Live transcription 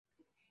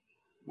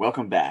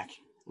Welcome back,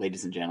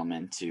 ladies and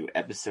gentlemen, to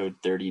episode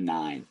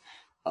 39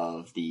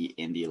 of the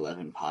Indy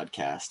 11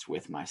 podcast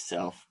with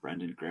myself,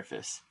 Brendan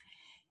Griffiths.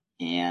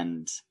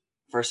 And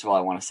first of all,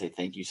 I want to say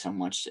thank you so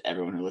much to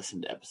everyone who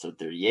listened to episode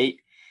 38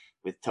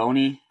 with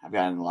Tony. I've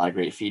gotten a lot of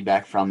great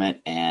feedback from it,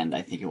 and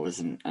I think it was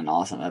an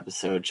awesome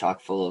episode,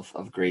 chock full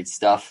of great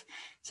stuff.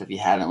 So if you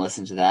haven't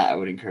listened to that, I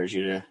would encourage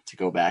you to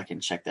go back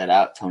and check that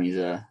out. Tony's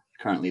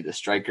currently the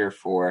striker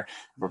for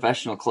a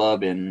professional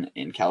club in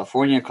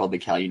California called the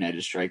Cal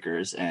United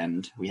Strikers,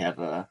 and we have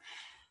a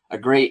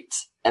great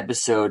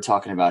episode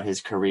talking about his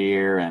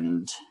career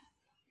and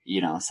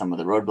some of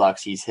the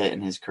roadblocks he's hit in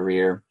his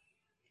career,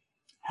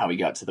 how he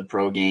got to the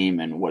pro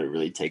game, and what it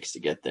really takes to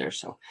get there.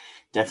 So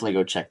definitely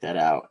go check that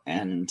out.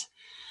 And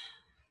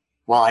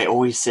while I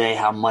always say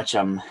how much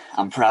I'm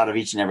proud of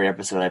each and every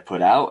episode I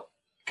put out,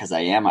 because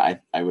I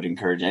would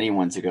encourage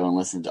anyone to go and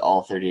listen to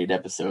all 38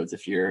 episodes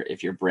if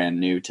you're brand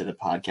new to the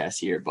podcast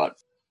here. But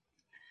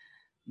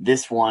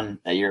this one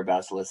that you're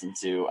about to listen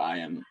to, I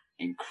am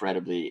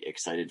incredibly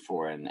excited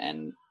for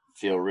and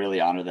feel really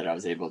honored that I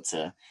was able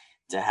to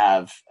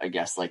have a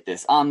guest like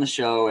this on the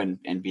show and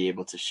be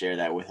able to share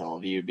that with all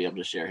of you, be able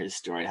to share his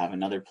story. I have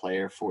another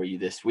player for you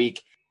this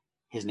week.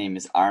 His name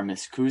is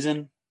Armis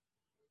Kuzin,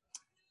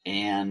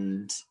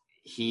 and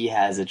he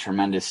has a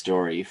tremendous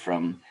story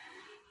from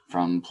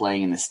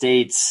playing in the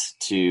States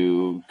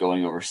to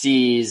going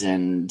overseas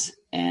and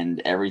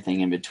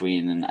everything in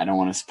between. And I don't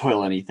want to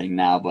spoil anything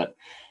now, but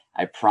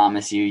I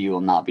promise you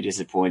will not be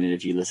disappointed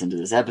if you listen to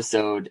this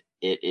episode.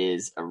 It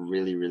is a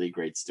really, really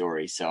great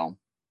story. So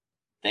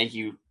thank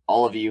you,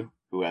 all of you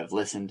who have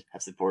listened,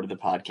 have supported the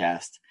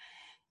podcast.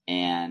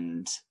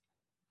 And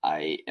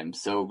I am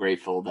so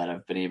grateful that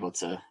I've been able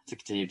to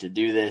continue to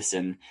do this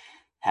and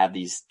have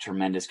these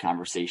tremendous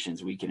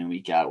conversations week in and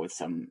week out with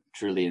some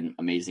truly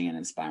amazing and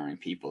inspiring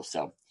people.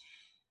 So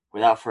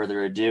without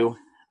further ado,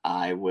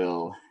 I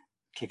will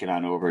kick it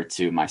on over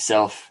to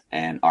myself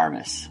and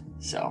Armis.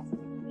 So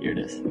here it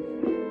is.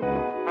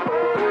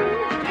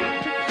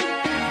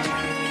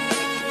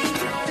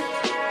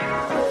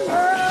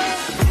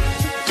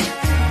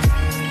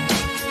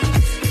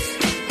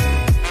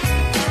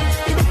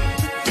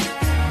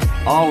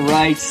 All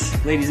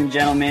right, ladies and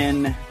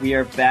gentlemen, we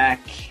are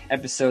back.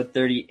 Episode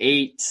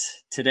 38.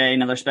 Today,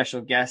 another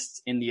special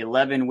guest in the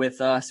 11 with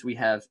us. We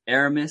have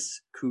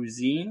Armis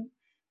Kuzin.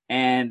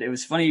 And it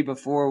was funny,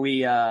 before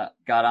we got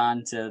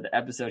on to the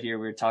episode here,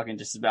 we were talking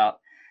just about,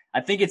 I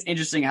think it's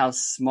interesting how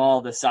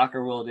small the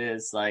soccer world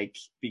is,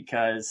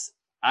 because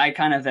I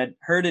kind of had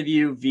heard of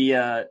you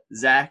via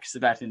Zach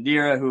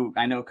Sabatendira, who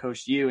I know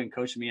coached you and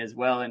coached me as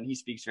well, and he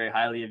speaks very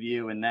highly of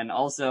you. And then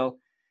also,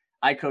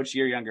 I coached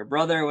your younger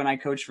brother when I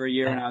coached for a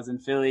year when I was in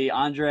Philly,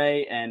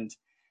 Andre, and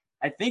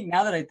I think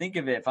now that I think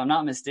of it, if I'm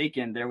not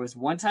mistaken, there was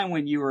one time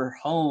when you were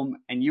home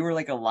and you were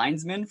like a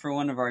linesman for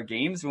one of our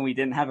games when we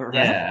didn't have a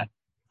ref. Yeah.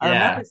 I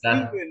remember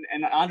seeing,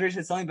 and Andre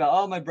said something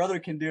about, my brother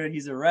can do it.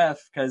 He's a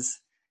ref, because,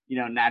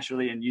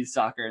 naturally in youth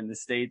soccer in the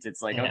States,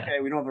 it's like,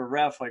 okay, we don't have a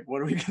ref. Like,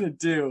 what are we going to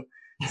do?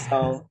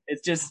 So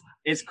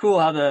it's cool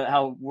how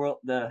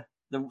the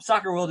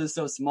soccer world is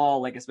so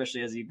small, like,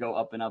 especially as you go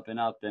up and up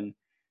and up.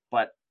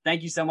 But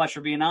thank you so much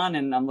for being on,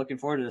 and I'm looking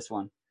forward to this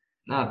one.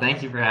 No,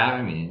 thank you for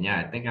having me. And yeah,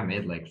 I think I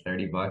made like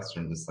 $30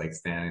 from just like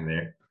standing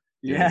there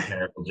doing a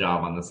terrible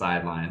job on the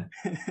sideline.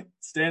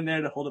 Stand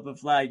there to hold up a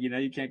flag,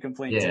 you can't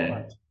complain too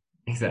much.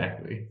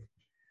 Exactly.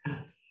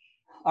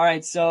 All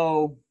right,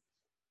 so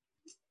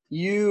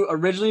you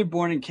originally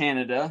born in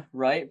Canada,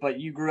 right? But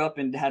you grew up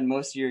and had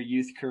most of your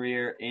youth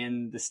career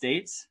in the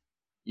States?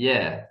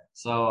 Yeah,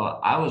 so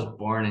I was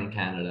born in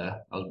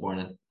Canada. I was born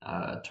in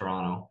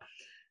Toronto,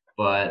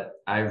 but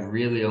I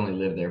really only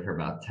lived there for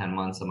about 10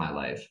 months of my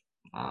life.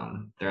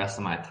 The rest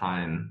of my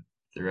time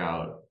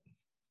throughout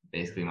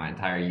basically my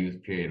entire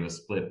youth period was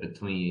split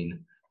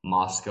between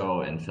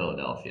Moscow and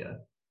Philadelphia.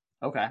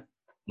 Okay.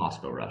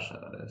 Moscow, Russia,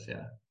 that is,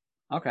 yeah.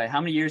 Okay.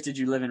 How many years did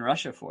you live in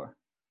Russia for?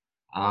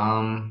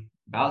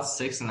 About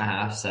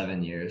 6.5,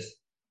 7 years.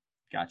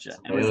 Gotcha.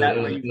 And was that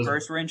where you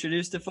first were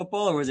introduced to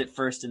football, or was it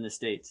first in the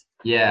States?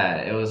 Yeah,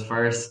 it was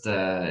first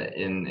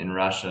in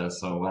Russia.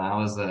 So when I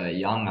was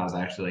young, I was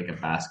actually like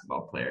a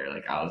basketball player.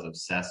 Like, I was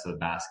obsessed with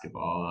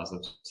basketball. I was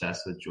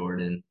obsessed with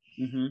Jordan,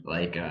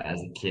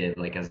 as a kid,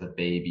 like as a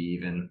baby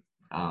even.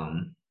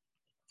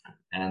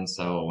 And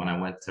so when I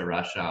went to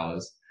Russia, I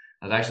was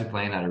actually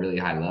playing at a really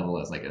high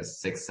level as like a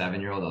 6,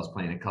 7-year-old. I was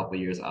playing a couple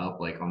years up,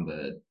 like on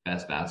the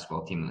best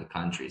basketball team in the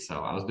country. So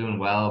I was doing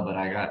well, but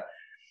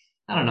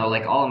I don't know,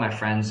 like all of my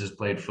friends just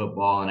played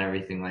football and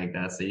everything like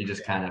that. So you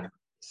just kind of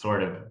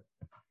sort of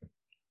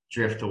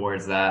drift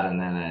towards that. And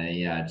then,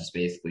 it just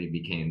basically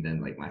became then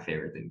like my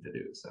favorite thing to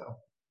do. So,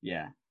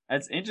 yeah,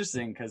 that's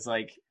interesting. Cause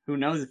like, who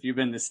knows if you've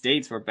been in the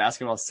States where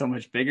basketball is so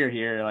much bigger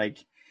here, like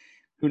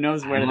who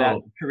knows where that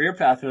career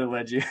path would have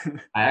led you.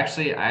 I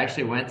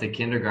actually went to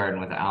kindergarten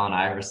with Allen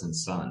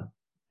Iverson's son,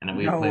 and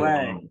we'd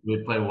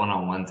play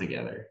one-on-one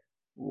together.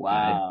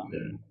 Wow.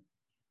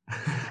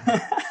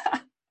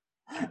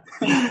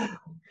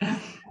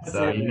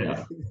 So,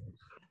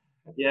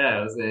 yeah,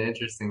 it was an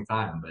interesting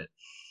time, but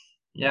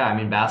Yeah, I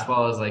mean,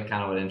 basketball was like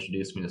kind of what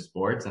introduced me to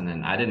sports, and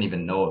then I didn't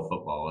even know what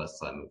football was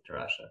until I moved to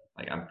Russia.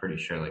 Like, I'm pretty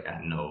sure like I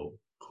had no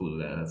clue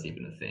that that's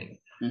even a thing.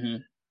 Mm-hmm.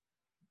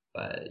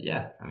 But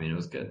yeah, I mean, it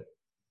was good.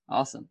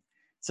 Awesome.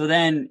 So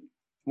then,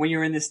 when you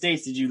were in the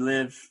States, did you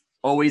live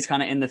always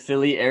kind of in the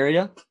Philly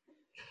area?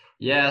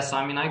 Yeah, so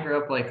I mean, I grew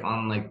up like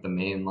on like the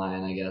main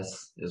line, I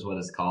guess is what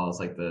it's called. It's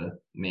like the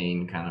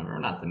main kind of, or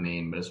not the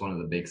main, but it's one of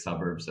the big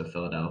suburbs of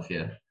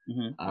Philadelphia.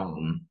 Mm-hmm.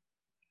 Um,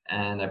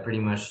 and I pretty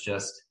much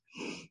just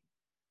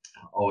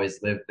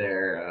always lived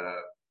there.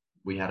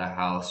 We had a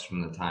house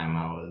from the time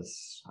I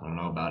was, I don't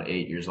know, about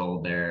 8 years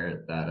old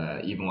there.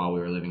 That even while we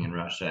were living in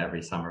Russia,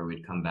 every summer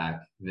we'd come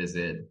back,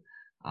 visit.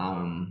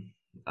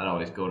 I'd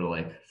always go to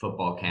like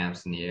football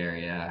camps in the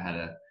area. I had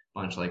a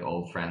bunch of like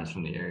old friends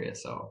from the area,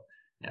 so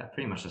yeah,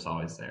 pretty much just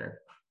always there.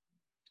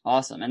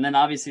 Awesome. And then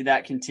obviously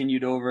that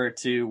continued over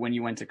to when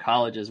you went to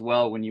college as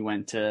well, when you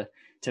went to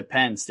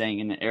Penn, staying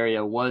in the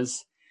area.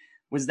 Was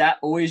that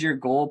always your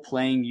goal,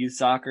 playing youth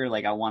soccer?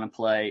 Like, I want to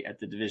play at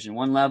the Division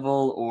 1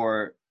 level,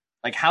 or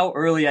like how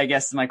early, I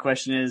guess my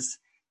question is,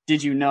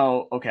 did you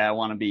know, okay, I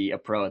want to be a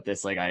pro at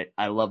this? Like,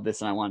 I love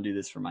this and I want to do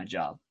this for my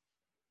job.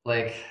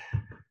 Like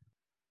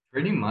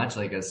pretty much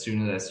like as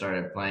soon as I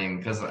started playing,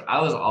 because I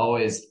was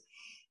always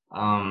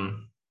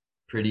um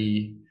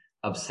pretty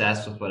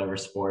obsessed with whatever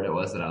sport it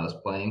was that I was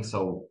playing.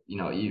 So,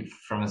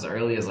 from as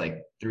early as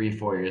like 3,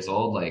 4 years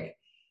old, like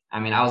I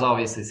mean, I was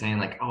obviously saying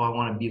like, oh, I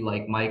want to be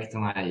like Mike to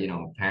my,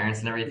 parents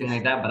and everything Yeah.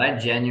 like that. But I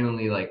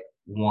genuinely like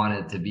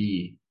wanted to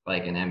be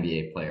like an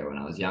NBA player when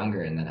I was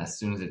younger. And then as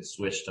soon as it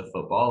switched to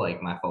football,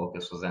 like my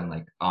focus was then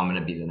like, oh, I'm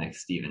gonna be the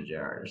next Steven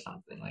Gerrard or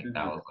something. Like that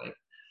Mm-hmm. was like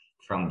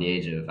from the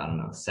age of, I don't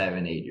know,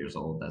 7, 8 years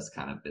old. That's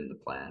kind of been the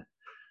plan.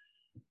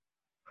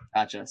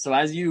 Gotcha. So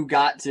as you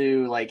got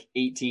to like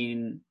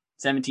 18,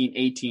 17,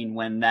 18,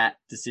 when that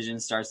decision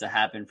starts to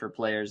happen for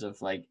players of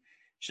like,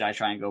 should I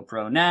try and go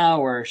pro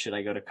now or should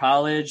I go to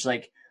college?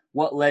 Like,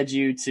 what led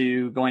you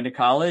to going to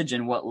college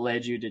and what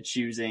led you to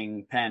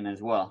choosing Penn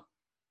as well?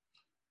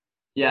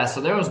 Yeah, so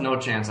there was no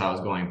chance I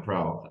was going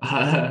pro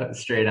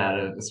straight out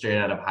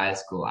of high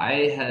school.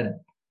 I had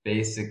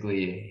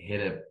basically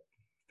hit a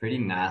pretty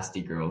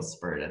nasty growth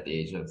spurt at the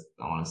age of,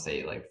 I want to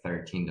say, like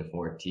 13 to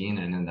 14,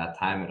 and in that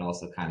time it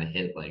also kind of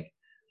hit like,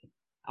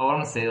 I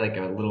want to say, like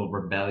a little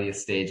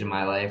rebellious stage in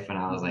my life, and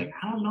I was Mm-hmm. like,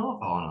 I don't know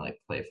if I want to like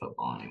play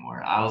football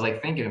anymore. I was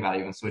like thinking about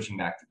even switching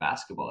back to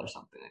basketball or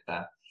something like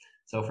that.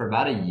 So for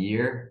about a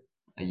year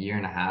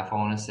and a half, I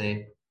want to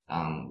say,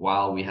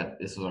 while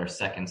this was our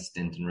second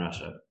stint in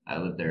Russia. I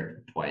lived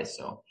there twice,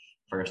 so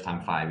first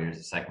time 5 years,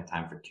 the second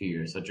time for 2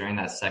 years. So during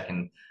that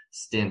second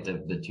stint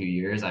of the 2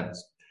 years, I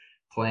was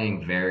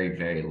playing very,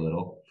 very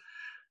little.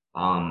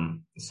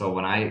 So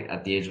when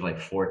at the age of like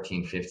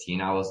 14,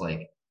 15, I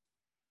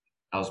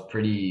was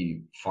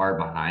pretty far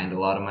behind a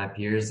lot of my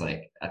peers.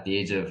 Like at the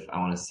age of, I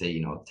want to say,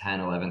 10,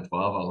 11,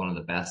 12, I was one of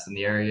the best in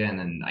the area. And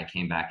then I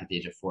came back at the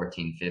age of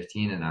 14,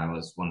 15, and I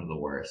was one of the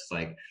worst.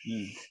 Like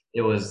Mm.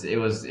 it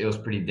was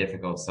pretty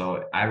difficult.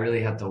 So I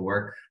really had to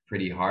work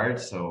pretty hard.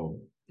 So,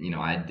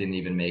 I didn't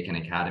even make an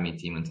academy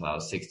team until I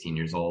was 16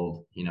 years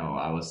old.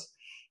 I was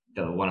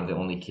one of the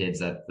only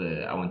kids I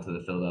went to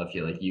the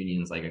Philadelphia like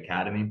Unions like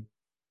academy.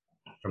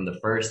 From the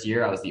first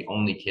year, I was the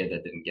only kid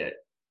that didn't get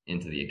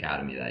into the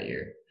academy that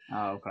year.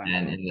 Oh, okay.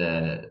 And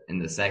in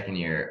the second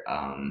year,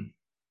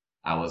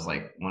 I was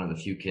like one of the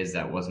few kids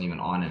that wasn't even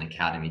on an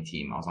academy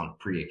team. I was on a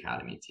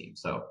pre-academy team.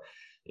 So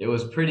it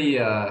was pretty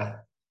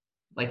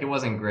like it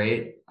wasn't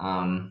great.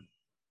 And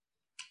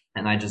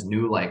I just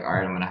knew like, all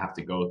right, I'm gonna have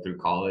to go through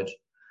college.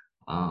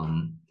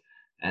 Um,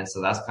 and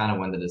so that's kind of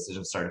when the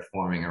decision started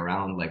forming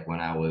around like when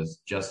I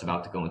was just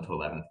about to go into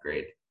 11th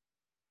grade.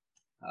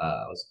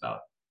 I was about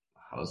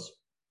I was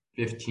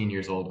 15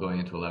 years old going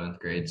into 11th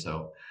grade.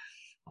 So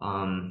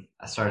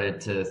I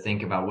started to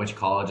think about which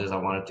colleges I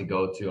wanted to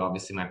go to.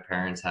 Obviously, my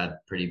parents had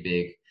pretty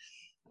big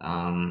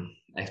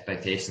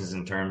expectations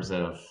in terms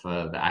of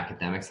the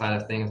academic side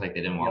of things. Like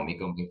they didn't want Yep. me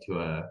going to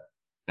a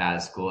bad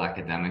school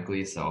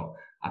academically. So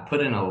I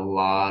put in a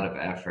lot of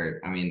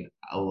effort. I mean,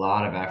 a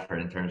lot of effort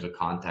in terms of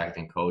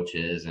contacting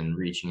coaches and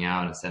reaching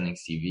out and sending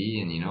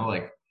CV. And,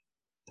 like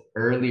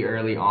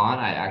early on,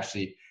 I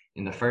actually,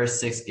 in the first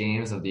 6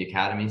 games of the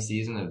academy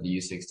season, of the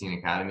U16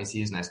 academy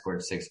season, I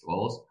scored 6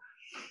 goals.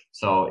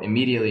 So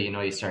immediately,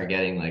 you start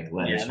getting like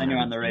letters Yeah, from then you're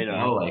every on the team.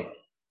 radar. Like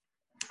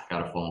I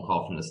got a phone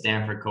call from the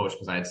Stanford coach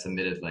because I had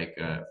submitted like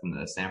from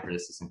the Stanford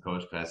assistant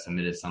coach because I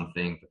submitted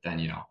something, but then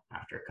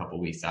after a couple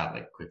of weeks that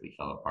like quickly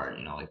fell apart.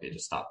 Like they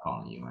just stopped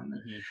calling you, and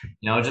then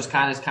Mm-hmm. it just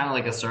kind of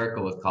like a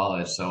circle with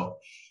college. So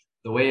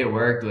the way it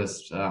worked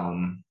was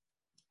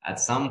at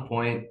some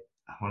point,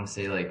 I want to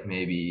say like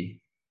maybe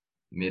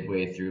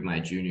midway through my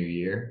junior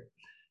year,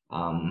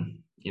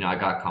 I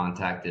got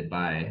contacted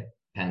by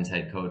Penn's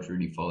head coach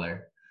Rudy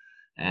Fuller,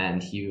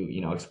 and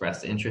he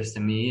expressed interest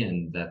in me,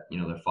 and that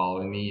they're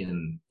following me,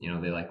 and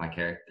they like my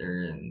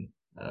character, and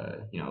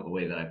the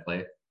way that I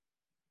play.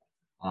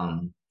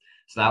 um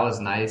so that was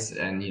nice,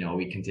 and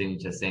we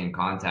continued to stay in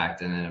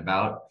contact. And then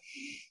about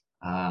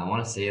I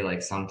want to say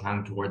like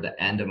sometime toward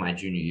the end of my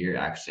junior year,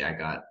 actually,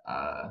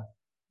 I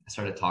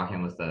started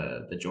talking with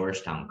the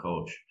Georgetown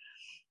coach,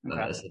 the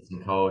Okay.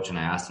 assistant coach, and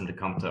I asked him to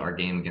come to our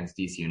game against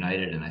DC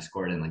United, and I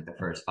scored in like the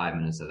first 5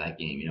 minutes of that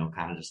game.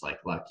 Kind of just like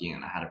lucky,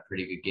 and I had a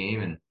pretty good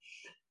game. And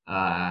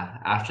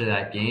after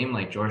that game,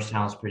 like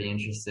Georgetown was pretty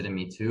interested in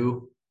me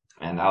too,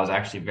 and I was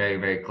actually very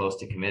very close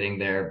to committing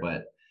there,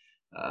 but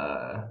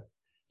uh,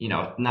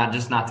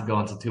 not to go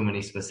into too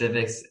many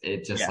specifics,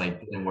 it just Yeah. like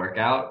didn't work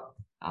out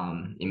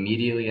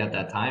immediately at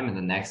that time. And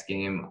the next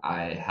game,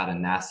 I had a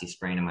nasty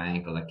sprain in my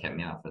ankle that kept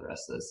me out for the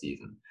rest of the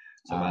season.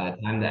 So by the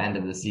time the end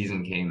of the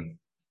season came,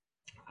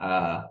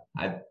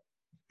 I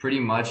pretty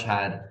much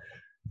had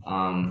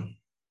um,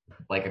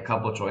 like a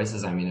couple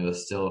choices. I mean, it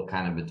was still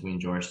kind of between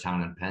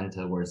Georgetown and Penn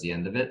towards the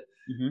end of it.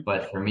 Hmm.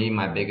 But for me,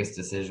 my biggest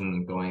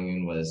decision going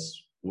in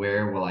was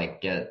where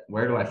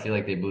do I feel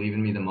like they believe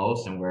in me the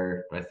most, and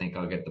where do I think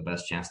I'll get the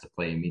best chance to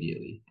play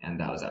immediately? And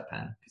that was at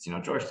Penn.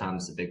 Because, Georgetown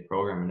is a big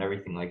program and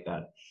everything like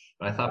that.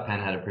 But I thought Penn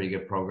had a pretty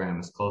good program.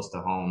 It's close to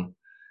home.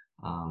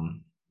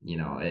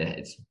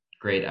 It's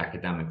great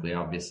academically,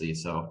 obviously.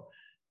 So,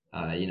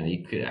 I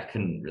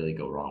couldn't really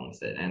go wrong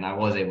with it. And I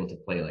was able to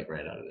play like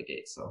right out of the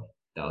gate. So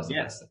that was the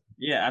Yeah. best thing.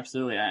 Yeah,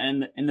 absolutely.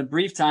 And in the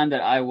brief time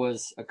that I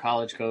was a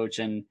college coach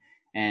and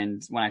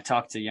when I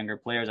talk to younger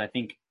players, I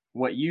think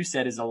what you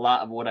said is a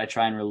lot of what I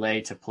try and relay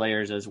to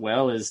players as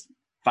well is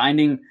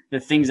finding the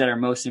things that are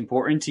most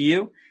important to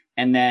you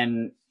and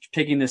then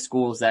picking the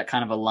schools that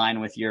kind of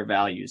align with your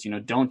values.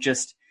 Don't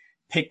just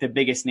pick the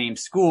biggest name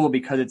school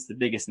because it's the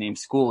biggest name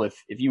school.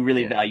 If you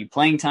really Yeah. value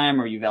playing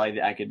time or you value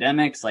the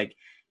academics, like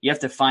you have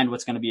to find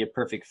what's going to be a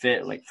perfect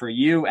fit, like for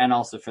you and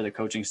also for the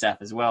coaching staff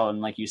as well. And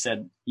like you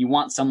said, you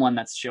want someone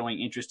that's showing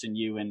interest in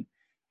you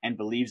and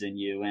believes in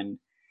you. And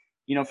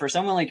for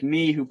someone like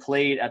me who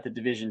played at the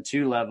Division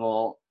II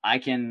level, I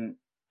can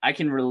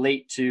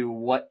relate to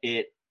what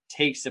it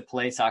takes to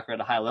play soccer at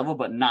a high level,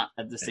 but not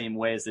at the same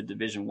way as the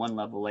Division I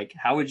level. Like,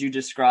 how would you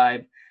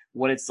describe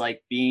what it's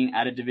like being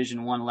at a Division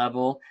I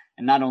level,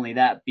 and not only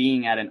that,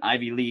 being at an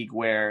Ivy League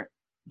where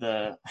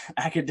the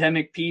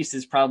academic piece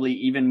is probably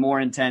even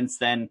more intense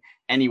than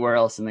anywhere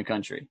else in the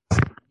country?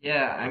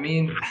 Yeah. I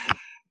mean,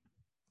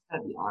 to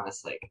be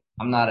honest, like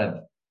I'm not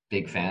a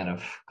big fan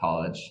of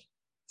college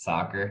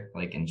soccer,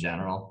 like in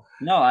general.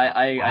 No, I Uh,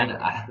 I, I I had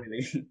agree I,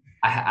 completely.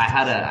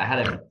 I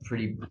had a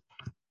pretty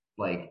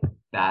like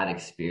bad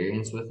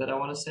experience with it, I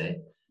want to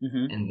say,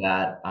 Hmm. in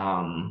that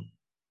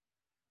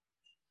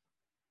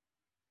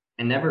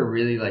I never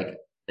really like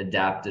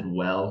adapted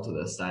well to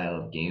the style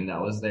of game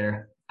that was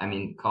there. I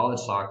mean, college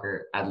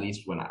soccer, at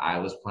least when I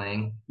was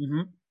playing,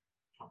 Hmm.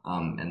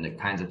 and the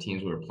kinds of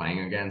teams we were playing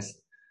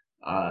against,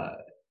 uh,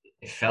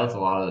 it felt a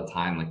lot of the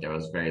time like there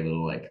was very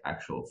little like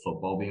actual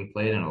football being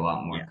played and a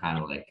lot more Yeah. kind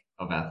of like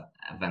of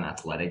an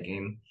athletic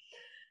game.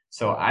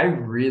 So I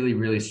really,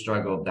 really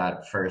struggled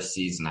that first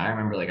season. I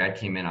remember like I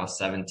came in, I was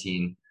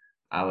 17.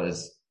 I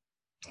was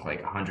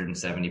like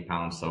 170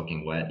 pounds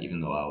soaking wet,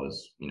 even though I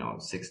was,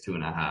 6'2"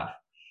 and a half.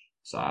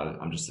 So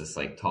I'm just this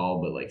like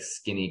tall, but like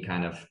skinny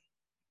kind of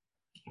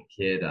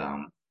kid.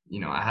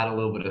 I had a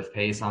little bit of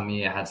pace on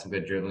me. I had some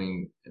good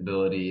dribbling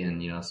ability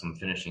and, some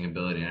finishing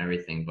ability and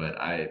everything, but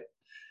I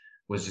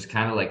was just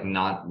kind of like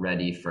not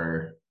ready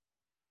for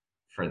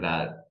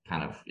that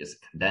kind of just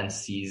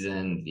condensed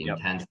season, the Yep.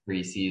 intense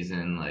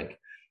preseason, like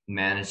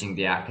managing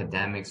the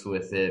academics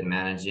with it,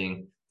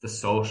 managing the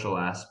social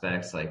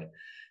aspects. Like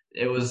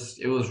it was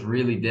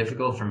really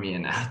difficult for me.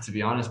 And to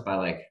be honest, by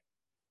like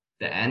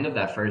the end of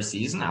that first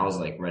season, I was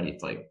like ready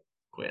to like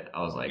quit.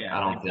 I was like, Yeah. I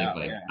don't Burnt think out.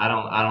 like Yeah.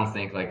 I don't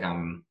think like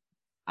I'm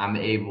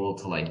able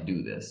to like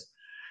do this.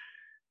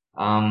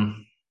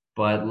 Um,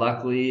 but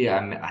luckily,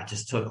 I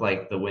just took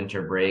like the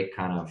winter break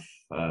kind of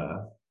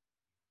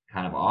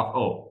off.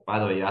 Oh, by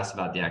the way, you asked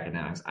about the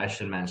academics. I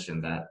should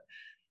mention that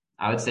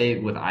I would say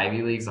with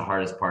Ivy Leagues, the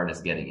hardest part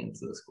is getting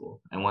into the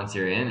school. And once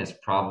you're in, it's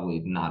probably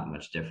not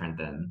much different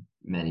than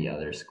many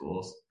other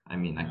schools. I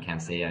mean, I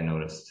can't say I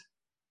noticed.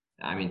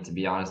 I mean, to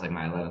be honest, like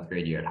my 11th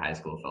grade year at high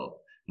school felt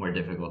more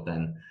difficult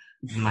than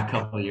my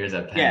couple of years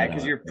at Penn Yeah, that I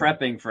because was you're there.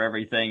 prepping for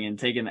everything and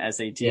taking the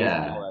SATs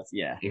and Yeah, all that.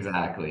 Yeah.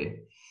 exactly.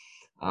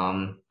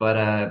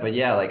 But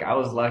yeah, like I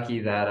was lucky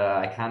that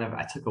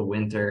I took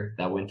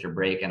that winter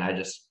break, and I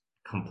just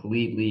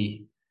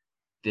completely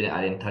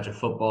I didn't touch a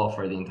football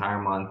for the entire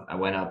month. I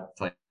went up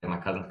to like my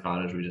cousin's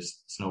cottage. We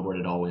just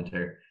snowboarded all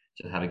winter,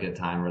 just had a good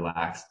time,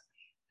 relaxed.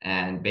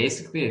 And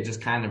basically it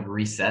just kind of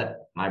reset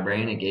my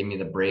brain. It gave me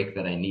the break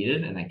that I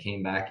needed. And I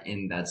came back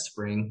in that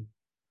spring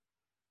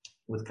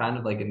with kind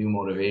of like a new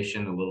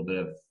motivation, a little bit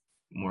of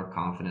more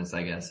confidence,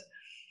 I guess,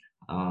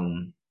 a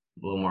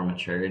little more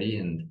maturity.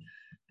 And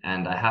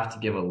I have to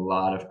give a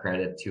lot of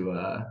credit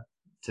to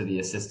the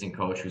assistant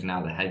coach who's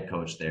now the head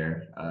coach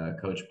there,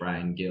 Coach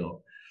Brian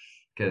Gill,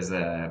 because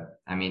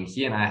I mean,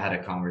 he and I had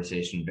a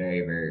conversation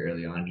very, very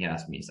early on. He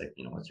asked me, he's like,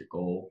 what's your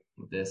goal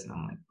with this? And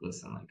I'm like,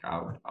 listen, like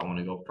I want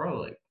to go pro.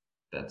 Like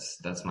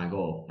that's my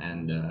goal.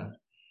 And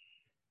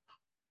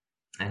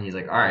he's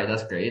like, all right,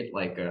 that's great.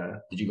 Like,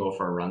 did you go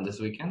for a run this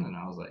weekend? And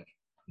I was like,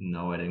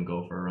 no, I didn't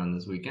go for a run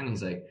this weekend.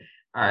 He's like,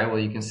 all right, well,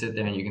 you can sit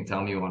there and you can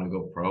tell me you want to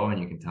go pro and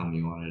you can tell me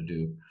you want to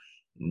do,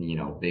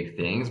 big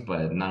things,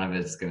 but none of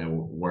it's going to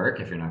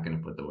work if you're not going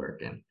to put the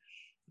work in.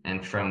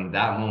 And from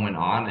that moment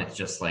on, it's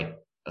just like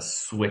a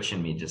switch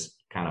in me just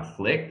kind of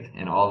flicked.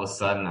 And all of a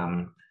sudden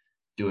I'm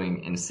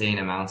doing insane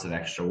amounts of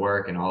extra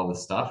work and all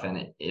this stuff.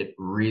 And it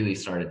really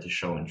started to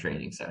show in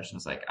training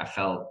sessions. Like I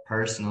felt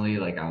personally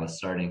like I was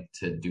starting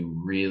to do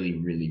really,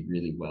 really,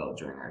 really well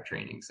during our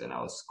trainings. And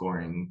I was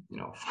scoring,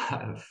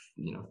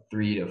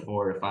 3 to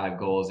 4 to 5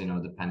 goals,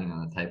 depending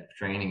on the type of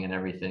training and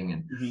everything.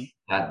 And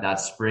that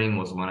spring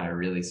was when I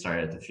really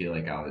started to feel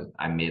like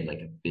I made like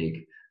a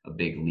big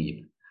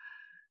leap,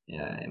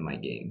 in my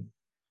game.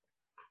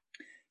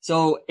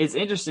 So it's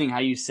interesting how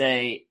you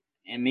say,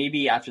 and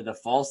maybe after the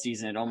fall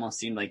season, it almost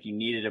seemed like you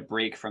needed a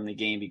break from the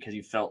game because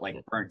you felt like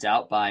burnt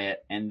out by it.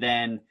 And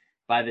then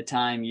by the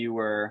time you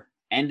were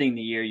ending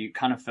the year, you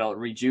kind of felt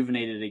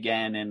rejuvenated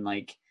again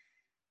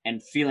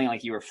and feeling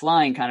like you were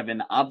flying kind of in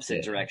the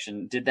opposite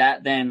direction. Did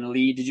that then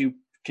lead, did you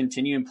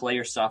continue and play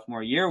your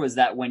sophomore year? Or was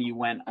that when you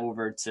went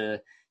over to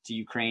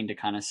Ukraine to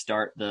kind of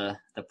start the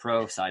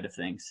pro side of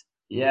things?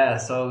 Yeah,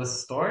 so the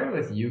story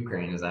with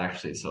Ukraine is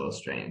actually so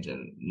strange,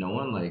 and no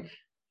one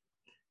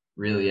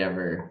really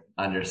ever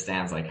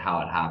understands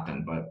how it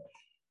happened. But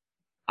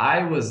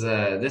I was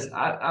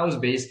I was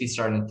basically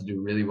starting to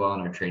do really well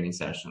in our training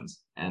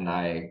sessions, and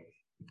I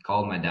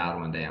called my dad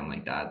one day. I'm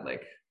like, Dad,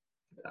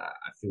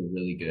 I feel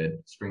really good.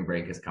 Spring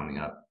break is coming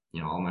up.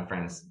 All my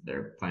friends,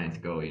 they're planning to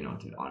go,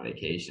 on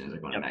vacations, they're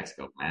going to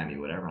Mexico, Miami,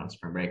 whatever on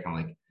spring break. I'm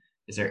like,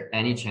 is there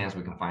any chance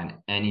we can find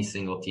any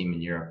single team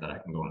in Europe that I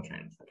can go and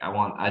train with?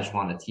 I just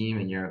want a team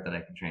in Europe that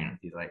I can train with.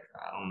 He's like,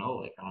 I don't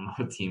know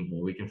a team,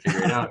 but we can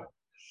figure it out.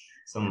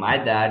 So my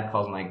dad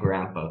calls my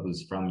grandpa,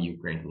 who's from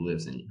Ukraine, who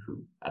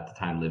at the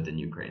time lived in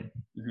Ukraine.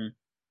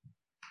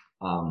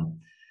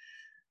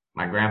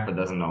 My grandpa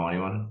doesn't know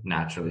anyone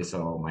naturally.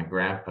 So my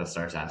grandpa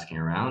starts asking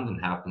around and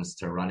happens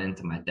to run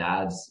into my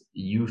dad's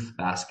youth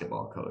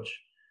basketball coach.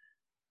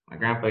 My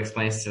grandpa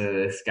explains to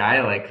this guy,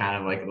 kind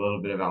of a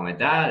little bit about my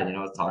dad,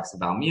 talks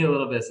about me a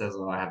little bit, says,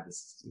 I have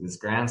this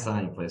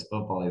grandson, he plays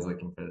football, he's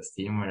looking for this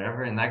team or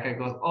whatever. And that guy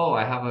goes,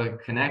 I have a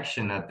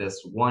connection at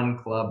this one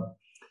club.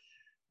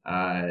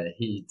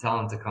 Tell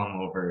him to come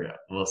over,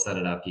 we'll set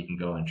it up, he can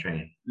go and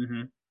train.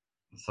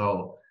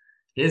 So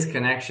his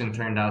connection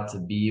turned out to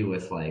be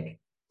with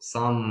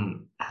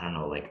some, I don't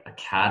know,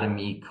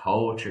 academy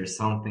coach or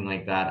something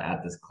like that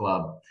at this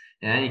club.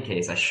 In any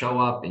case, I show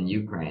up in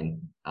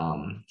Ukraine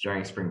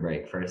during spring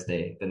break, first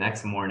day. The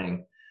next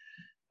morning,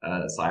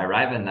 so I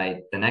arrive at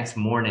night. The next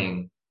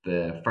morning,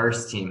 the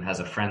first team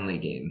has a friendly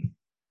game.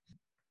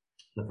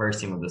 The first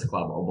team of this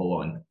club,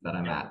 Obolon, that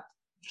I'm at,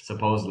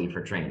 supposedly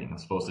for training. I'm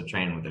supposed to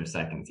train with their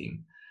second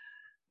team,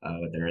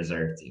 with their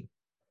reserve team.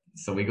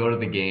 So we go to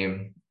the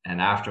game, and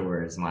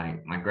afterwards, my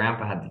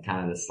grandpa had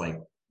kind of this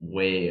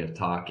way of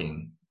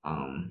talking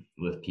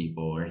with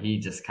people where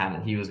he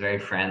was very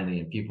friendly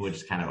and people were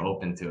just kind of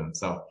open to him.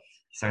 So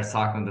he starts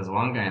talking with this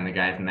one guy, and the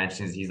guy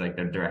mentions he's the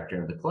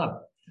director of the club.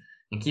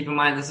 And keep in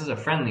mind, this is a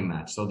friendly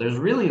match. So there's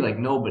really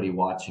nobody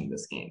watching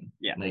this game.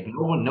 Yeah.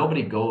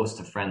 Nobody goes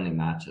to friendly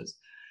matches,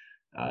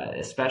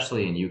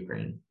 especially in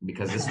Ukraine,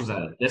 because this was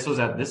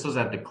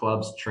at the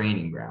club's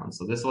training ground.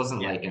 So this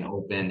wasn't an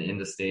open in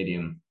the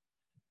stadium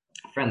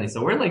friendly.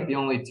 So we're the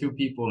only two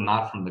people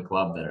not from the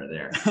club that are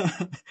there.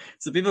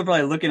 So people are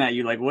probably looking at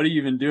you what are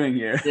you even doing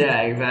here?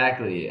 Yeah,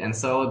 exactly. And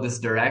so this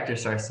director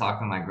starts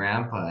talking to my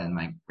grandpa, and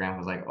my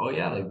grandpa's like, oh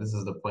yeah, this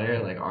is the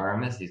player,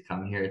 Aramis, he's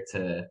come here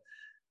to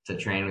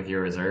train with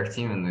your reserve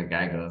team. And the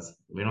guy goes,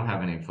 we don't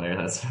have any player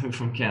that's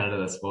from Canada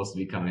that's supposed to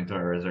be coming to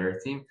our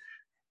reserve team.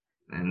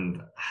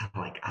 And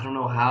I don't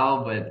know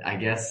how, but I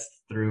guess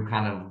through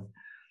kind of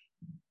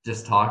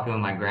just talking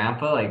with my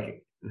grandpa,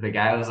 the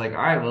guy was like, all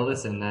right, well,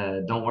 listen,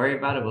 don't worry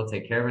about it. We'll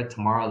take care of it.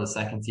 Tomorrow, the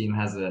second team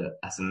has a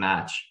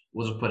match.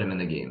 We'll just put him in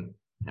the game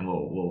and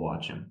we'll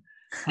watch him.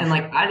 And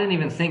I didn't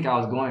even think I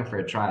was going for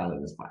a trial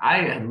at this point.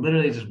 I had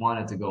literally just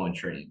wanted to go and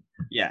train.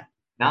 Yeah.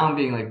 Now I'm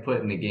being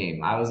put in the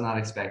game. I was not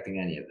expecting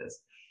any of this.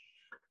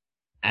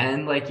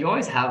 And you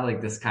always have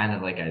this kind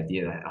of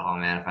idea that, oh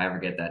man, if I ever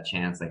get that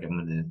chance, I'm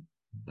going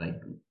to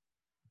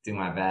do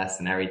my best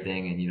and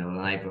everything. And, the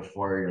night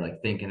before you're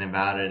thinking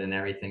about it and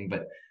everything.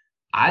 But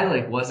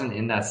I wasn't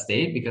in that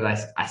state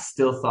because I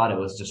still thought it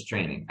was just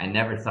training. I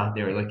never thought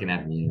they were looking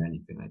at me or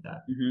anything like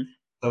that.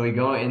 So we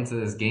go into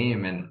this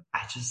game, and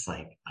I just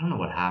I don't know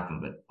what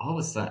happened, but all of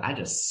a sudden I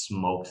just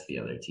smoked the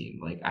other team.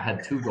 I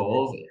had 2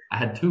 goals. I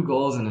had 2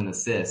 goals and an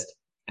assist.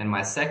 And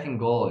my second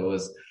goal, it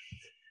was,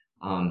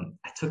 I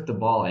took the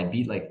ball, I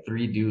beat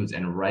 3 dudes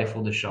and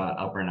rifled a shot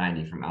upper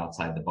 90 from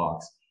outside the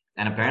box.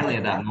 And apparently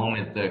at that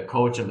moment, the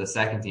coach of the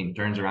second team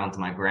turns around to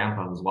my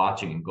grandpa who's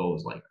watching and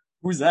goes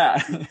who's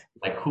that?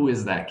 Who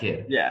is that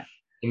kid? Yeah.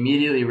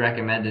 Immediately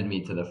recommended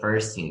me to the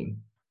first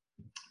team.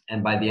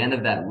 And by the end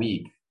of that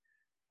week,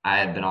 I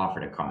had been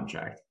offered a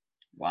contract.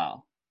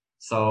 Wow.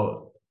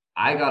 So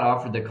I got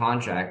offered the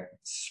contract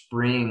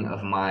spring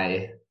of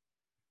my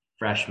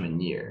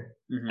freshman year.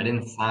 I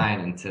didn't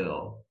sign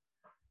until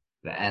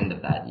the end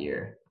of that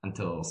year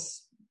until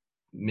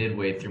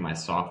midway through my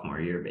sophomore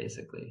year,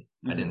 basically.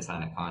 I didn't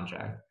sign a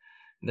contract.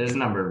 There's a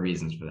number of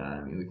reasons for that.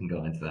 I mean, we can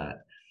go into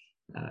that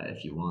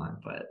if you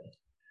want, but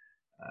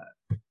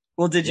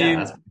well, did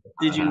yeah,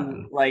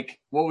 you like,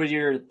 what was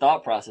your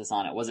thought process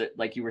on it? Was it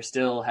like you were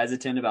still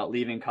hesitant about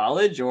leaving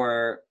college,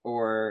 or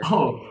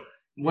Oh,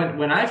 when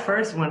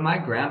my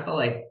grandpa,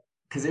 like,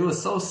 because it was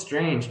so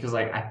strange, because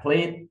like I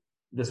played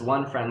this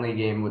one friendly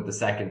game with the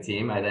second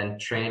team. I then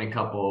train a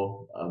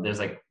couple. There's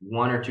like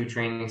one or two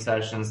training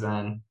sessions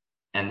then,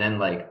 and then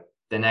like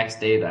the next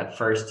day that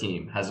first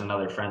team has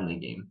another friendly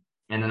game,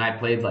 and then I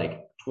played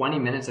like 20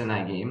 minutes in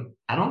that game.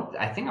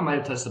 I think I might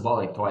have touched the ball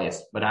like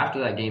twice, but after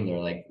that game, they're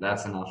like,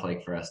 that's enough,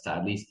 like for us to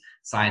at least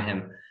sign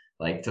him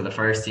like to the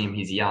first team.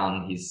 He's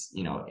young. He's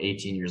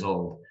 18 years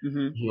old.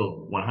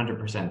 He'll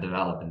 100%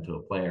 develop into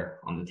a player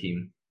on the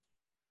team.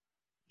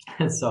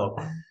 And so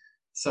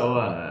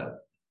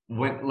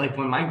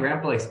when my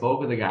grandpa like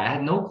spoke with the guy, I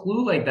had no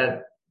clue like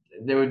that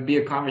there would be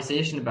a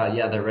conversation about,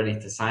 yeah, they're ready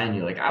to sign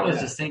you. Like I was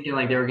just thinking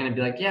like they were gonna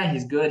be like, yeah,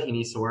 he's good. He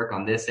needs to work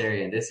on this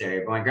area and this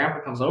area. But my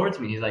grandpa comes over to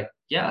me, he's like,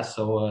 yeah,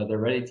 so they're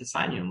ready to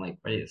sign you. I'm like,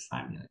 ready to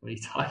sign me? Like, what are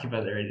you talking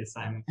about? They're ready to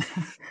sign me.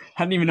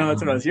 I didn't even know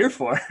that's what I was here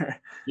for.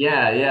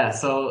 Yeah.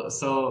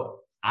 So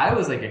I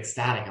was like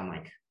ecstatic. I'm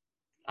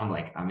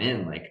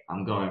in, like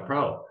I'm going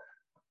pro.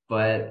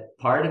 But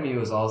part of me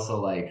was also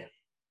like,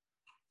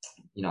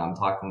 I'm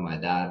talking with my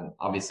dad.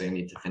 Obviously, I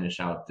need to finish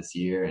out this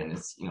year, and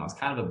it's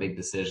kind of a big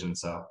decision.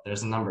 So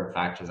there's a number of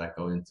factors that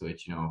go into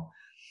it.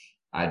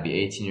 I'd be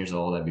 18 years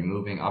old. I'd be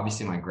moving.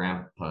 Obviously, my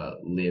grandpa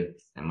lived,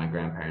 and my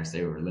grandparents,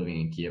 they were living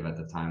in Kiev at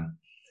the time.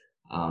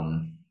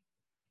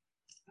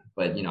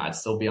 But I'd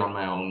still be on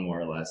my own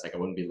more or less. Like I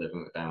wouldn't be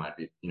living with them. I'd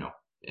be,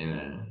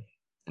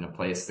 in a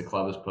place the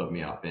club has put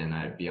me up in.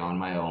 I'd be on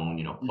my own,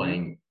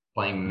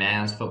 playing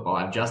man's football.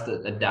 I've just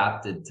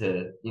adapted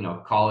to,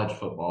 college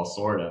football,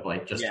 sort of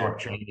like just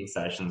short training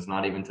sessions,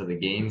 not even to the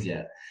games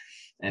yet.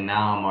 And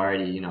now I'm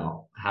already,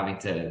 having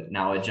to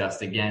now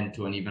adjust again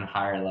to an even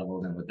higher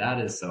level than what that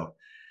is. So,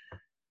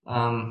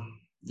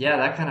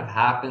 that kind of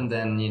happened.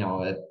 And,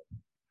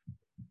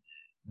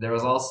 there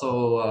was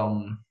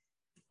also,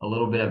 a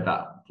little bit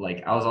about,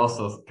 like, I was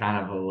also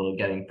kind of a little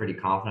getting pretty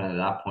confident at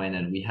that point,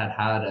 and we had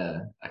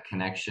a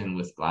connection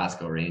with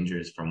Glasgow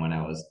Rangers from when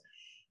I was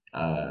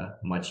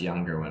much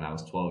younger. When I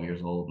was 12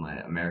 years old, my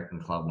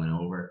American club went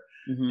over,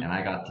 and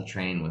I got to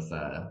train with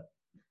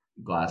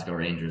Glasgow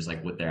Rangers,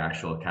 like with their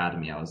actual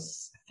academy. I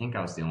think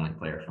I was the only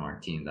player from our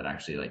team that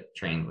actually like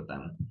trained with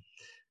them.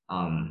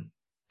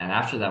 And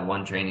after that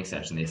one training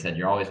session, they said,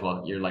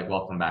 you're like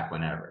welcome back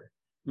whenever.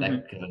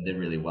 That because I did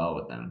really well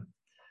with them.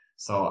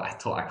 So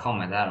I called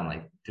my dad. I'm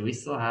like, do we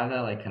still have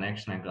that like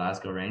connection at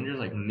Glasgow Rangers?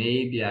 Like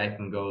maybe I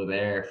can go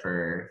there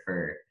for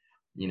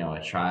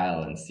a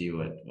trial and see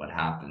what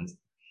happens.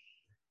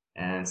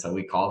 And so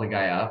we call the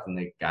guy up, and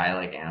the guy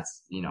like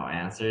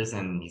answers,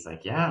 and he's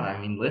like, yeah, I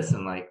mean,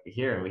 listen, like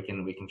here we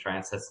can try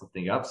and set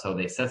something up. So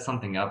they set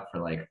something up for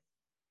like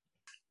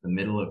the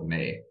middle of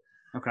May.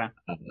 Okay.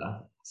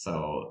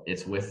 So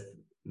it's with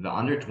the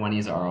under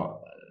 20s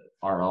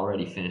are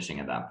already finishing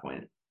at that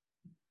point.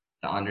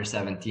 The under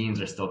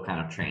 17s are still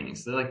kind of training.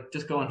 So they're like,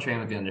 just go and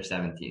train with the under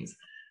 17s.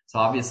 So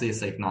obviously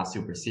it's like not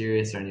super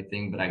serious or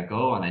anything, but I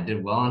go and I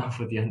did well enough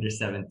with the under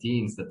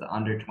 17s that the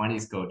under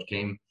 20s coach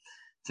came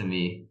to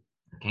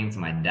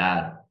my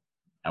dad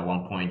at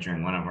one point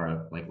during one of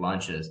our like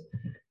lunches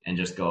and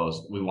just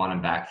goes, we want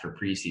him back for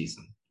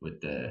preseason with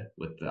the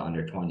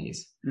under 20s,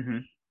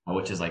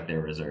 which is like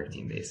their reserve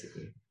team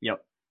basically.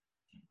 Yep.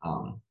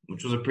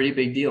 Which was a pretty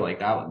big deal. Like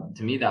that,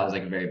 to me, that was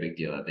like a very big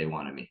deal that they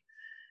wanted me.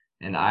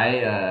 And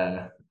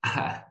I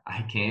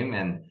came,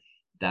 and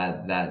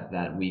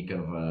that week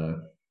of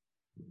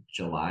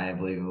July, I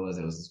believe it was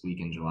this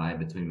week in July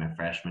between my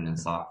freshman and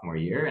sophomore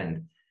year.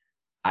 And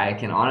I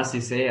can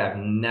honestly say I've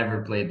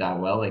never played that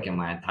well, like in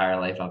my entire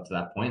life up to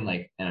that point,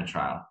 like in a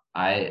trial.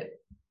 I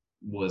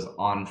was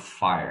on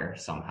fire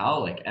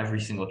somehow, like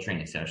every single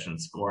training session,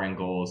 scoring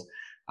goals.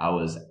 I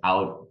was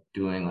out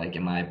doing, like,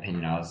 in my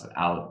opinion, I was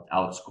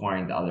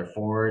outscoring the other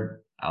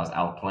forward. I was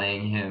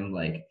outplaying him,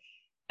 like,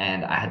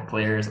 and I had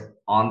players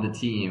on the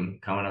team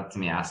coming up to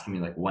me asking me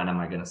like, when am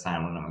I going to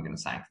sign? When am I going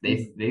to sign?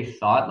 They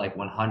thought like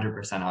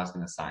 100% I was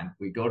going to sign.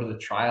 We go to the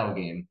trial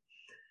game,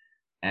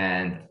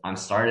 and I'm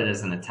started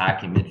as an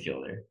attacking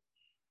midfielder.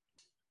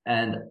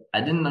 And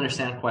I didn't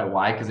understand quite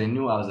why, because they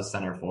knew I was a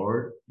center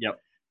forward. Yep.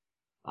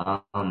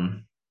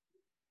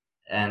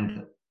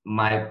 And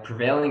my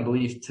prevailing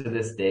belief to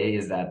this day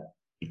is that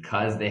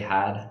because they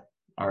had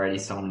already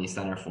so many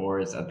center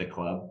forwards at the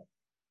club,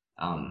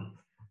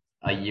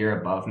 a year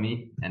above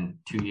me and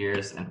 2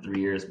 years and 3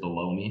 years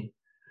below me,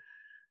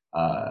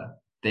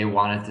 they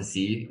wanted to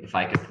see if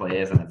I could play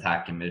as an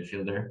attacking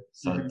midfielder.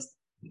 So,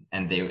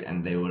 and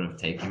they would have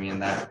taken me in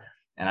that,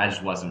 and I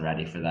just wasn't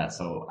ready for that.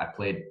 So I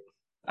played,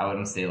 I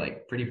wouldn't say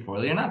like pretty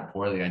poorly, or not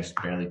poorly. I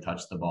just barely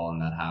touched the ball in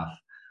that half.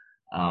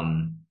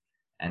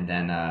 And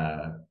then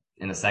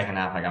in the second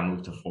half, I got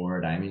moved to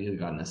forward. I immediately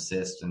got an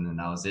assist, and then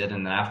that was it.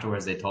 And then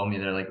afterwards, they told me,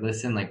 they're like,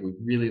 listen, like, we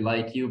really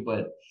like you,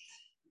 but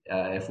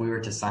if we were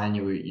to sign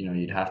you,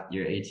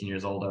 you're 18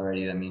 years old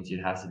already. That means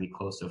you'd have to be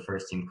close to a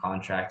first team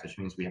contract, which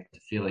means we have to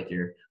feel like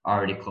you're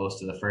already close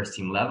to the first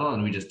team level.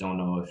 And we just don't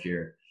know if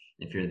you're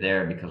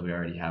there because we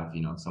already have,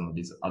 some of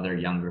these other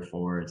younger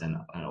forwards and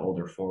an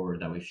older forward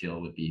that we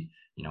feel would be,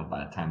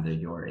 by the time they're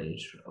your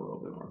age, a little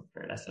bit more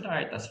prepared. I said, all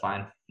right, that's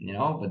fine,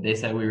 but they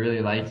said, we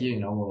really like you,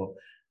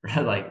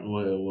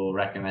 we'll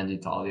recommend you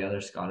to all the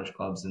other Scottish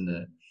clubs in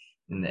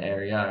the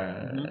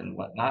area and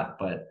whatnot.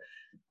 But,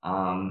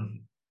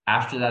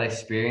 after that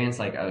experience,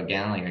 I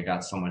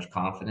got so much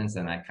confidence,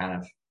 and I kind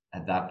of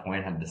at that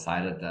point had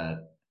decided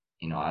that,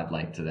 I'd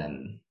like to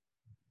then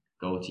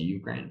go to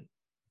Ukraine.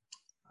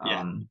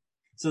 Yeah.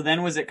 So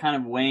then was it kind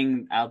of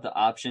weighing out the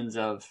options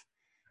of,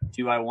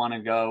 do I want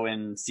to go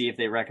and see if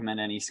they recommend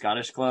any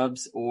Scottish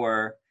clubs,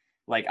 or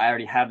I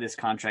already have this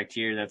contract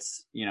here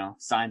that's,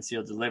 signed,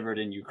 sealed, delivered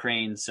in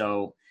Ukraine,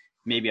 so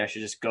maybe I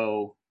should just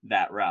go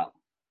that route?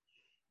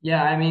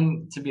 Yeah, I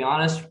mean, to be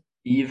honest,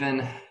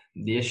 even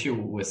the issue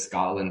with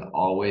Scotland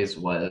always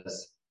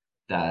was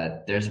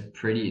that there's a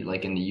pretty,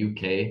 in the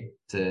UK,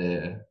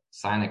 to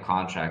sign a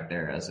contract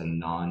there as a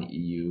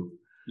non-EU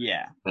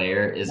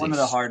player is one of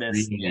the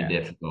hardest.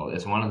 Difficult.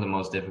 It's one of the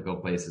most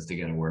difficult places to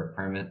get a work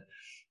permit.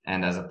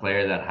 And as a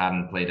player that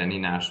hadn't played any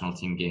national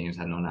team games,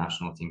 had no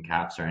national team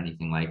caps or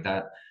anything like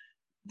that,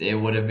 it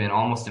would have been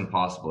almost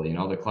impossible.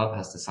 The club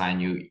has to sign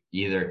you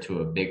either to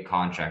a big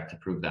contract to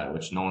prove that,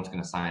 which no one's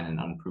going to sign an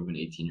unproven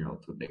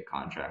 18-year-old to a big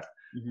contract,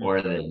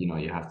 or that,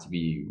 you have to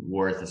be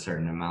worth a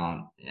certain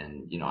amount.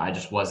 And, I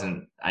just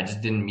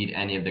didn't meet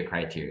any of the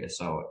criteria.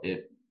 So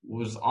it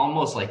was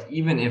almost like,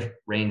 even if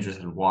Rangers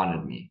had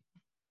wanted me,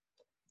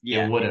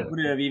 it would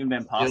have even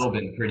been possible. Still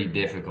been pretty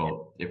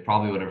difficult. It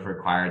probably would have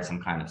required some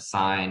kind of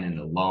sign and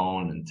a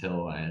loan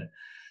until I,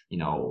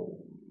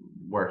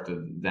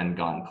 then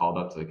gotten called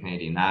up to the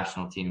Canadian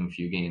national team a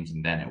few games,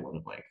 and then it would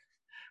have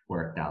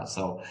worked out.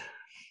 So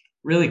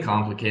really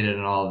complicated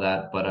and all of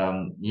that. But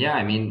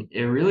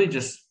it really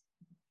just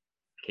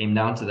came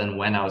down to then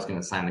when I was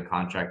going to sign the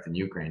contract in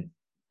Ukraine.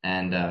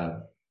 And I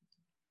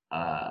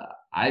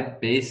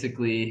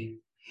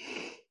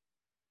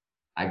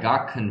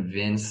got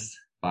convinced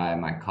by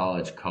my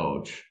college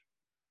coach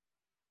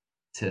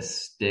to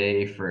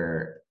stay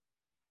for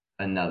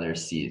another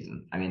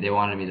season. I mean, they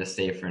wanted me to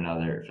stay for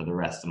the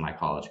rest of my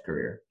college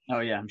career. Oh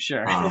yeah, I'm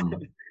sure.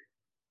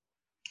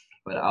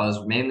 But I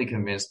was mainly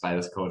convinced by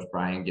this coach,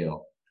 Brian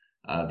Gill,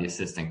 the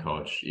assistant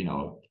coach.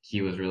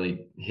 He was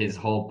really, his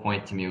whole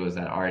point to me was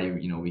that, Artie,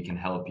 we can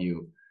help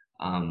you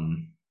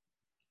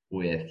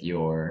with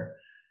your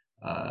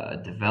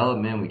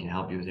development. We can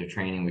help you with your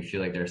training. We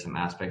feel like there's some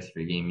aspects of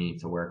your game you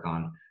need to work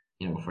on,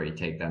 before you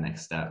take that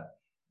next step.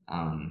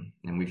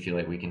 And we feel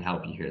like we can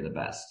help you here the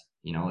best.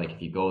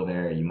 If you go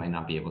there, you might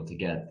not be able to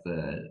get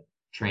the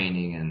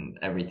training and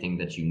everything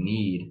that you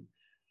need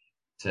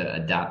to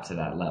adapt to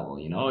that level.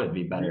 It'd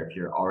be better if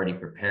you're already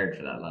prepared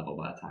for that level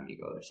by the time you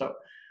go there.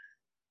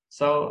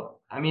 So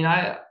I mean,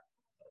 I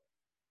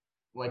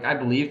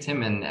believed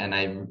him, and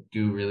I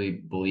do really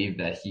believe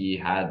that he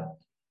had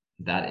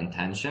that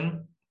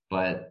intention,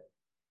 but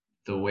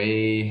the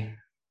way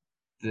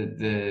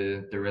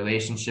the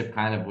relationship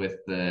kind of with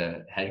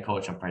the head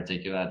coach in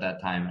particular at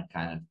that time had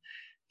kind of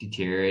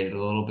deteriorated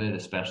a little bit,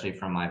 especially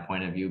from my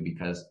point of view,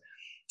 because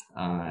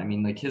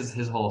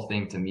his whole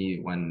thing to me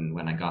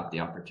when I got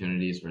the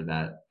opportunities were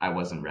that I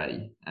wasn't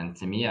ready. And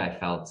to me, I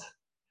felt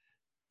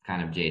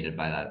kind of jaded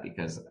by that,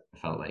 because I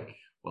felt like,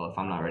 well, if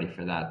I'm not ready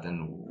for that,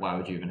 then why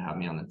would you even have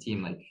me on the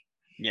team?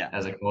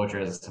 As a coach or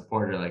as a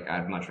supporter,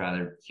 I'd much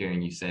rather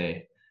hearing you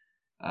say,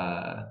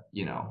 okay,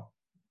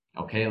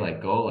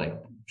 go,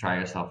 try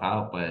yourself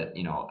out. But,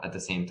 at the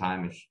same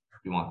time, if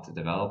you want to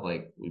develop,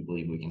 we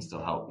believe we can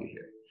still help you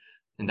here.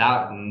 And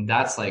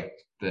that's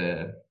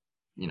the,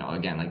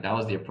 again, that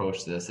was the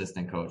approach the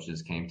assistant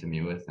coaches came to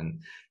me with. And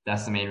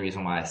that's the main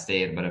reason why I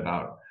stayed. But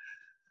I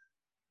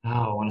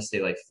want to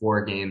say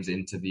 4 games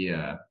into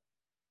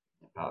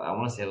I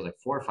want to say it was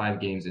 4 or 5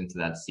 games into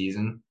that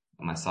season,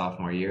 my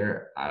sophomore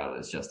year, I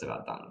was just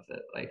about done with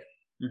it.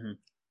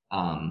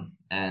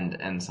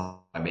 And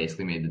so I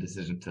basically made the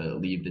decision to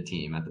leave the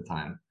team at the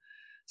time.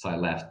 So I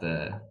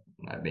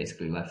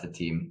basically left the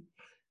team,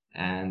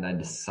 and I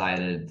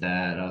decided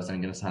that I was then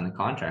going to sign the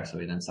contract. So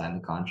we then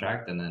signed the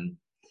contract, and then,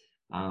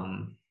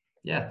 2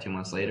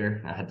 months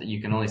later,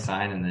 you can only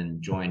sign and then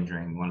join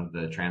during one of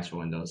the transfer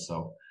windows.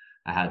 So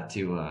I had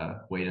to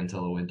wait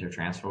until the winter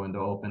transfer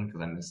window opened,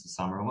 because I missed the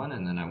summer one,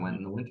 and then I went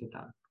in the winter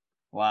time.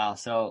 Wow.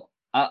 So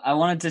I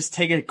want to just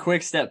take a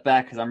quick step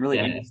back, because I'm really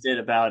interested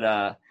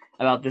about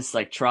this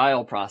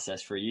trial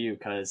process for you,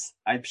 because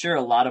I'm sure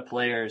a lot of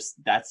players,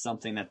 that's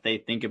something that they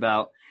think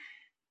about.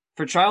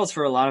 For trials,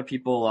 for a lot of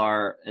people,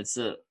 it's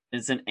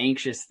an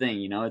anxious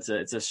thing,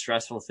 it's a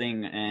stressful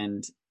thing.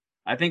 And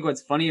I think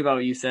what's funny about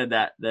what you said,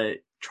 that the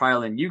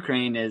trial in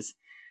Ukraine, is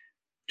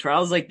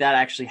trials like that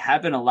actually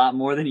happen a lot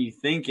more than you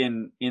think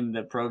in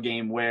the pro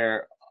game,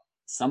 where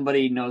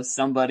somebody knows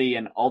somebody,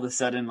 and all of a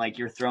sudden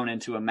you're thrown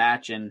into a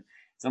match, and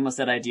it's almost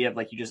that idea of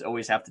like you just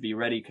always have to be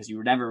ready because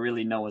you never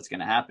really know what's going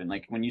to happen.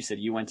 Like when you said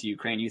you went to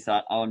Ukraine, you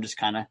thought, oh, I'm just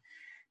kind of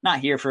not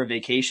here for a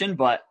vacation,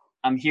 but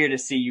I'm here to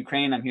see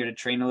Ukraine. I'm here to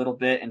train a little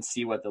bit and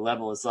see what the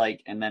level is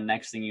like. And then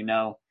next thing you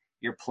know,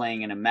 you're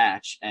playing in a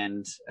match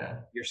and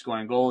you're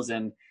scoring goals.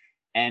 And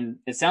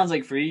it sounds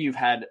like for you, you've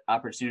had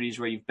opportunities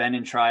where you've been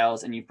in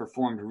trials and you've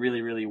performed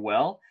really, really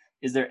well.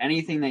 Is there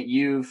anything that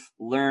you've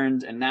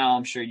learned? And now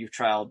I'm sure you've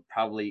trialed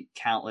probably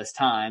countless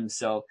times.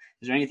 So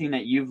is there anything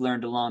that you've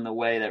learned along the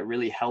way that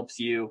really helps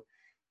you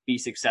be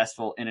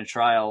successful in a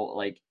trial,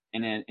 like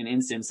in an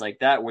instance like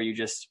that, where you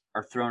just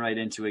are thrown right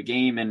into a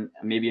game and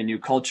maybe a new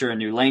culture, a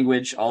new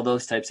language, all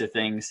those types of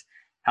things?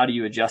 How do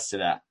you adjust to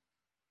that?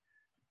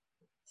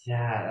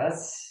 Yeah,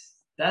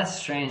 that's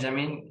strange. I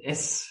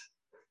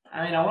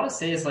want to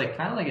say it's like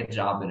kind of like a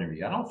job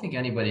interview. I don't think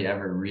anybody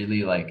ever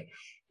really like,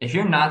 if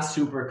you're not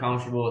super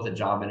comfortable with a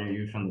job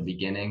interview from the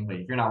beginning, like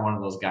if you're not one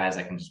of those guys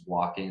that can just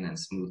walk in and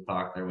smooth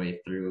talk their way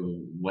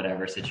through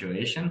whatever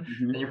situation,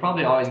 then you're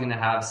probably always going to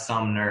have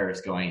some nerves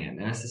going in.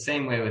 And it's the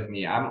same way with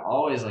me. I'm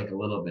always like a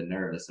little bit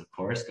nervous, of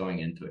course,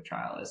 going into a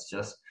trial. It's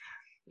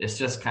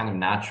just kind of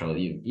natural.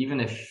 Even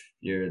if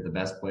you're the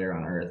best player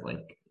on earth,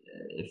 like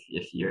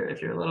if you're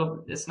a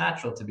little, it's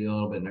natural to be a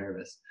little bit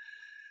nervous.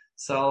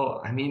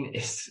 So, I mean,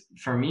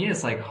 for me,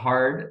 it's like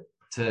hard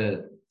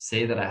to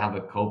say that I have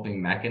a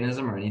coping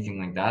mechanism or anything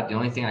like that. The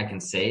only thing I can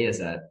say is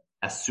that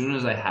as soon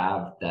as I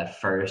have that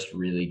first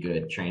really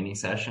good training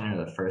session or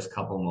the first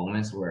couple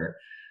moments where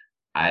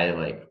I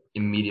like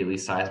immediately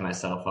size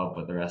myself up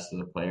with the rest of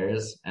the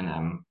players and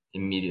I'm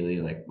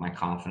immediately like my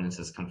confidence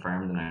is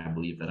confirmed and I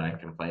believe that I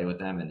can play with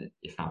them, and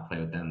if not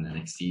play with them, then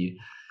exceed,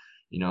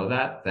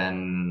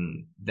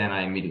 then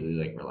I immediately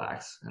like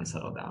relax and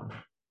settle down.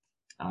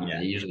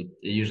 It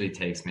usually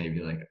takes maybe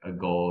like a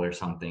goal or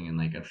something and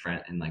like a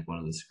friend in like one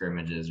of the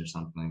scrimmages or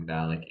something like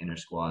that, like inter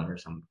squad or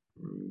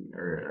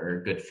or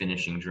a good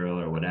finishing drill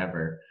or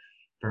whatever,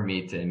 for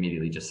me to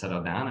immediately just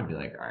settle down and be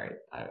like, all right,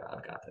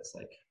 I've got this.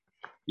 Like,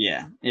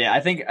 Yeah. I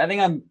think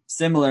I'm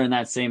similar in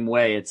that same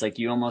way. It's like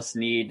you almost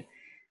need,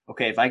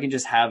 okay, if I can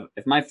just have,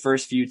 if my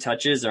first few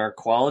touches are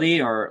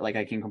quality or like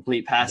I can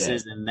complete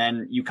passes, and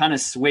then you kind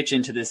of switch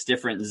into this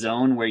different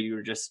zone where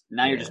you're just,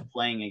 now you're just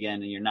playing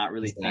again and you're not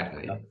really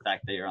thinking about the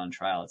fact that you're on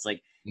trial. It's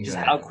like, just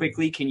how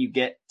quickly can you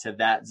get to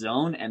that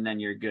zone and then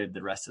you're good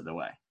the rest of the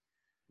way.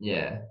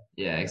 Yeah,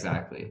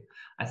 exactly.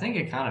 I think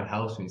it kind of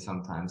helps me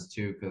sometimes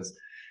too, because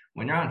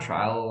when you're on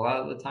trial, a lot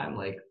of the time,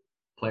 like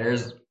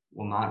players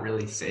will not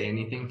really say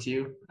anything to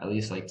you. At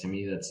least like to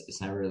me,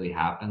 it's never really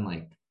happened.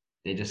 Like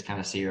they just kind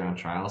of see you're on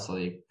trial, so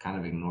they kind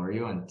of ignore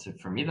you. And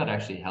for me, that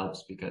actually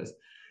helps because,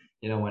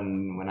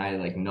 when I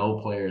like know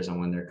players and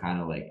when they're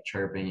kind of like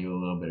chirping you a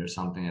little bit or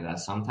something like that,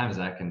 sometimes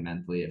that can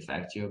mentally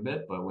affect you a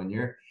bit. But when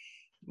you're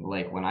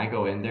like, when I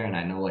go in there and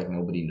I know like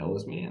nobody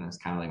knows me and it's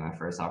kind of like my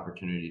first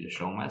opportunity to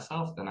show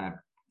myself, then I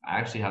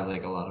actually have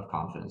like a lot of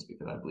confidence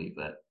because I believe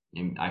that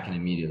I can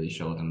immediately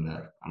show them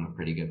that I'm a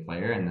pretty good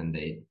player, and then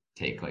they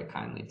take like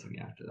kindly to me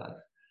after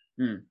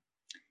that.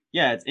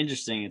 Yeah, it's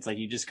interesting. It's like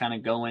you just kind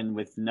of go in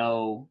with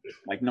no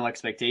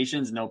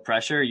expectations, no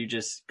pressure. You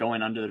just go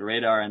in under the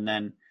radar, and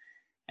then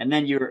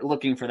you're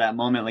looking for that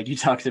moment like you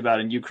talked about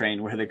in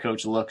Ukraine where the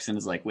coach looks and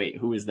is like, wait,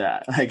 who is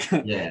that? Like,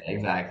 yeah,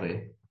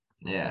 exactly.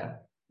 Yeah.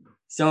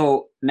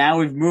 So now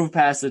we've moved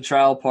past the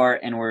trial part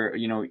and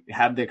we're,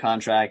 have the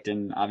contract,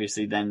 and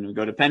obviously then we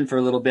go to Penn for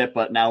a little bit,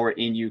 but now we're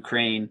in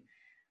Ukraine.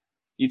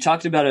 You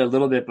talked about it a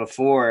little bit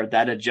before.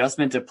 That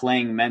adjustment to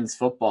playing men's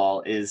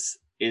football is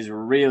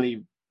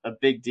really a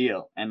big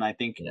deal. And I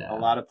think a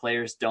lot of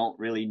players don't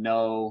really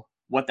know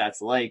what that's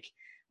like.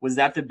 Was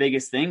that the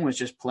biggest thing, was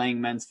just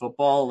playing men's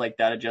football, like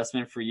that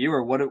adjustment for you?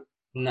 Or what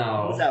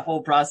was that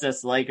whole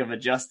process like of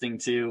adjusting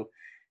to,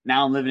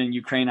 now I'm living in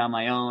Ukraine on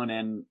my own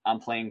and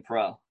I'm playing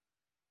pro?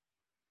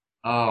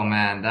 Oh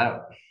man,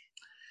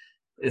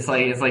 it's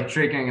like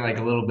triggering like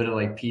a little bit of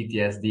like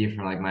PTSD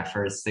from like my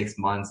first 6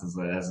 months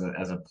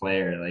as a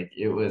player. Like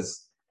it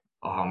was,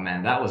 oh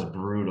man, that was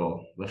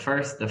brutal. I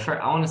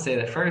want to say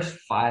the first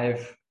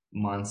 5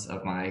 months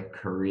of my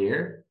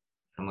career,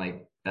 from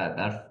like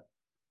that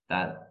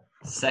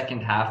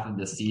second half of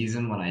the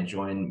season when I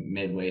joined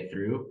midway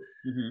through,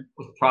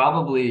 was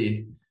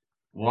probably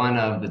one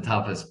of the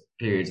toughest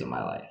periods of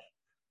my life.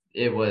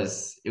 It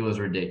was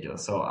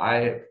ridiculous. So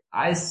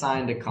I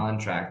signed a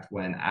contract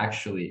when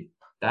actually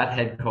that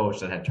head coach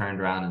that had turned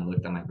around and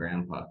looked at my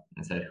grandpa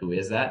and said, "Who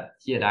is that?"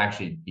 He had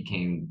actually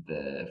became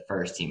the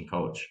first team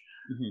coach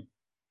not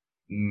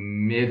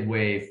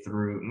midway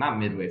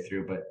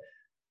through,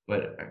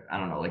 but I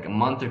don't know, like a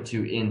month or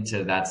two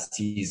into that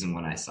season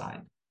when I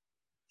signed.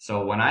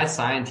 So when I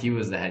signed, he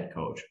was the head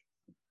coach.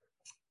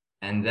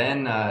 And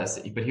then,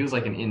 but he was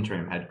like an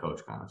interim head coach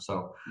kind of.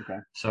 So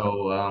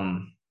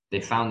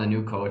they found a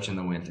new coach in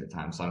the winter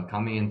time. So I'm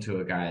coming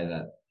into a guy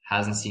that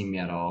hasn't seen me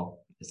at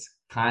all. It's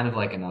kind of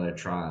like another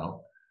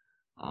trial,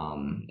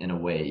 in a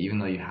way, even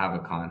though you have a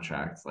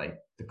contract, like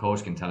the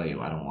coach can tell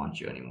you, I don't want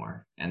you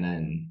anymore. And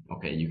then,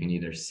 okay, you can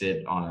either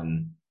sit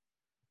on,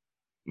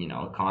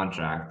 a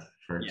contract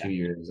for 2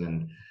 years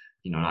and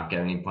not get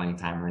any playing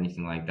time or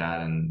anything like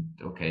that. And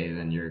okay,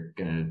 then you're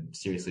going to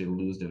seriously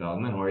lose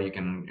development, or you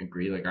can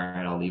agree like, all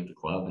right, I'll leave the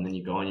club. And then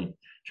you go and you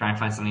try and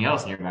find something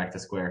else and you're back to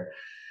square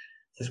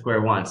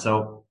one.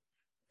 So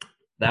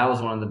that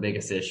was one of the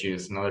biggest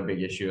issues. Another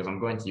big issue is I'm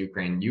going to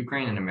Ukraine.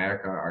 Ukraine and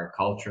America are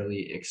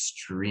culturally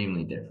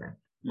extremely different.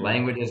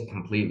 Language is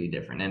completely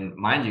different. And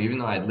mind you, even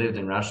though I'd lived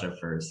in Russia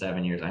for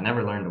 7 years, I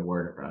never learned a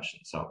word of Russian.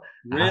 So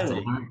I have to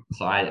Really? learn.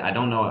 So I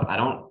don't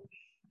know.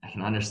 I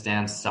can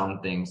understand some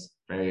things,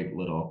 very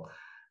little.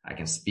 I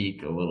can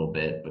speak a little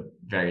bit, but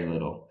very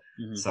little.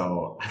 Mm-hmm.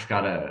 So I've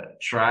got to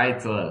try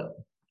to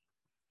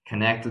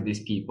connect with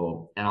these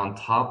people. And on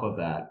top of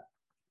that,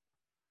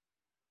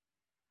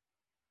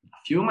 a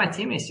few of my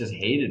teammates just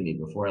hated me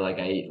before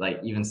I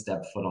even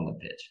stepped foot on the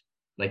pitch.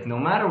 Like no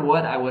matter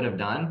what I would have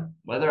done,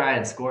 whether I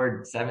had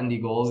scored 70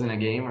 goals in a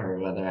game or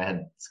whether I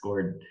had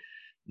scored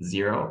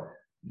 0,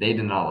 they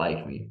did not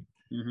like me.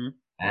 Mm-hmm.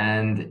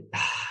 And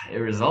it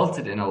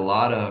resulted in a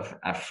lot of,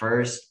 at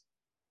first,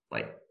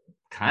 like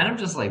kind of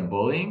just like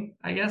bullying,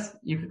 I guess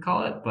you could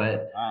call it.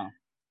 But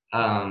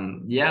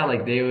yeah,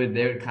 like they would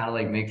kind of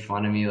like make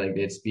fun of me, like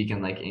they'd speak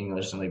in like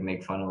English and like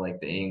make fun of like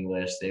the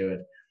English.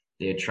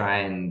 They'd try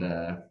and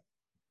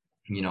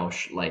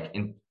like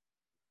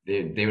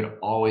they would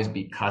always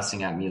be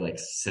cussing at me like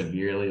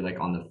severely, like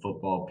on the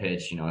football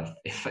pitch.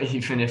 If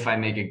even if I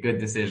make a good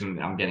decision,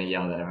 I'm getting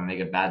yelled at. If I make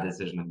a bad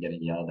decision, I'm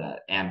getting yelled at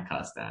and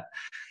cussed at.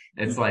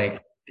 It's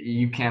like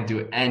you can't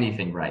do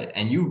anything right,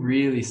 and you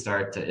really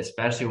start to,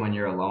 especially when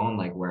you're alone.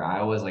 Like where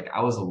I was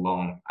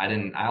alone. I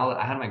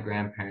had my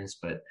grandparents,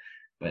 but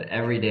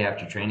every day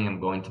after training, I'm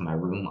going to my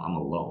room. I'm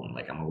alone.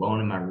 Like I'm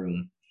alone in my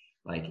room.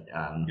 Like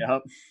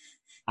Yep.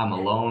 I'm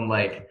alone.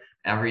 Like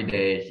every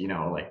day,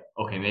 like,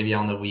 okay, maybe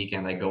on the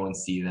weekend I go and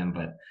see them,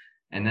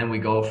 and then we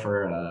go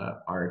for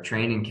our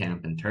training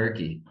camp in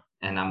Turkey.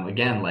 And I'm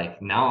again,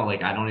 like now,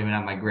 like I don't even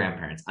have my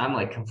grandparents. I'm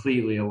like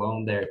completely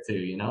alone there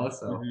too,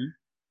 so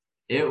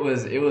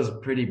Mm-hmm. it was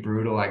pretty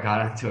brutal. I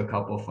got into a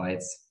couple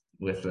fights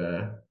with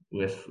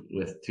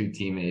two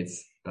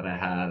teammates that I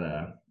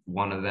had,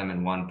 one of them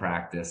in one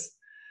practice.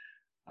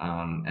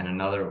 And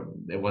another,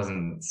 it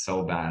wasn't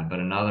so bad, but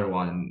another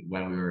one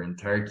when we were in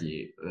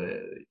Turkey,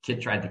 the kid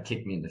tried to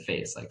kick me in the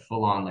face, like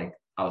full on, like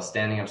I was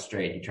standing up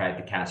straight. He tried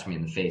to catch me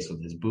in the face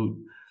with his boot.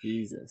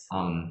 Jesus.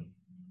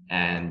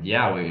 And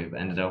yeah, we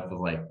ended up with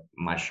like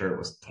my shirt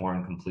was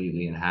torn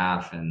completely in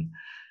half, and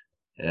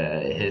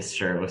his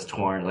shirt was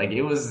torn. Like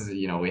it was,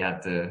 we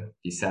had to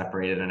be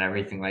separated and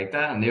everything like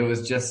that. And it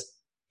was just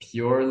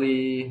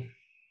purely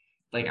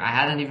like I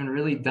hadn't even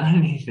really done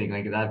anything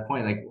like at that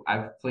point. Like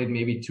I've played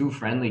maybe 2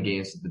 friendly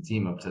games with the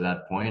team up to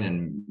that point,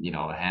 and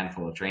a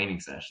handful of training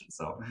sessions.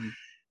 So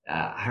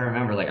I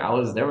remember like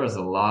there was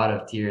a lot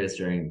of tears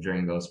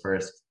during those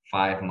first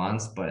 5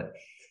 months, but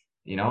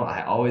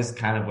I always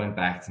kind of went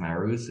back to my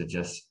roots to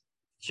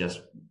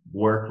just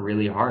work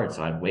really hard.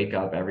 So I'd wake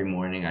up every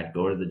morning, I'd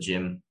go to the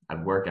gym,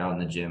 I'd work out in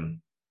the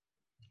gym.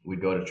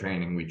 We'd go to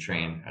training, we'd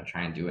train. I'd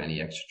try and do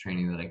any extra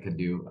training that I could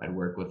do. I'd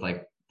work with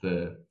like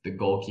the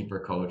goalkeeper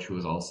coach, who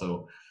was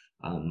also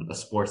a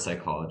sports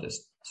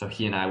psychologist. So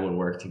he and I would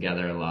work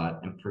together a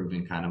lot,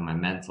 improving kind of my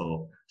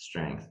mental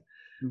strength.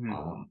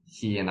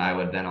 He and I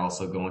would then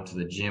also go into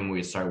the gym.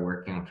 We'd start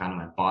working on kind of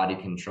my body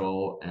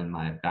control and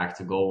my back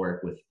to goal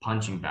work with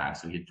punching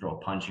bags. So he'd throw a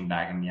punching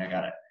bag at me. I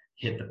got to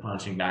hit the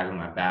punching bag with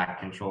my back,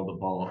 control the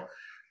ball.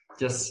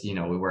 Just,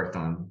 we worked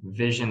on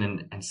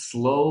vision and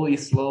slowly,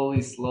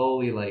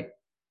 like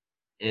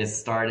I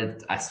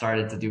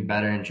started to do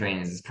better in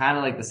trainings. It's kind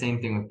of like the same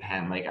thing with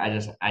Penn. Like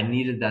I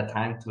needed that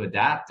time to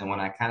adapt. And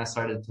when I kind of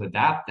started to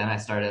adapt, then I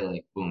started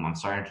like, boom, I'm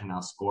starting to now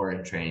score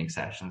in training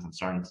sessions. I'm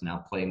starting to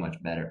now play much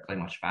better, play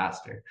much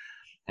faster.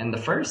 And the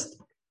first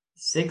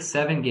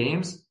 6-7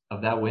 games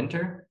of that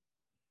winter,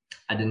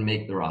 I didn't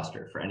make the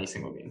roster for any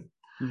single game.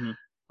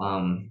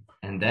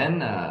 And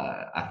then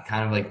I'm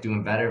kind of like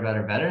doing better.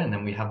 And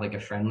then we have like a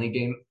friendly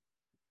game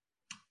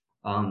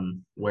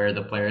where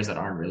the players that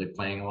aren't really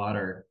playing a lot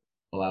are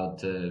allowed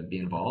to be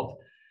involved.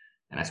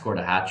 And I scored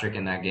a hat trick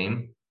in that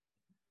game.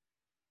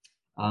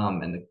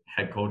 And the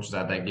head coach was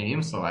at that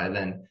game. So I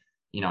then,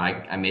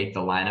 I make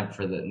the lineup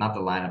not the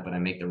lineup, but I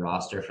make the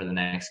roster for the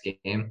next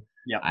game.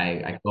 Yeah.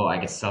 I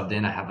get subbed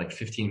in. I have like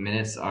 15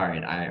 minutes. All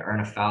right. I earn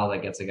a foul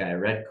that gets a guy a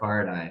red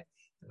card.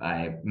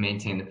 I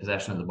maintain the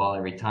possession of the ball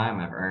every time.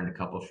 I've earned a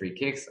couple of free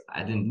kicks.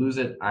 I didn't lose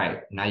it. All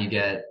right. Now you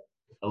get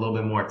a little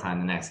bit more time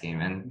the next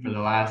game. And for the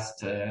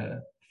last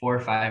 4 or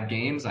 5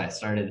 games, I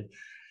started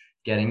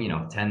getting,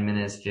 10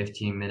 minutes,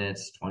 15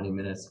 minutes, 20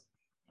 minutes.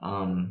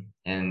 And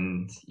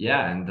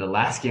the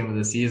last game of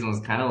the season was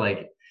kind of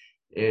like,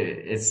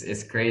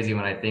 it's crazy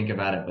when I think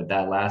about it, but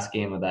that last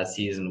game of that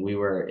season, we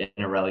were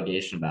in a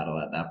relegation battle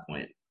at that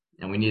point,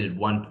 and we needed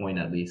 1 point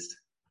at least,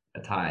 a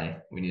tie.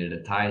 We needed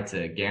a tie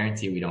to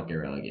guarantee we don't get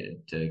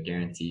relegated, to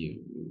guarantee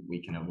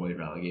we can avoid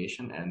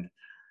relegation. And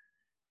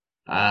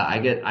I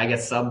get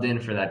subbed in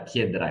for that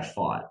kid that I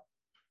fought.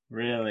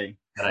 Really?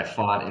 That I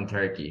fought in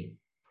Turkey.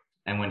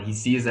 And when he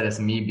sees that it's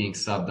me being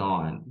subbed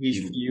on,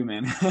 he's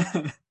fuming.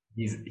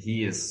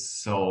 he is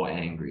so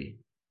angry.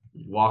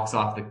 walks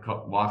off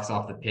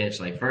the pitch.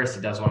 Like first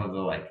he does one of the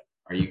like,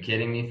 "Are you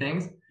kidding me?"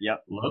 things.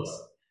 Yep. Looks,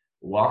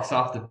 walks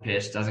off the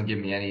pitch, doesn't give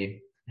me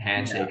any Yeah,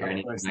 handshake or of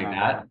anything course like not.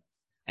 that,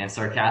 and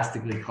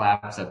sarcastically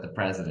claps at the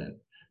president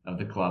of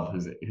the club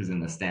who's in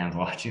the stands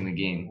watching the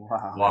game.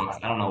 Wow. Walks,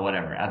 I don't know,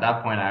 whatever. At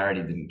that point, I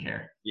already didn't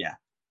care. Yeah.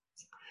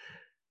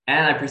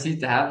 And I proceed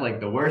to have like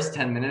the worst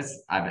 10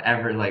 minutes I've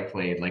ever like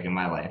played like in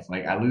my life.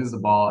 Like I lose the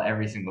ball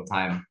every single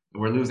time.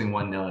 We're losing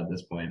 1-0 at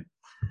this point.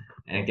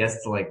 And it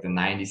gets to like the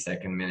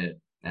 92nd minute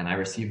and I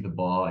receive the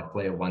ball. I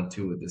play a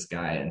 1-2 with this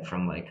guy and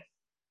from like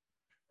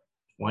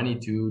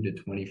 22 to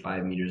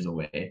 25 meters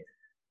away,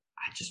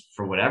 I just,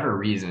 for whatever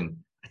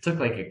reason, I took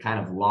like a kind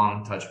of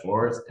long touch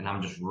forwards and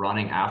I'm just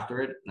running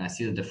after it. And I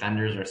see the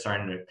defenders are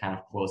starting to kind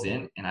of close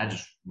in and I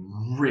just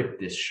rip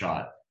this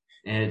shot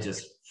and it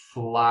just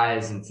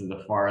flies into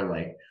the far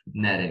like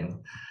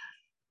netting.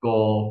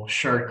 Goal,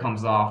 shirt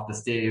comes off, the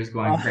stadium's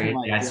going Oh crazy.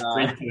 my I God.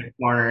 sprint to the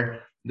corner.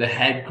 The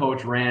head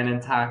coach ran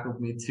and tackled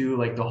me too.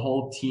 Like the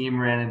whole team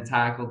ran and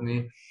tackled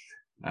me.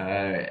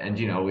 And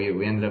you know,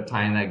 we ended up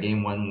tying that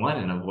game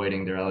 1-1 and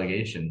avoiding the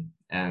relegation.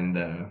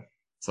 And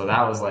so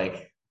that was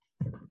like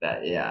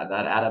that. Yeah,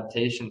 that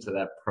adaptation to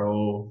that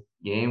pro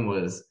game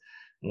was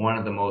one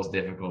of the most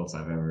difficult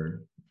I've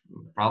ever,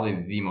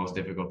 probably the most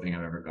difficult thing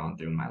I've ever gone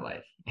through in my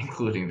life,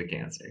 including the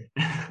cancer.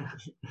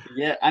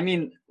 Yeah, I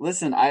mean,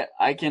 listen,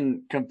 I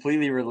can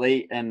completely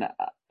relate, and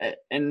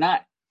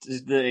not to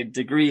the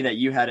degree that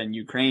you had in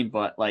Ukraine,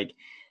 but like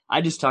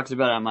I just talked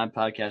about it on my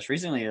podcast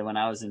recently when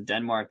I was in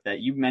Denmark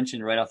that you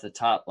mentioned right off the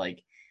top,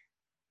 like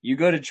you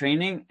go to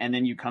training and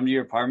then you come to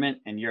your apartment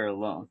and you're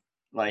alone.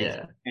 Like,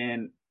 Yeah.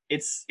 and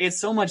it's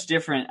so much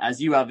different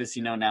as you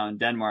obviously know now in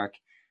Denmark.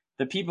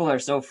 The people are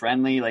so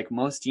friendly. Like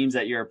most teams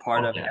that you're a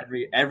part Oh of,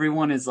 yeah.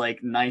 everyone is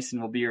like nice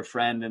and will be your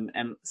friend,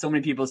 and so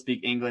many people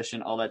speak English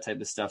and all that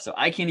type of stuff. So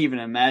I can't even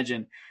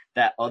imagine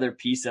that other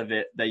piece of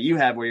it that you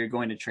have where you're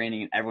going to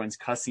training and everyone's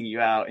cussing you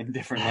out in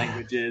different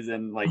languages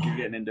and like you're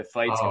getting into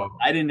fights. Oh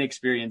I didn't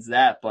experience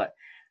that, but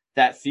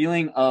that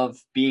feeling of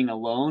being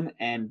alone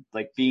and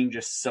like being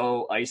just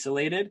so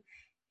isolated,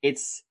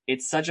 it's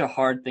such a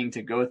hard thing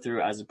to go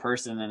through as a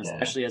person and yeah.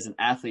 especially as an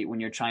athlete when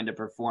you're trying to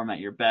perform at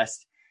your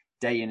best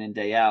day in and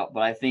day out.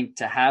 But I think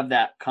to have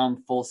that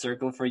come full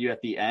circle for you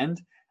at the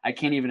end, I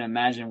can't even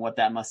imagine what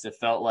that must have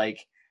felt like.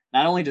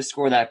 Not only to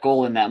score that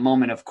goal in that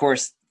moment, of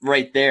course,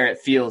 right there it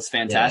feels Yeah.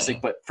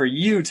 fantastic, but for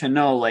you to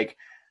know like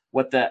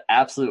what the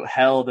absolute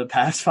hell the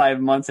past 5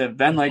 months have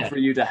been like Yeah. for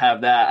you to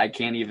have that, I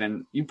can't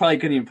even, you probably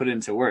couldn't even put it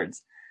into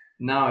words.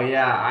 No,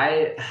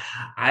 yeah,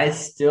 I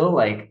still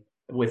like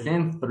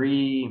within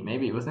three,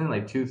 maybe within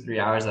like 2, 3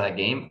 hours of that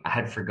game, I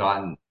had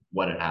forgotten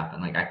what had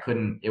happened. Like I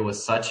couldn't, it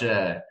was such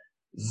a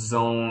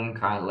zone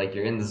kind of like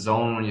you're in the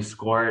zone when you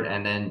scored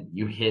and then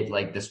you hit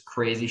like this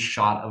crazy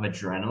shot of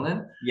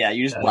adrenaline. Yeah,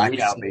 you just I black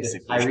reached out I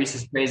basically. reached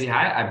this crazy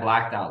high. I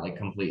blacked out like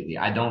completely.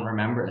 I don't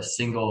remember a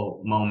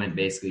single moment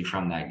basically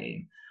from that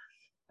game.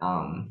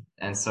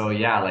 And so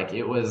yeah, like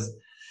it was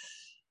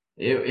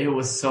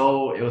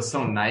so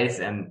nice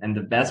and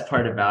the best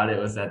part about it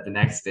was that the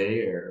next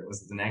day or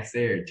was it the next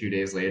day or 2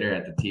 days later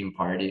at the team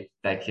party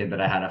that kid that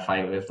I had a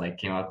fight with like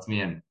came up to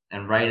me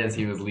and right as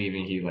he was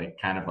leaving he like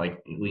kind of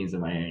like leans in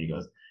my ear and he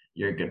goes,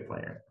 "You're a good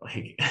player."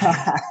 Like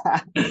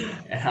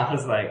and I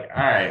was like,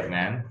 all right,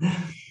 man,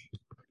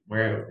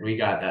 we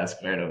got that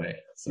squared away.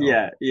 So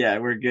Yeah,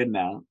 we're good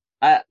now.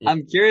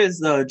 I'm curious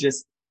though,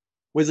 just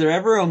was there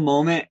ever a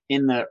moment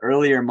in the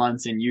earlier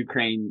months in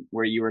Ukraine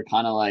where you were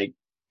kind of like,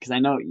 because I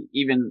know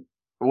even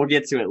we'll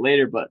get to it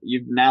later, but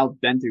you've now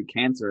been through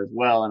cancer as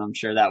well, and I'm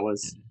sure that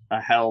was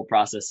a hell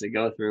process to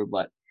go through.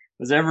 But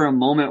was there ever a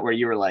moment where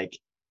you were like,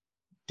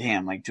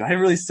 damn, like, do I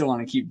really still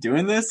want to keep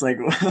doing this? Like,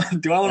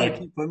 do I want to like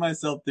keep putting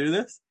myself through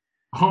this?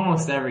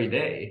 almost every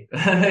day.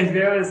 Like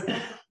there was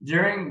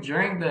during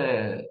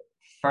the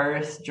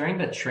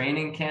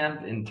training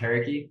camp in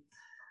Turkey,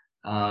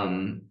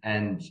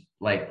 and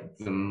like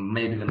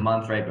maybe the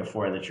month right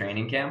before the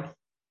training camp,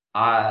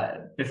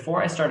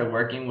 before I started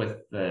working with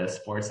the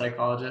sports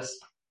psychologist,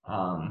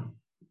 um,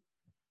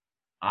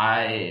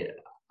 I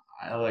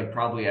I like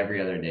probably every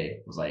other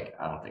day was like,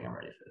 I don't think I'm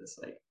ready for this.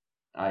 Like,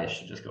 I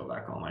should just go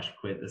back home. I should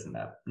quit this and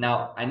that.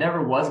 Now, I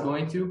never was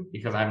going to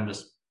because I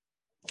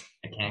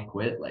can't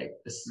quit. Like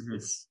this, Hmm.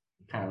 it's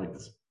kind of like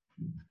this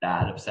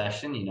bad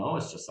obsession, you know?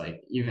 It's just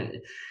like,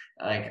 even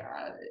like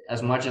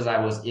as much as I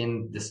was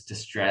in this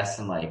distress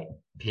and like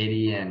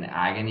pity and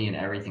agony and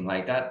everything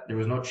like that, there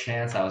was no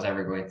chance I was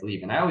ever going to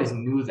leave. And I always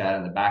knew that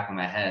in the back of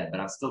my head, but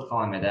I'm still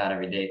calling my dad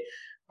every day.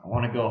 I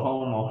want to go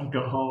home. I want to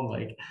go home.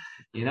 Like,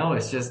 you know,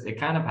 it's just, it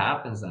kind of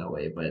happens that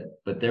way.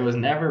 But there was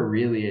never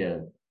really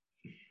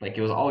like,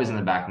 it was always in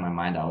the back of my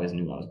mind. I always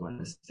knew I was going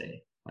to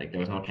stay. Like, there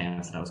was no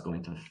chance that I was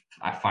going to,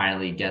 I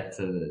finally get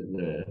to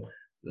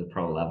the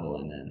pro level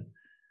and then,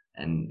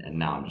 and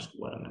now I'm just,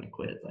 I'm going to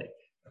quit. Like,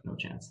 no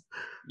chance.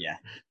 Yeah,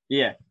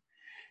 yeah,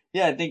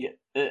 yeah. I think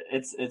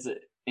it's an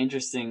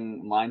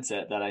interesting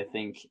mindset that I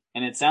think,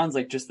 and it sounds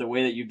like just the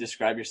way that you've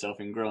described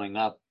yourself in growing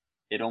up,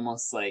 it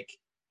almost like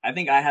I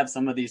think I have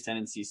some of these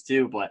tendencies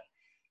too, but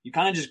you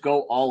kind of just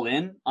go all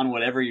in on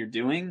whatever you're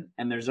doing,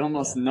 and there's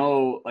almost Yeah.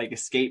 no like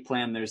escape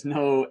plan. There's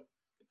no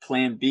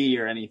plan B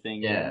or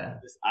anything. Yeah.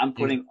 I'm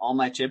putting all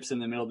my chips in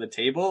the middle of the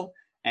table,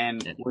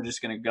 and Yeah. we're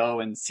just gonna go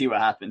and see what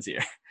happens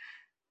here.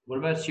 What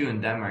about you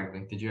in Denmark?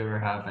 Like, did you ever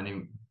have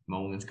any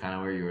moments kind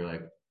of where you were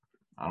like,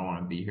 I don't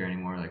want to be here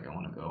anymore. Like, I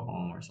want to go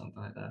home or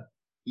something like that?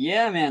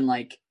 Yeah, man.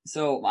 Like,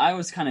 so I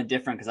was kind of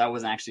different because I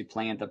wasn't actually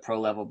playing at the pro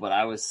level, but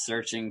I was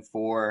searching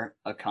for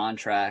a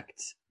contract,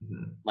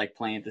 Mm-hmm. like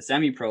playing at the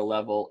semi-pro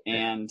level,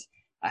 and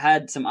I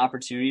had some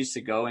opportunities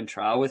to go and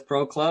trial with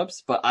pro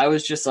clubs, but I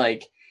was just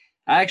like,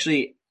 I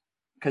actually,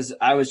 because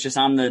I was just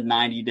on the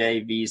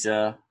 90-day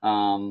visa,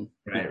 Right,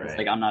 because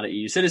like right. I'm not an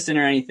EU citizen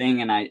or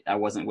anything, and I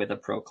wasn't with a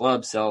pro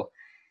club, so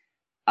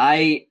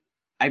I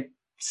I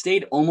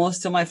stayed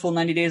almost to my full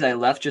 90 days. I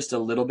left just a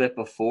little bit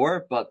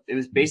before, but it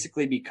was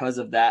basically because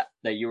of that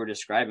you were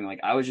describing.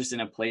 Like I was just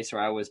in a place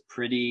where I was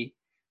pretty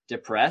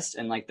depressed,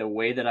 and like the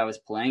way that I was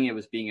playing it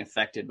was being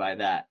affected by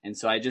that. And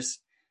so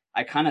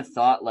I kind of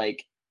thought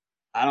like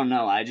I don't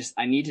know,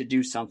 I need to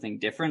do something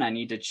different. I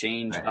need to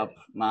change Right. up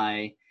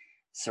my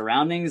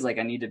surroundings. Like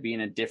I need to be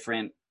in a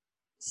different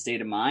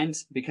state of mind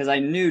because I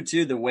knew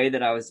too the way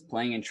that I was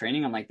playing and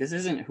training. I'm like, this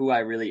isn't who I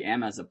really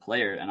am as a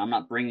player, and I'm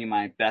not bringing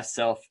my best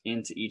self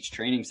into each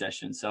training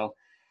session. So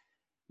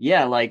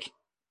yeah, like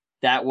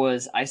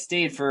I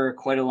stayed for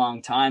quite a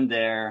long time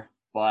there,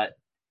 but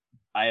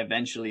I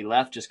eventually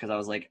left just because I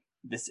was like,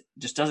 this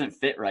just doesn't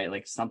fit right.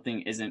 Like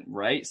something isn't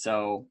right.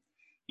 So,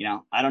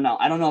 I don't know.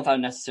 I don't know if I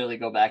would necessarily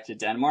go back to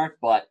Denmark,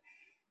 but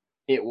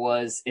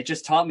it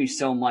just taught me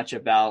so much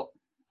about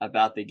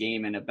the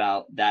game and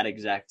about that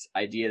exact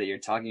idea that you're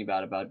talking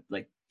about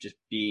like just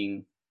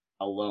being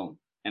alone.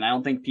 And I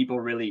don't think people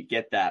really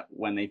get that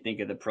when they think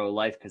of the pro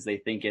life because they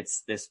think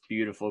it's this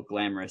beautiful,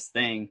 glamorous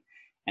thing.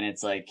 And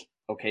it's like,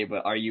 okay,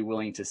 but are you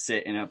willing to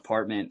sit in an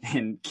apartment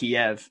in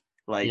Kiev,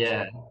 like,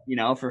 Yeah.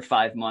 for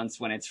 5 months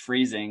when it's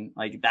freezing?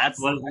 Like that's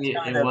kind It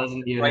of the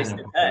wasn't even price an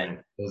to pay.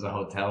 apartment. It was a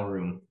hotel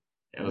room.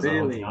 It was a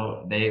Really?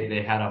 hotel.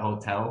 They had a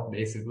hotel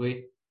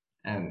basically,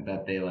 and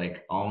that they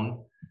like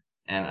own.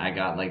 And I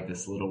got like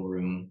this little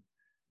room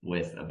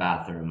with a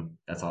bathroom.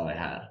 That's all I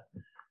had.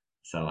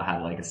 So I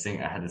had like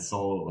I had a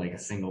like a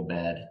single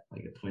bed,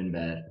 like a twin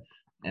bed,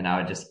 and I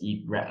would just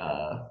eat.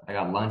 I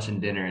got lunch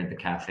and dinner at the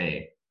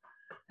cafe,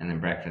 and then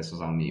breakfast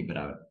was on me. But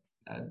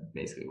I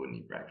basically wouldn't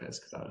eat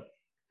breakfast because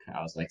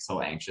I was like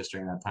so anxious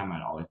during that time.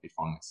 I'd always be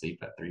falling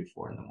asleep at 3,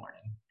 4 in the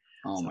morning.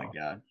 Oh my So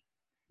God.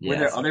 Were yeah,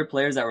 there so other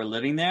players that were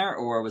living there,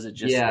 or was it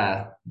just you?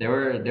 yeah, there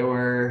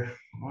were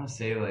I want to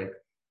say like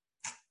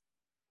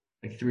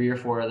 3 or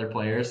 4 other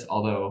players,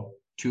 although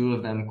 2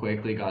 of them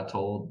quickly got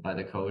told by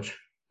the coach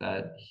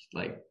that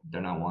like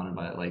they're not wanted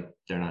by like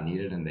they're not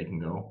needed and they can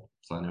go.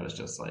 So then it was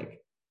just like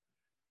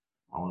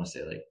I want to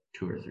say like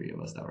 2 or 3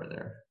 of us that were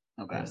there.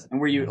 Okay. Yes. And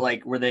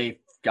were they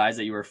guys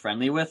that you were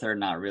friendly with or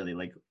not really?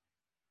 Like,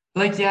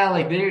 Like yeah,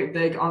 like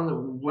they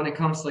on when it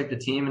comes to like the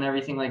team and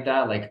everything like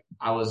that, like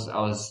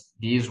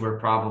these were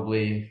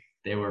probably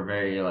they were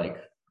very like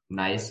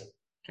nice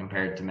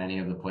compared to many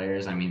of the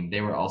players. I mean,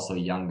 they were also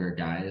younger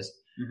guys.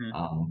 mhm.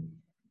 Um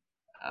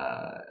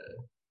uh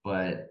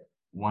but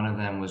one of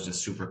them was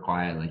just super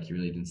quiet, like he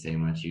really didn't say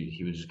much.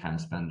 He would just kind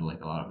of spend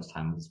like a lot of his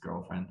time with his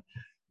girlfriend.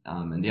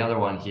 And the other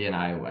one, he and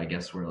I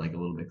guess were like a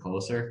little bit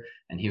closer,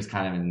 and he was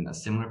kind of in a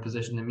similar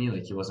position to me.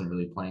 Like he wasn't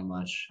really playing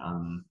much.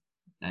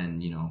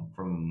 And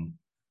from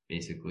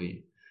basically,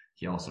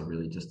 he also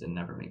really just didn't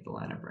never make the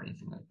lineup or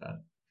anything like that.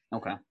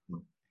 Okay.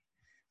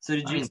 So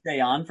did I you mean, stay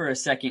on for a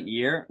second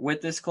year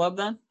with this club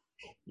then?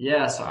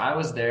 yeah. So I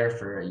was there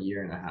for a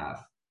year and a half.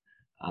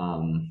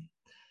 Um,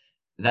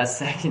 that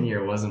second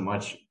year wasn't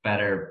much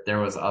better. There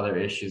was other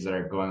issues that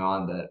are going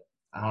on that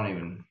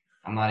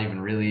I'm not even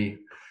really.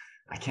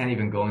 I can't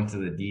even go into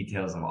the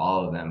details of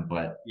all of them,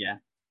 but Yeah.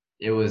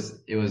 it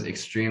was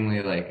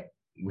extremely like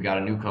we got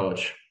a new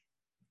coach.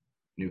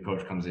 New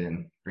coach comes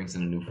in, brings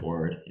in a new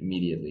forward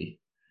immediately.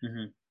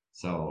 Hmm.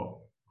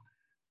 So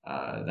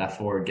that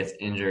forward gets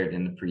injured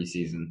in the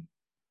preseason.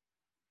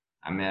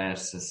 I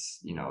managed to,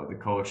 the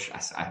coach.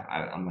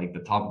 I'm like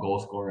the top goal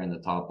scorer and the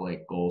top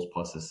like goals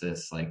plus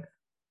assists like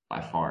by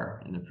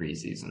far in the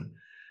preseason.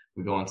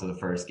 We go into the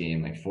first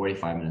game like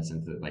 45 minutes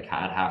into like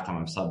at halftime.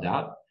 I'm subbed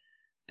out,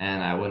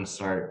 and I wouldn't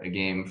start a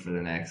game for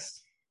the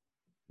next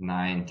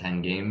 9,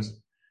 10 games.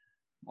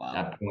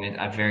 Wow.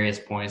 At various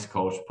points,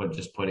 coach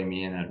putting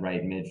me in at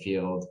right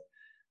midfield,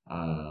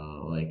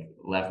 like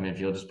left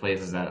midfield, just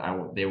places that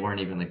they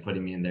weren't even like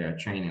putting me in there at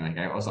training. Like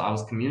I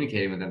was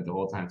communicating with them the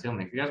whole time too. I'm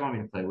like, if you guys want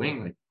me to play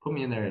wing, like put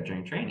me in there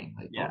during training.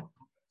 Like Yeah.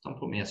 don't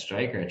put me as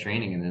striker at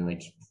training and then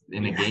like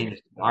in the Yeah. game,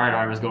 all right,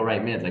 Armas go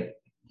right mid. Like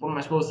what am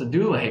I supposed to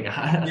do? Like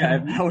Yeah. I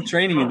have no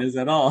training in this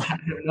at all. I have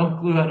no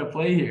clue how to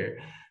play here.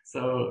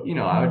 So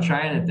I would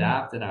try and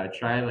adapt and I would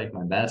try like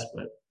my best,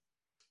 but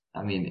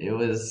I mean, it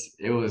was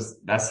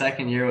that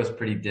second year was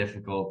pretty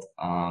difficult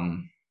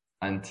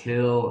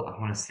until I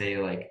want to say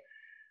like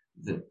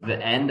the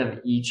end of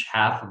each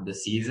half of the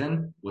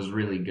season was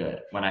really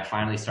good when I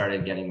finally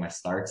started getting my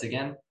starts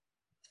again.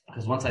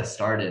 Because once I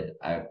started,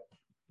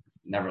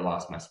 never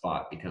lost my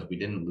spot because we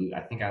didn't lose.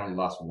 I think I only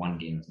lost one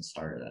game at the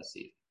start of that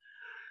season.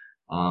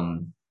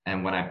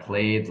 And when I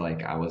played,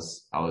 like I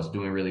was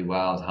doing really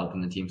well. I was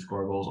helping the team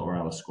score goals, or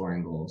I was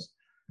scoring goals.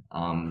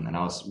 And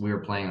we were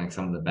playing like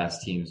some of the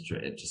best teams.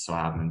 It just so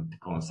happened to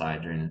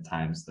coincide during the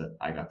times that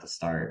I got to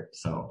start.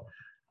 So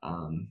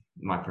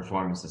my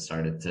performances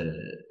started to,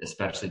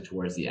 especially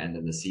towards the end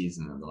of the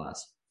season, in the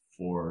last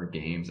 4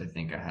 games, I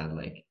think I had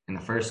like in the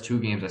first 2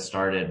 games I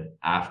started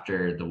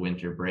after the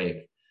winter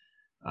break.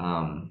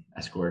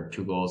 I scored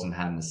 2 goals and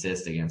had an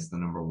assist against the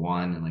number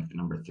 1 and like the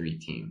number 3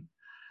 team.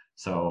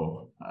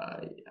 So,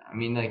 I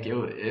mean, like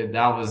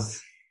that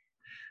was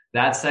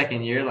that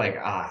second year, like,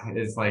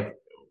 it's like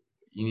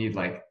you need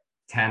like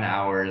 10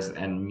 hours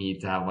and me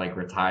to have like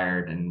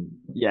retired and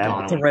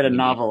gone to away write a from the game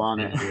novel on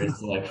for it. 10 years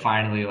to like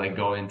finally like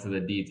go into the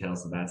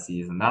details of that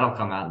season. That'll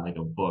come out in like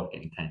a book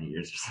in 10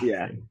 years or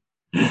something.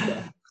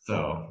 Yeah.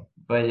 So,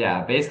 but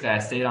yeah, basically I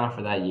stayed on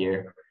for that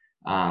year.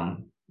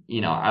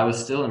 I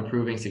was still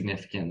improving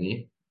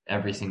significantly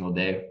every single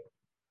day.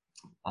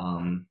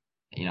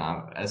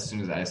 As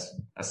soon as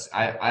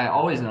I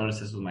always notice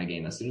this with my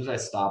game. As soon as I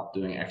stop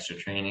doing extra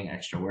training,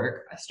 extra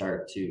work, I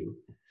start to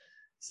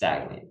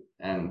stagnate.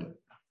 And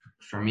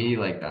for me,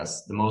 like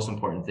that's the most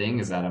important thing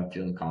is that I'm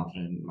feeling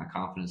confident. My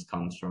confidence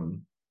comes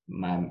from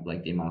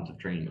the amount of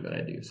training that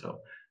I do. So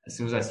as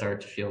soon as I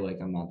start to feel like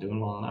I'm not doing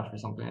well enough or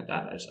something like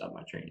that, I just up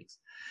my trainings.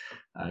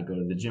 I go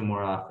to the gym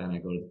more often. I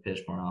go to the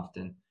pitch more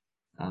often.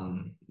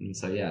 And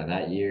so, yeah,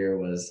 that year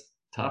was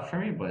tough for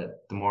me,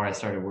 but the more I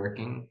started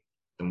working,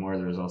 the more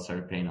the results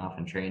started paying off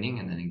in training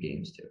and then in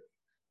games too.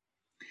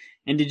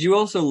 And did you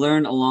also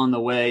learn along the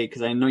way,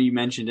 because I know you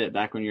mentioned it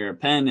back when you were at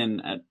Penn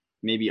and at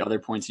maybe other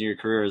points in your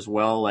career as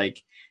well,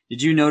 like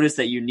did you notice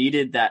that you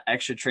needed that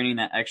extra training,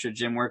 that extra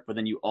gym work, but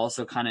then you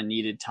also kind of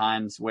needed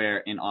times where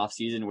in off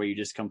season where you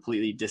just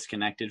completely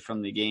disconnected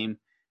from the game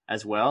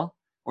as well?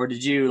 Or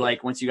did you,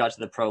 like, once you got to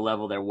the pro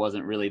level, there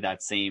wasn't really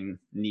that same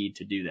need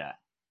to do that?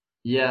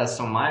 Yeah,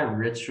 so my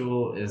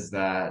ritual is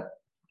that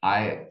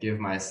I give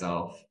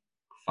myself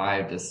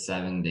 5 to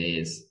 7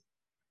 days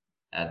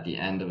at the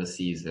end of a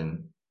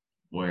season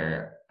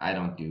where I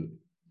don't do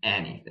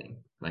anything,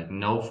 like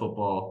no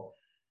football.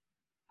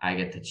 I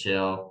get to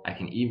chill. I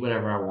can eat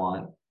whatever I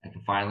want. I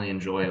can finally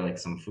enjoy like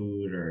some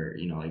food or,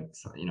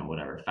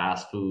 whatever,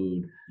 fast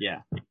food.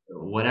 Yeah.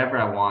 Whatever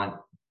I want,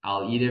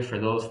 I'll eat it for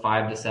those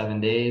 5 to 7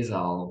 days.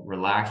 I'll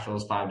relax for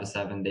those 5 to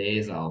 7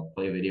 days. I'll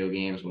play video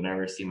games,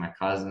 whatever, see my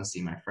cousins,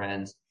 see my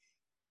friends.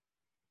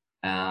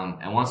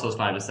 And once those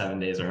 5 to 7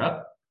 days are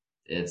up,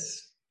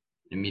 it's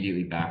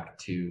immediately back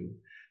to,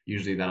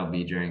 usually that'll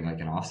be during like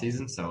an off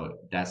season. So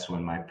that's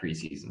when my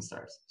preseason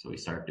starts. So we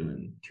start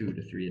doing 2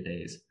 to 3 a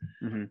days.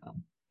 Mm-hmm.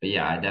 But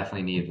yeah, I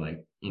definitely need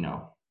like,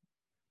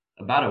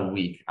 about a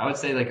week. I would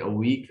say like a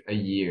week a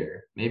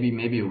year,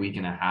 maybe a week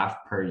and a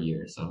half per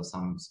year. So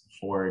some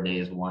 4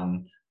 days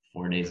one,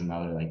 4 days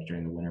another, like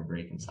during the winter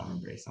break and summer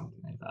break, something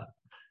like that.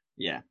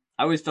 Yeah.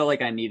 I always felt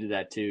like I needed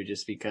that too,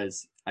 just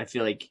because I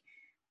feel like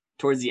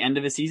towards the end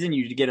of a season,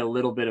 you get a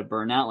little bit of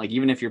burnout. Like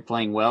even if you're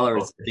playing well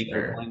or think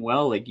you're playing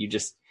well, like you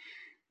just,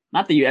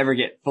 not that you ever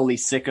get fully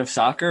sick of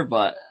soccer,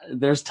 but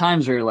there's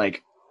times where you're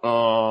like,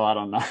 oh, I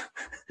don't know.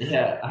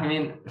 Yeah. I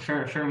mean,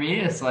 for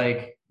me, it's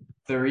like,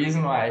 the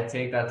reason why I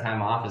take that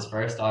time off is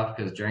first off,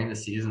 because during the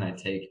season, I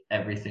take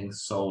everything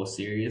so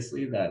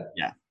seriously that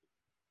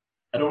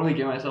I don't really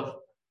give myself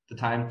the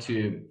time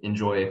to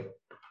enjoy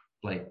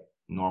like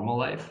normal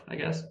life, I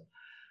guess.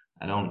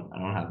 I don't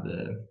have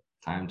the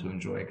time to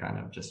enjoy kind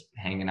of just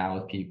hanging out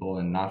with people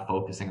and not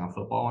focusing on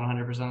football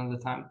 100% of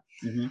the time.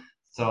 Mm-hmm.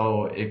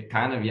 So it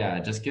kind of,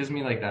 it just gives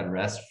me like that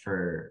rest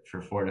for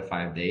 4 to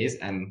 5 days.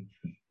 And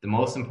the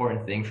most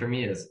important thing for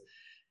me is,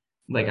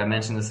 like I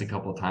mentioned this a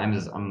couple of times,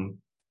 is I'm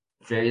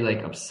very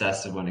like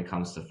obsessive when it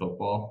comes to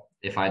football.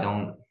 If I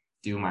don't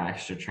do my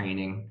extra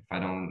training,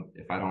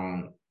 if I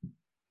don't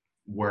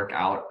work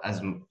out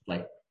as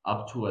like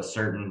up to a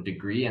certain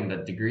degree, and the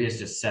degree is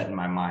just set in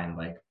my mind,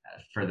 like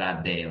for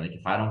that day, like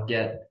if I don't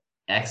get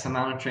X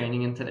amount of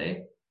training in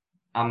today,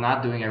 I'm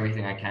not doing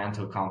everything I can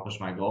to accomplish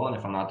my goal. And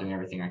if I'm not doing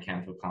everything I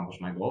can to accomplish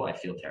my goal, I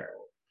feel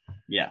terrible.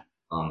 Yeah.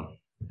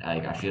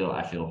 Like I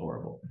feel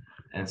horrible.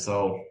 And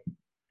so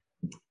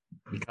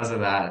because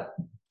of that,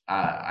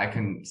 I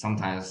can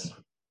sometimes,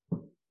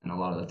 and a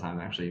lot of the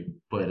time, actually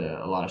put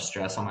a lot of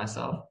stress on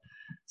myself.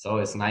 So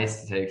it's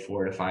nice to take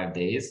 4 to 5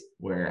 days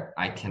where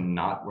I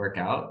cannot work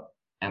out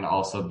and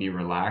also be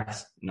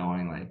relaxed,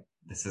 knowing like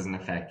this isn't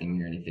affecting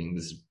me or anything.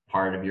 This is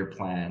part of your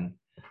plan.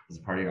 This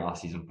is part of your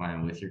off-season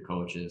plan with your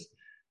coaches,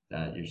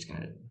 that you're just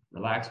going to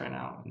relax right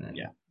now and then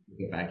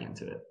get back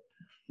into it.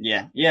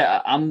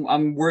 Yeah.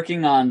 I'm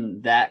working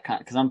on that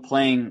because I'm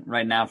playing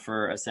right now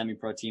for a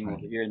semi-pro team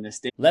over here in this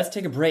state. Let's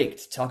take a break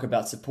to talk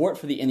about support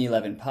for the Indy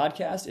 11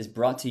 podcast is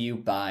brought to you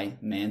by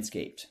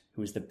Manscaped,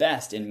 who is the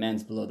best in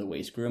men's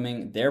below-the-waist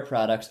grooming. Their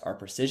products are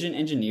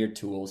precision-engineered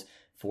tools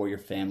for your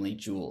family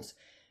jewels.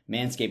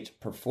 Manscaped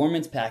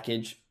Performance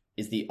Package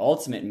is the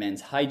ultimate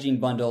men's hygiene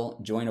bundle.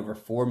 Join over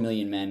 4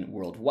 million men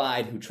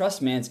worldwide who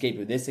trust Manscaped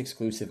with this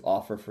exclusive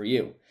offer for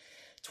you.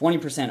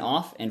 20%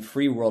 off and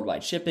free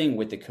worldwide shipping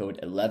with the code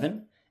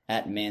 11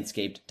 at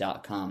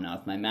manscaped.com. Now,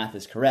 if my math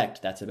is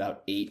correct, that's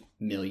about 8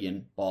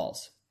 million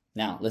balls.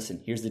 Now,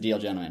 listen, here's the deal,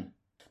 gentlemen.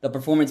 The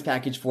Performance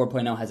Package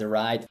 4.0 has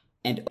arrived,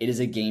 and it is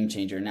a game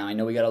changer. Now, I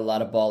know we got a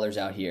lot of ballers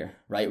out here,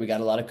 right? We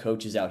got a lot of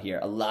coaches out here.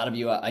 A lot of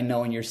you, I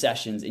know in your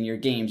sessions, in your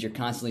games, you're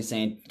constantly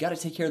saying, you got to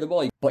take care of the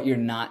ball, but you're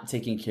not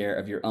taking care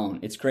of your own.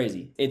 It's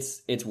crazy.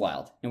 It's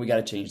wild, and we got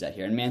to change that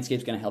here, and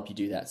Manscaped's going to help you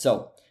do that.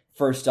 So,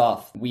 first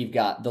off, we've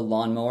got the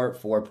Lawnmower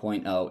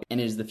 4.0, and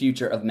it is the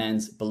future of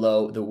men's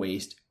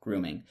below-the-waist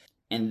grooming.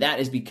 And that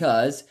is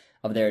because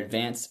of their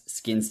advanced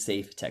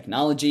skin-safe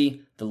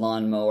technology. The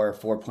Lawnmower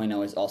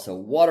 4.0 is also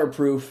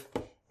waterproof.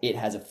 It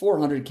has a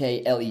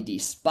 400K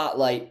LED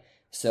spotlight,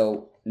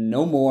 so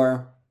no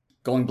more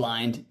going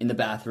blind in the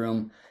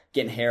bathroom,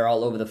 getting hair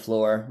all over the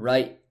floor,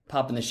 right?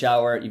 Pop in the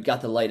shower, you've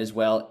got the light as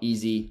well,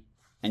 easy,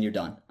 and you're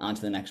done. On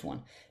to the next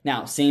one.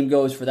 Now, same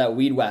goes for that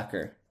Weed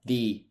Whacker,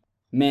 the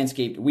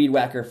Manscaped Weed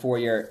Whacker for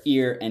your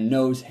ear and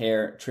nose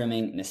hair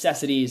trimming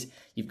necessities.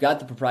 You've got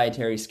the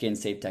proprietary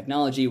skin-safe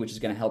technology, which is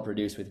going to help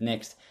reduce with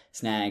nicks,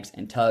 snags,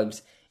 and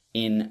tugs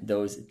in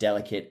those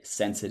delicate,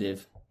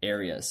 sensitive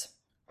areas.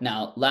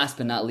 Now, last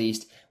but not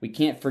least, we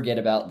can't forget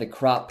about the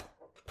Crop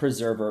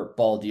Preserver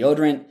Ball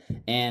Deodorant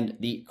and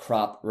the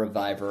Crop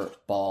Reviver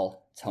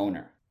Ball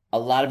Toner. A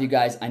lot of you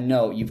guys, I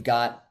know you've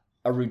got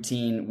a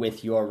routine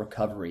with your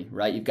recovery,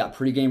 right? You've got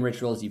pre-game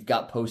rituals, you've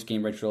got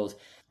post-game rituals,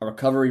 a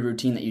recovery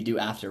routine that you do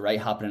after, right?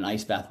 Hop in an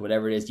ice bath,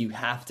 whatever it is. You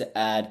have to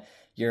add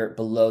your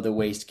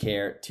below-the-waist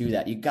care to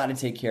that. You got to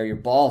take care of your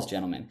balls,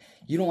 gentlemen.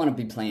 You don't want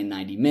to be playing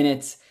 90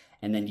 minutes,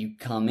 and then you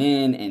come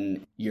in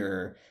and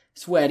you're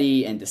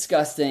sweaty and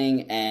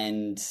disgusting,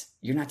 and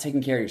you're not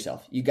taking care of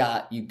yourself. You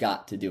got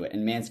to do it.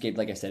 And Manscaped,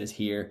 like I said, is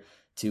here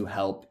to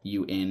help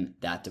you in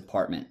that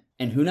department.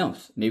 And who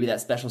knows? Maybe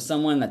that special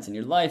someone that's in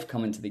your life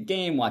coming to the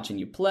game, watching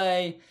you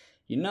play.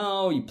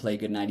 You play a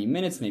good 90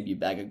 minutes, maybe you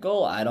bag a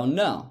goal. I don't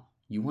know.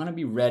 You want to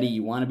be ready.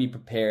 You want to be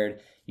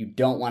prepared. You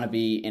don't want to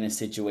be in a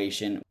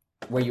situation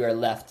where you are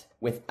left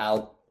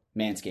without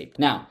Manscaped.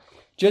 Now,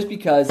 just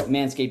because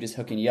Manscaped is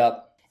hooking you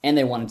up and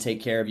they want to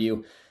take care of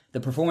you, the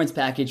Performance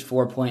Package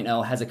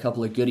 4.0 has a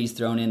couple of goodies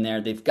thrown in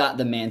there. They've got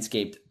the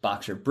Manscaped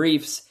Boxer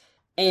Briefs,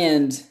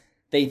 and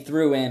they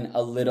threw in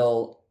a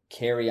little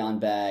carry-on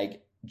bag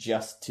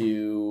just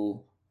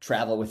to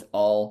travel with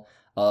all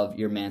of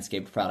your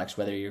Manscaped products,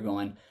 whether you're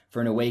going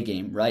for an away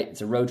game, right?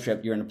 It's a road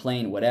trip, you're in a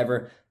plane,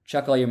 whatever.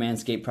 Chuck all your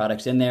Manscaped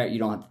products in there. You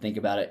don't have to think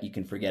about it. You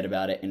can forget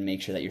about it and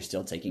make sure that you're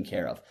still taken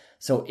care of.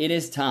 So it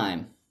is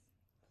time,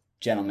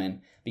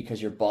 gentlemen,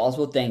 because your balls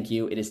will thank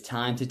you. It is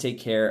time to take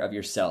care of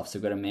yourself. So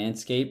go to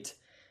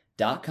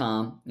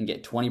manscaped.com and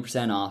get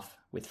 20% off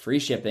with free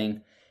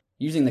shipping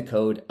using the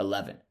code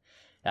 11.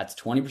 That's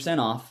 20%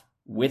 off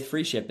with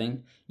free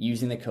shipping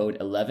using the code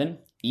 11,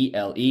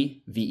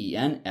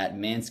 ELEVEN, at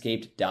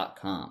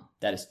manscaped.com.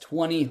 That is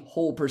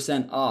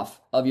 20%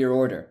 off of your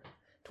order.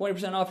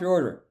 20% off your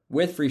order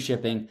with free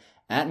shipping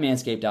at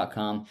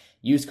manscaped.com.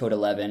 Use code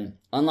 11,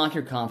 unlock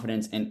your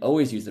confidence, and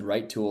always use the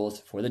right tools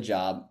for the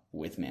job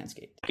with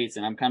Manscaped.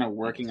 And I'm kind of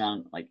working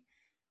on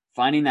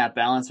finding that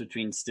balance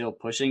between still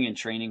pushing and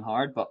training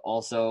hard, but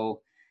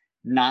also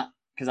not,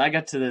 because I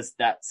got to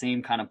that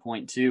same kind of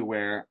point too,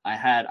 where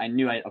I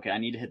knew I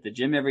need to hit the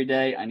gym every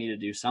day. I need to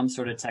do some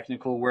sort of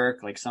technical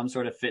work, like some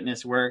sort of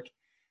fitness work.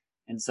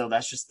 And so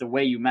that's just the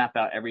way you map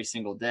out every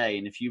single day.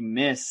 And if you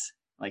miss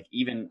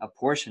even a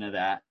portion of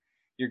that,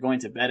 you're going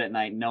to bed at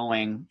night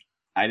knowing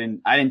I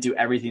didn't do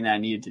everything that I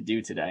needed to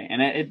do today.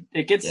 And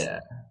it gets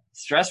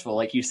stressful,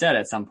 like you said,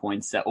 at some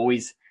points, to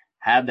always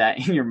have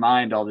that in your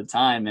mind all the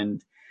time.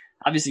 And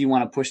obviously you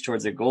want to push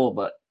towards a goal,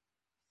 but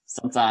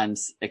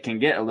sometimes it can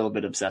get a little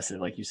bit obsessive,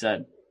 like you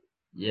said.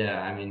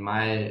 Yeah, I mean,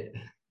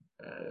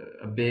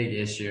 a big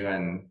issue,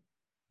 and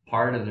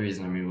part of the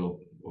reason,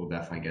 we'll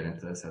definitely get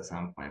into this at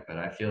some point, but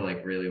I feel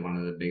like really one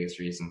of the biggest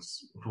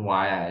reasons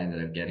why I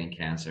ended up getting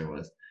cancer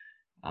was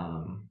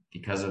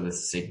because of the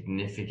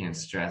significant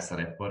stress that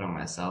I put on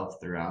myself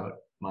throughout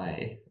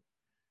my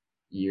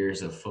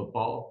years of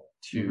football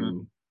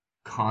to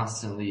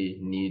constantly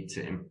need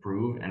to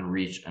improve and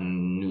reach a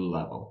new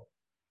level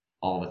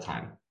all the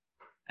time.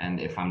 And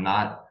if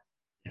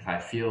I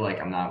feel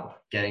like I'm not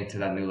getting to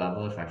that new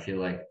level, if I feel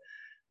like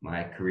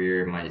my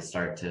career might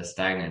start to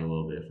stagnate a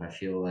little bit, if I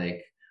feel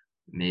like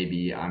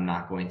maybe I'm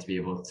not going to be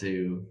able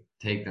to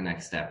take the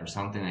next step or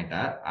something like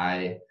that,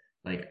 I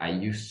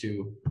used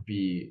to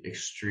be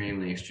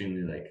extremely,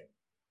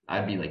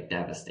 I'd be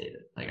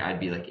devastated. I'd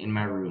be in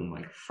my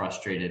room,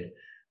 frustrated,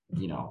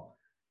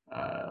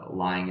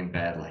 lying in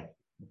bed,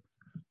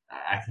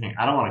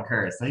 I don't want to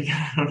curse.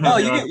 I don't know.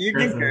 No, you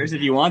can curse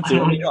if you want to.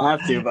 You don't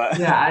have to, but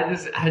yeah,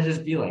 I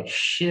just be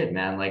shit,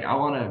 man. I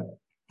want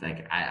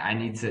to, I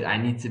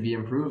need to be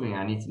improving.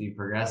 I need to be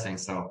progressing.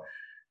 So,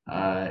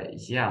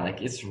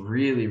 it's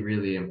really,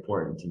 really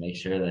important to make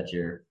sure that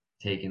you're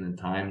taking the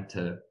time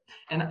to,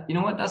 and you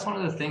know what? That's one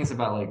of the things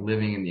about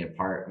living in the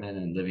apartment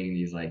and living in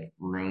these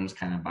rooms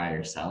kind of by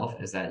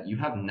yourself, is that you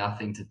have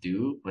nothing to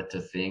do but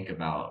to think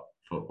about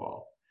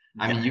football.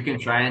 I mean, you can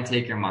try and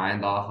take your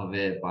mind off of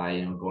it by,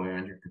 going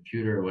on your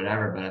computer or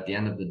whatever. But at the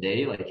end of the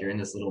day, like you're in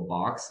this little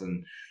box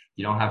and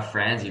you don't have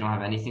friends, you don't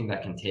have anything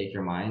that can take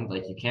your mind.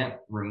 Like you can't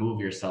remove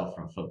yourself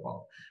from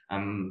football.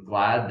 I'm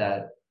glad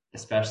that,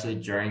 especially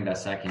during that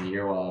second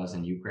year while I was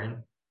in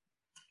Ukraine,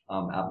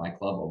 at my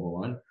club,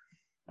 Obolon,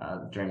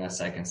 during that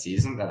second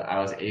season, that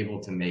I was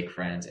able to make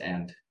friends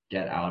and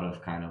get out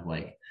of kind of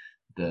like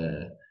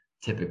the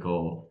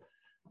typical,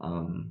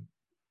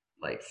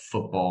 like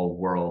football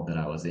world that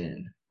I was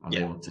in. I was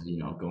able to,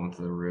 go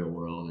into the real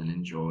world and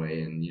enjoy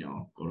and,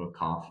 go to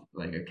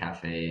a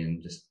cafe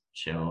and just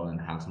chill and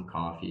have some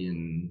coffee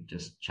and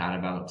just chat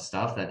about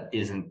stuff that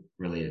isn't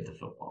related to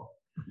football.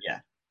 Yeah.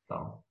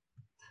 So.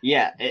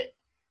 Yeah.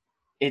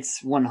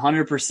 It's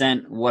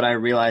 100% what I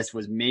realized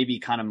was maybe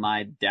kind of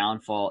my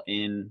downfall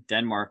in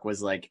Denmark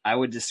was like, I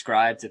would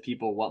describe to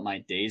people what my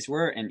days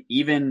were. And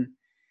even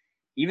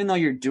though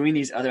you're doing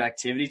these other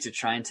activities to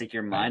try and take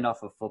your mind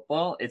off of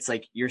football, it's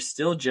like you're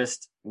still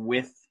just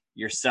with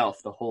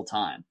yourself the whole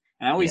time.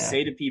 And I always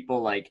say to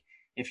people, like,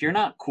 if you're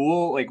not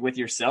cool, like with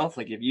yourself,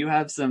 like if you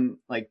have some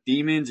like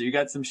demons or you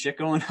got some shit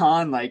going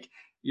on, like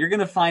you're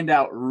going to find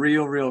out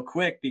real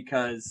quick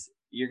because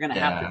you're going to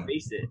have to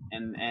face it.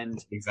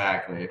 And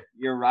exactly,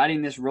 you're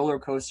riding this roller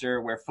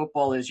coaster where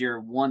football is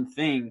your one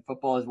thing.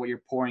 Football is what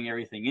you're pouring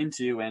everything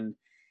into. And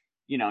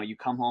you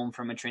come home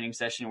from a training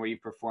session where you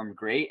performed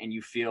great and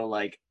you feel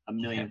like $1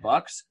 million,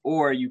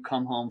 or you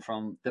come home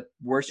from the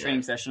worst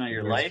training session of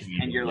your life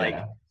and you're like,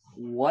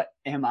 what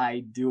am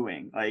I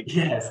doing? Like,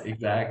 yes,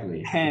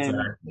 exactly.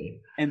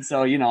 And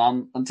so,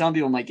 I'm telling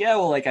people, I'm like, yeah,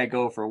 well, like I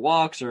go for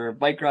walks or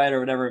bike ride or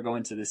whatever, go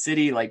into the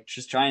city, like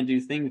just try and do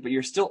things, but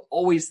you're still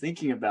always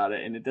thinking about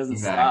it and it doesn't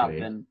stop.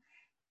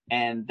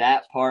 And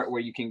that part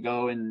where you can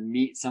go and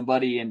meet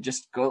somebody and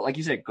just go, like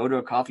you said, go to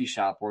a coffee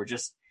shop or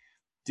just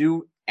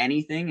do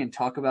anything and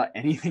talk about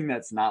anything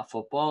that's not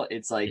football.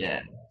 It's like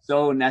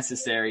so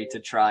necessary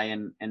to try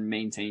and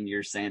maintain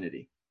your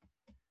sanity.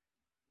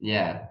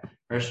 Yeah,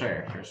 for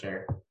sure.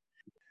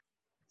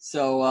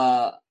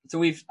 So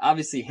we've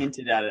obviously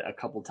hinted at it a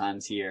couple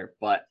times here,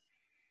 but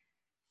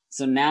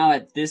so now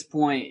at this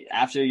point,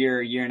 after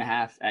your year and a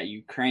half at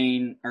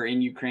Ukraine or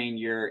in Ukraine,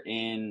 you're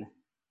in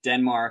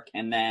Denmark.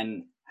 And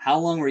then how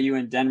long were you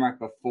in Denmark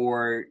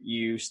before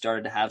you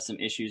started to have some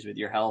issues with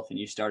your health and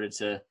you started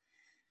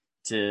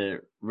to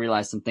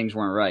realize some things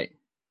weren't right?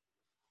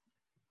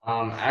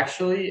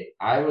 Actually,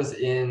 I was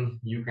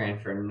in Ukraine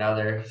for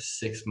another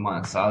 6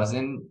 months. So I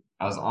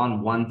was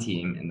on one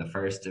team in the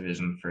first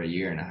division for a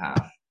year and a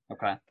half.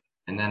 Okay.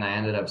 And then I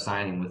ended up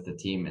signing with the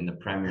team in the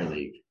Premier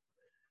League,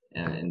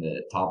 in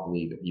the top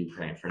league of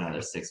Ukraine for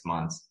another 6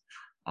 months.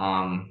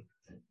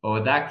 But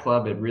with that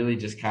club, it really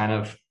just kind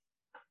of,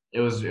 it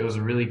was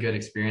a really good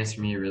experience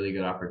for me, a really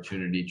good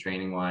opportunity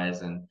training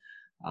wise. And,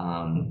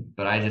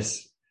 but I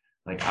just,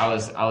 like, I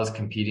was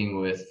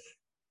competing with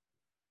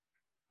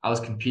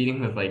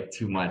like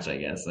too much, I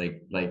guess.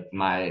 Like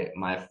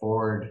my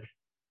forward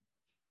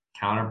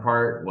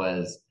counterpart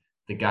was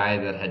the guy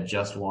that had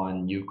just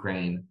won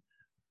Ukraine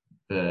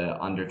the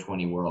under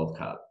 20 World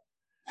Cup.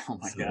 Oh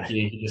my God.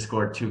 He just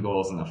scored 2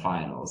 goals in the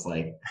finals,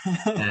 like,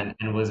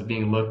 and was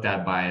being looked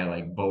at by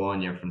like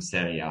Bologna from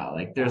Serie A.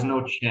 Like, there's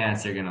no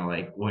chance you're gonna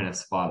like win a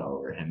spot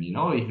over him,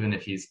 even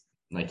if he's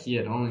like, he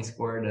had only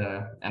scored,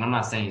 and I'm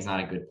not saying he's not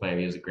a good player.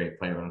 He was a great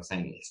player, but I'm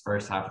saying his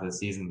first half of the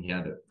season, he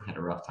had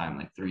a rough time,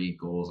 like 3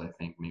 goals, I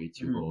think, maybe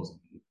 2 goals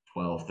in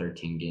 12,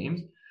 13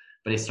 games.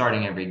 But he's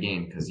starting every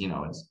game because,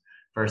 it's,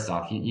 first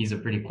off, he's a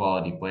pretty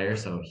quality player.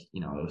 So,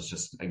 it was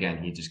just,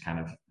 again, he just kind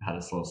of had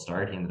a slow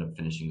start. He ended up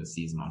finishing the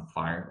season on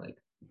fire, like,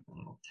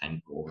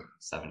 10 goals,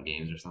 7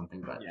 games or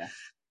something.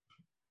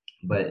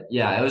 But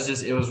yeah, it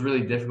was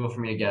really difficult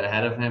for me to get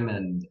ahead of him.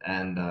 And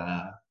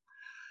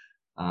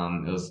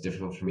it was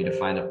difficult for me to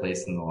find a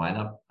place in the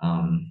lineup.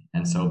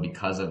 And so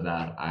because of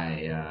that,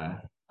 I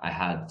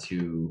had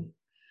to,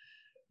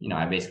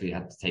 I basically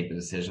had to take the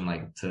decision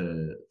like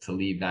to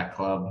leave that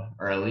club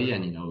early.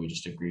 And, we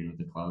just agreed with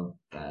the club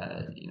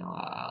that,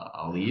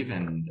 I'll leave.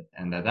 And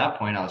at that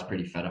point I was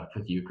pretty fed up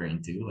with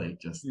Ukraine too.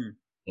 Like just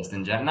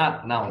in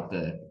general, not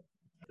with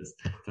this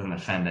doesn't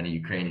offend any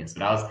Ukrainians,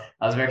 but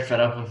I was very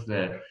fed up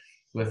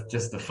with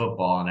just the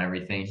football and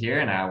everything here.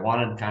 And I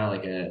wanted kind of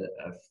like a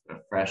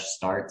fresh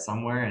start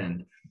somewhere.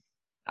 And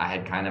I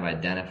had kind of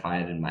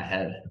identified in my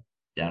head,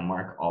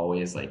 Denmark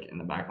always like in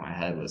the back of my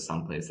head was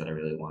someplace that I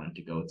really wanted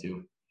to go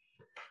to.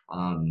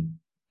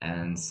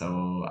 And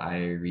so I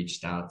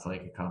reached out to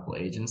like a couple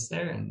agents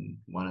there, and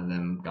one of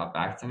them got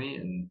back to me,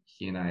 and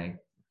he and I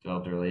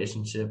developed a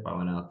relationship. I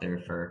went out there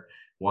for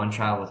one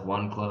trial with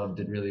one club,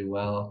 did really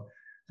well.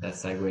 That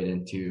segued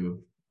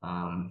into,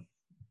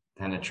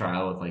 then a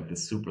trial with like the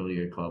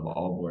Superliga club,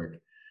 Aalborg.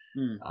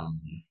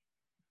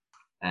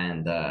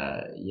 At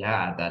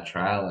that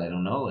trial, I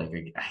don't know, like,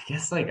 I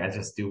guess like I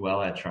just do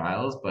well at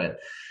trials, but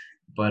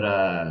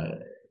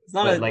It's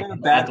not but a, like not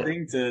a bad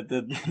thing to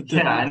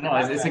yeah, I know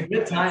it's a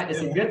good time. It's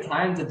a good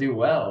time to do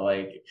well.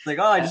 Like it's like,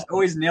 oh, I just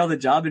always nail the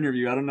job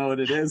interview. I don't know what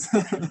it is.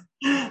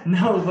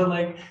 no, but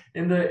like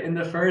in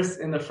the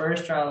first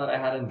trial that I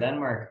had in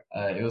Denmark,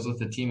 it was with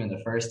the team in the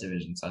first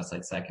division, so it's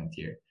like second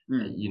tier.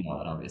 You know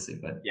it obviously,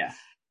 but yeah.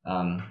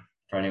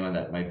 For anyone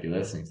that might be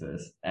listening to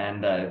this,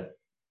 and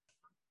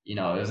you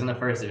know, it was in the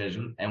first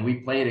division, and we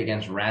played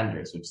against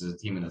Randers, which is a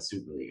team in the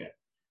Superliga,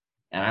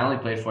 and I only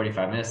played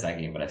 45 minutes that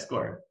game, but I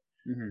scored.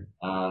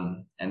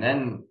 And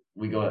then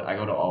I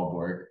go to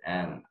Aalborg,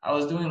 and I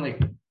was doing like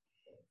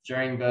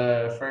during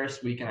the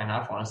first week and a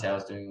half, I want to say I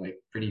was doing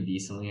like pretty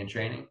decently in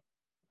training.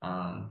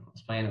 I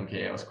was playing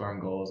okay. I was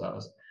scoring goals. I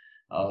was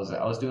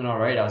doing all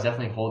right. I was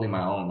definitely holding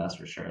my own. That's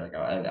for sure. Like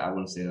I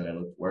wouldn't say that I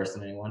looked worse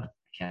than anyone. I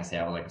can't say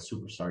I was like a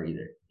superstar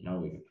either. You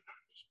know, we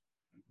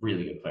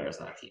really good players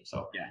on that team.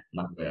 So yeah, I'm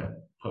not gonna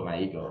put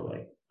my ego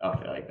like up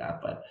there like that.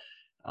 But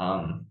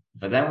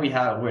then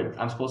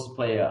I'm supposed to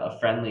play a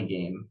friendly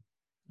game,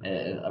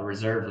 a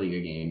reserve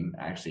league game.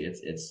 Actually,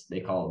 they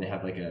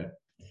have like a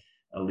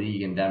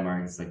league in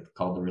Denmark. It's like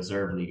called the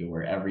Reserve League,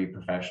 where every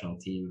professional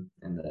team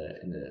in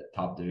the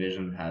top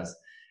division has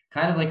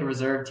kind of like a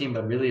reserve team,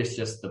 but really it's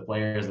just the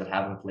players that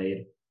haven't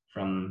played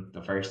from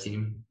the first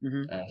team.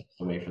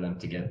 It's a way for them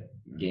to get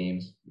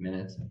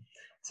minutes.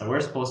 So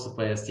we're supposed to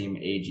play this team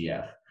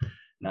AGF.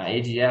 Now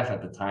AGF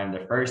at the time,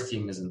 their first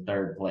team is in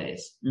third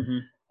place.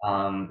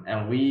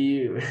 And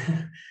we,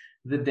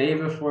 the day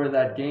before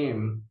that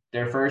game,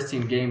 their first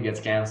team game gets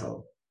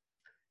canceled.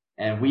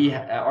 And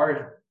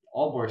our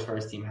Aalborg's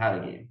first team had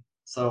a game.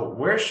 So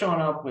we're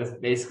showing up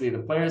with basically the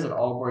players at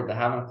Aalborg that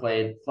haven't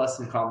played, plus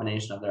some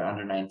combination of their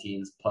under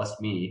 19s, plus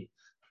me,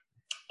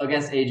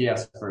 against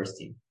AGF's first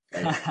team.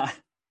 Right?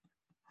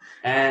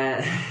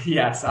 And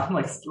yeah, so I'm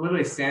like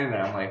literally standing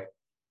there. I'm like,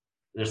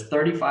 there's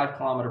 35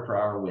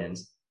 km/h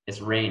winds.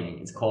 It's raining.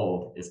 It's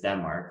cold. It's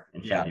Denmark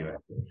in February.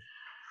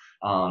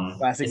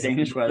 Classic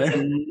Danish weather. It's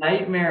a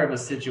nightmare of a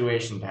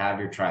situation to have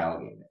your trial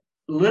game.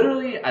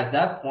 Literally at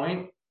that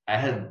point, I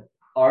had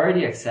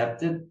already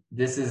accepted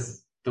this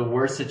is the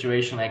worst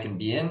situation I can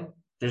be in.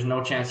 There's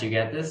no chance you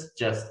get this.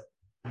 Just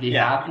be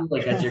happy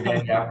like that you're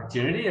getting the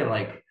opportunity, and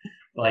like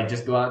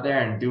just go out there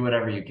and do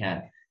whatever you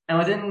can. And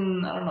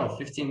within, I don't know,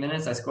 15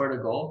 minutes, I scored a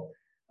goal.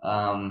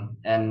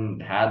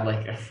 And had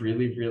like a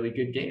really, really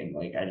good game.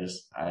 Like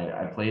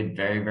I played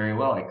very, very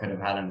well. I could have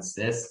had an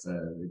assist.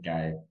 The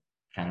guy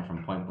kind of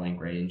from point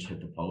blank range hit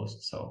the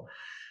post. So,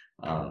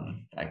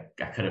 I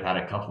could have had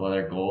a couple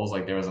other goals.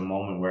 Like there was a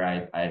moment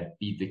where I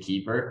beat the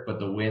keeper, but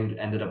the wind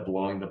ended up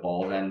blowing the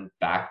ball then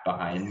back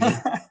behind me.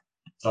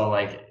 So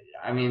like,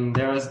 I mean,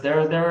 there were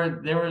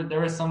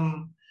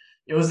some,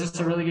 it was just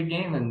a really good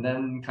game. And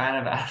then kind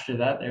of after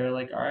that, they were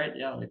like, all right,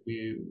 yeah, like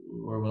we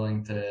were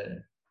willing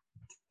to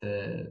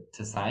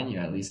sign you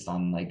at least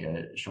on like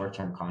a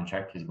short-term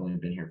contract because you've only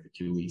been here for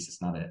 2 weeks.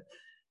 It's not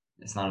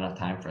enough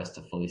time for us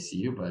to fully see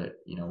you, but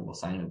you know, we'll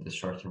sign you with this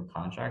short-term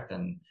contract,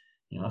 and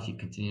you know, if you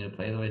continue to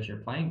play the way that you're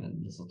playing,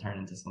 then this will turn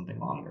into something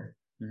longer.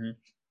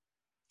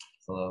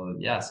 So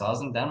yeah, so I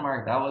was in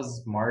Denmark. That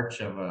was March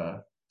of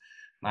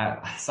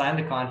I signed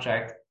the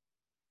contract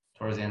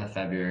towards the end of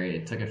February.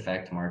 It took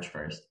effect March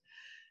 1st.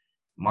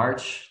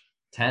 March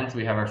 10th,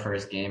 we have our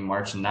first game.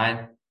 March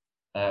 9th,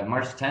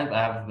 March 10th,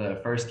 I have the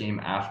first game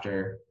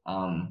after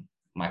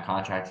my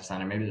contract is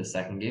signed, or maybe the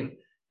second game,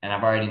 and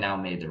I've already now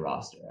made the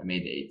roster. I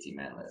made the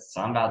 18-man list.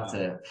 So I'm about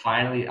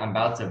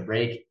to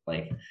break,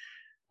 like,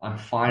 I'm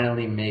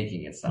finally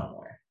making it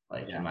somewhere,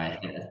 like in my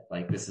head.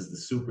 Like, this is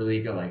the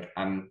Superliga. Like,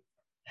 I'm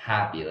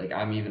happy. Like,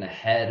 I'm even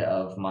ahead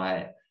of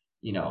my,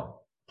 you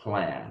know,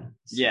 plan.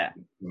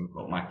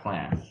 My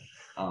plan.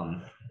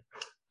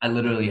 I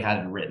literally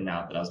had it written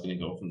out that I was going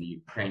to go from the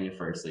Ukrainian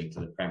First League to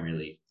the Premier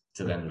League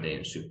to then the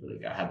Danish Super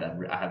League. I had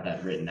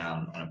that written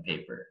down on a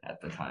paper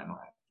at the time.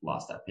 I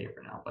lost that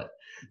paper now, but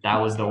that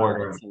was the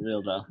order.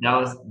 Real though.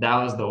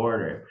 That was the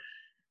order.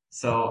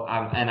 So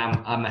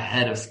I'm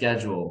ahead of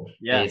schedule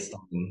based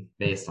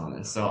on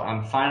this. So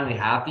I'm finally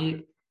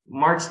happy.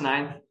 March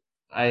 9th,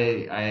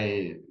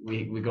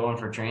 we go in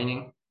for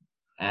training,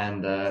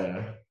 and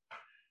or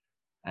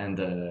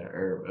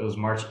it was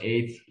March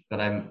 8th that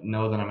I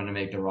know that I'm going to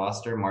make the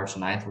roster. March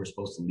 9th, we're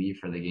supposed to leave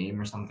for the game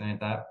or something like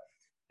that.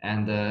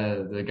 And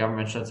the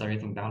government shuts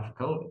everything down for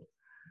COVID.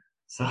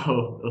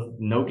 So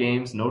no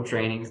games, no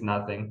trainings,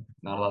 nothing,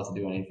 not allowed to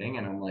do anything.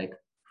 And I'm like,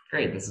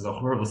 great, this is a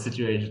horrible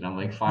situation. I'm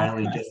like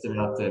finally just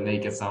about to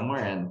make it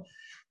somewhere.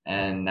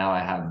 And now I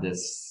have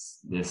this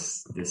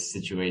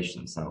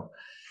situation. So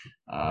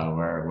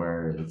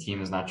where the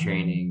team is not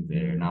training,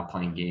 they're not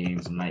playing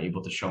games, I'm not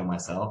able to show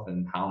myself,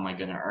 and how am I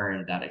going to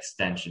earn that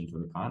extension to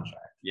the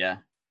contract? Yeah.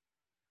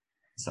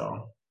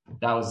 So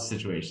that was a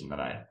situation that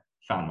I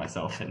found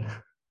myself in.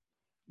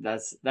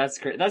 That's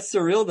great. That's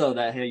surreal though,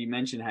 that you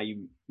mentioned how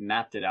you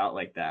mapped it out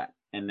like that,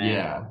 and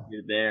then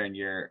you're there and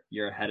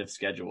you're ahead of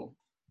schedule.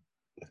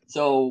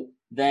 So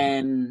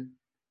then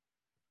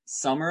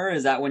summer,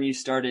 is that when you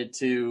started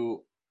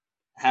to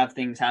have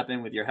things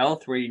happen with your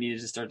health where you needed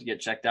to start to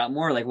get checked out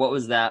more? Like, what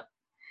was that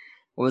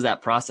What was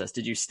that process?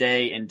 Did you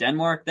stay in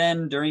Denmark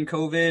then during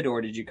COVID,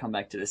 or did you come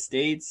back to the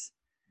States?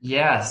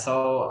 Yeah,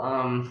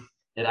 so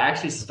it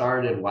actually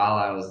started while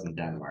I was in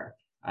Denmark.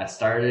 I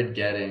started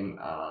getting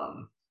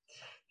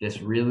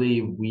this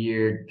really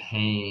weird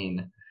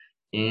pain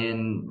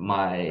in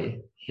my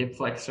hip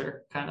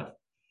flexor, kind of.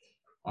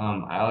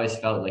 I always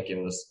felt like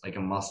it was like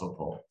a muscle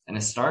pull. And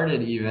it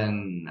started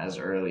even as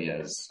early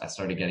as I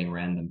started getting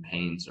random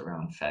pains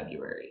around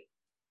February,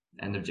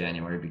 end of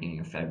January, beginning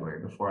of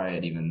February, before I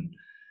had even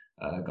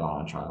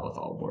gone on trial with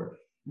All Aboard.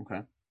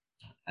 Okay.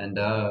 And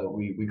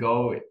we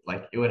go,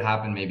 like, it would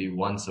happen maybe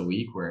once a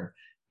week where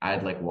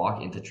I'd like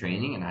walk into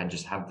training and I'd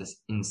just have this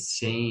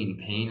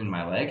insane pain in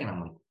my leg. And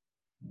I'm like,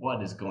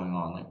 what is going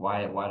on? Like,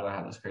 why do I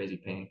have this crazy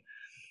pain?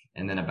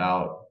 And then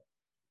about,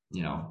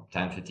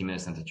 10, 15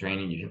 minutes into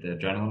training, you hit the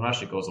adrenaline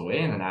rush, it goes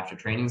away. And then after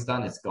training's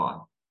done, it's gone.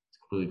 It's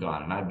completely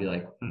gone. And I'd be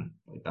like,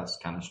 like that's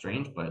kind of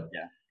strange, but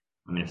yeah.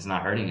 I mean, if it's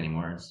not hurting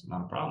anymore, it's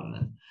not a problem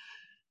then.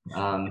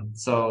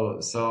 So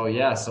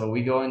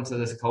we go into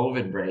this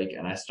COVID break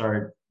and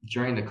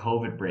during the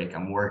COVID break,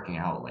 I'm working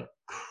out like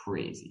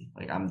crazy.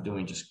 Like I'm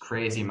doing just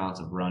crazy amounts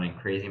of running,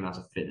 crazy amounts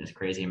of fitness,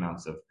 crazy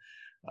amounts of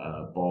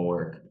ball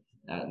work.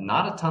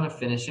 Not a ton of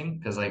finishing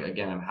because, like,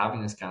 again, I'm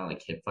having this kind of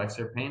like hip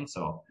flexor pain.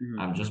 So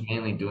I'm just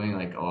mainly doing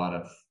like a lot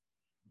of,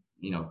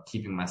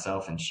 keeping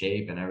myself in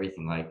shape and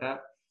everything like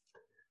that.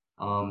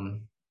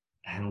 And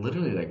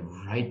literally like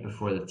right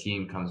before the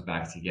team comes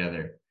back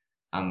together,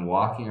 I'm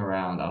walking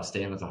around. I was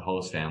staying with a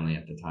host family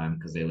at the time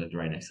because they lived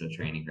right next to the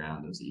training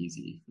ground. It was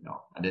easy.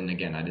 I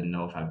didn't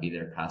know if I'd be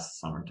there past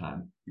the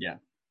summertime. Yeah.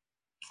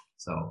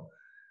 So,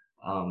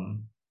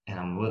 and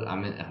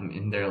I'm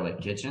in their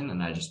like kitchen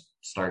and I just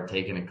start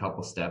taking a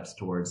couple steps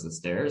towards the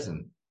stairs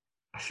and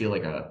I feel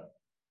like a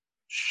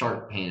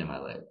sharp pain in my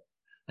leg,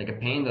 like a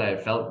pain that I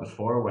had felt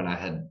before when I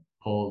had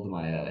pulled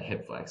my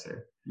hip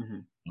flexor.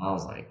 And I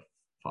was like,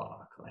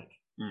 fuck, like,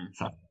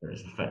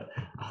 but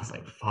I was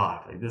like,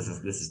 fuck, like this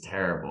is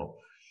terrible.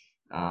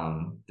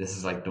 This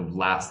is like the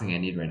last thing I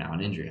need right now,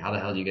 an injury. How the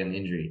hell do you get an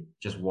injury?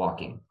 Just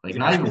walking, like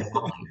not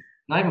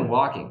even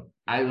walking.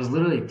 I was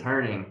literally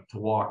turning to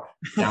walk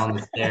down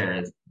the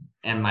stairs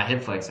and my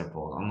hip flexor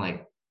pulled. I'm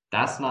like,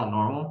 that's not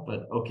normal,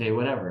 but okay,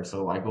 whatever.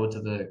 So I go to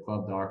the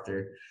club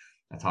doctor.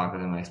 I talk with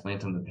him. I explain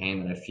to him the pain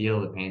that I feel,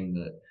 the pain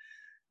that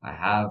I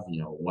have,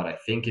 what I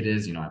think it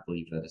is. I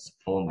believe that it's a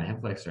pull in my hip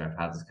flexor. I've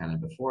had this kind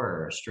of before,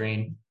 or a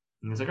strain.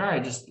 And he's like, all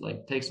right, just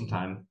like take some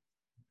time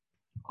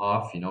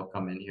off,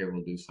 come in here.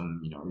 We'll do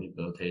some,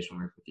 rehabilitation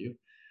work with you.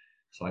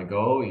 So I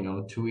go,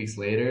 2 weeks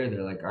later,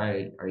 they're like, all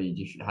right,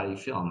 how do you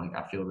feel? I'm like,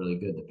 I feel really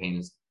good. The pain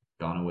has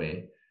gone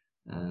away.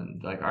 And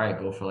they're like, all right,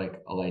 go for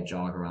like a light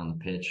jog around the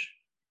pitch.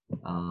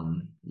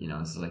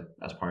 This is like,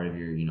 as part of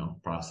your,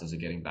 process of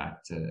getting back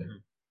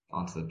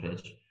onto the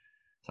pitch.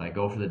 So I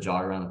go for the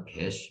jog around the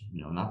pitch,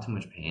 not too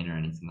much pain or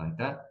anything like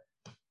that.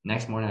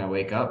 Next morning I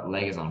wake up,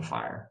 leg is on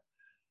fire.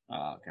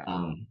 Oh,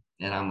 God.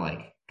 And I'm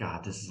like,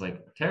 God, this is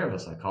like terrible.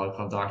 So I call the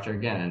club doctor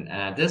again. And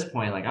at this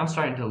point, like I'm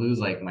starting to lose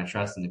like my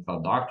trust in the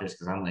club doctors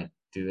because I'm like,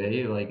 do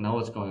they like know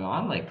what's going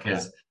on? Like,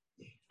 cause,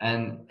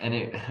 and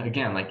it,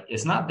 again, like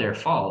it's not their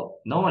fault.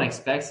 No one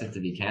expects it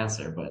to be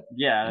cancer, but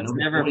yeah, it's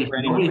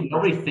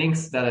nobody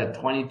thinks that a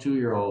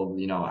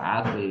 22-year-old,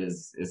 athlete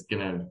is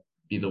going to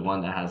be the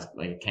one that has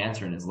like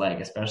cancer in his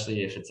leg,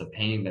 especially if it's a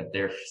pain that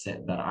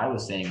that I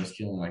was saying was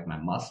feeling like my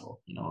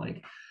muscle,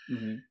 like,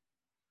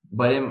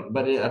 but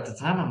at the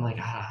time I'm like,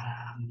 like,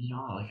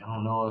 I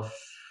don't know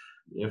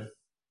if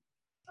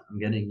I'm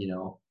getting,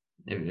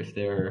 if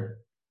they're,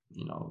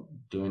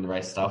 doing the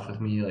right stuff with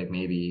me, like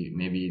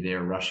maybe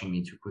they're rushing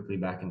me too quickly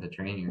back into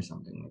training or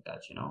something like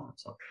that,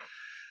 So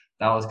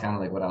that was kind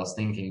of like what I was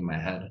thinking in my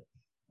head.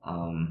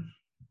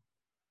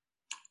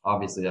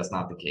 Obviously that's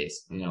not the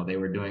case. They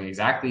were doing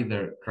exactly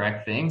the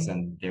correct things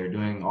and they were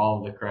doing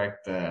all the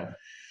correct,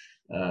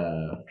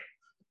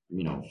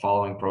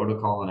 following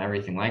protocol and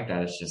everything like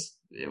that. It's just,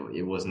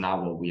 it was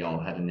not what we all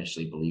had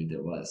initially believed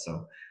it was.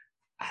 So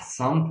at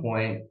some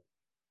point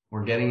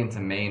we're getting into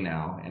May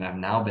now and I've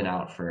now been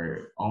out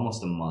for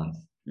almost a month.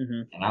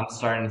 And I'm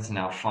starting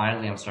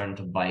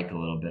to bike a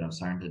little bit. I'm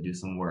starting to do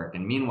some work.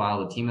 And meanwhile,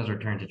 the team has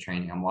returned to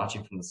training. I'm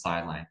watching from the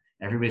sideline.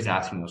 Everybody's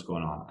asking me what's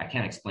going on. I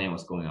can't explain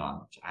what's going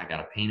on. I got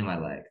a pain in my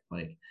leg.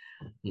 Like,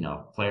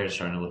 players are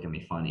starting to look at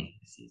me funny.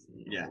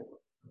 Yeah.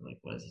 Like,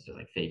 what is this?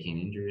 Like faking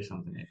injury or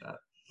something like that.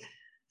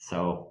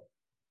 So,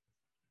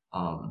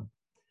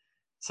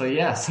 so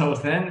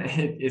then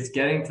it's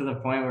getting to the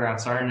point where I'm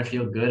starting to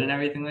feel good and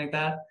everything like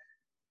that.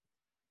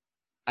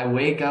 I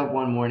wake up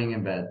one morning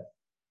in bed.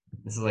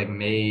 This is like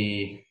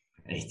May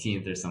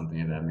 18th or something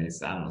like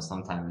that. I don't know,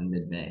 sometime in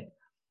mid-May.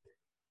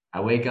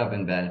 I wake up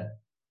in bed.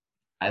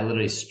 I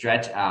literally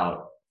stretch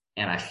out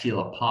and I feel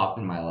a pop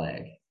in my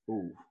leg.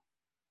 Ooh.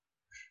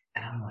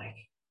 And I'm like,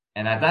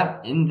 and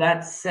in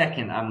that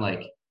second, I'm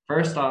like,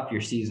 first off,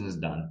 your season is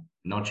done.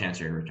 No chance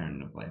you're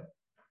returning to play.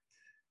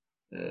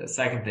 The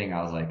second thing,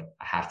 I was like,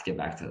 I have to get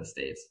back to the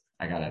States.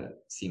 I gotta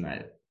see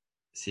my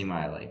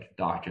like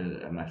doctor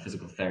and my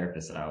physical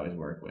therapist that I always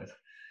work with.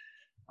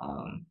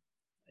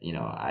 you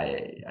know,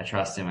 I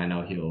trust him. I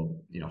know he'll,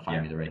 you know,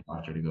 find me the right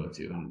doctor to go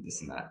to and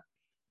this and that.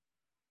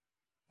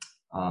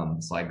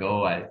 So I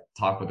go, I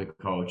talk with the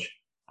coach,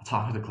 I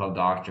talk with the club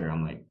doctor.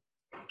 I'm like,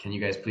 can you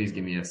guys please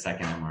give me a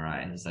second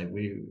MRI? He's like,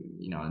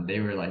 you know, and they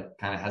were like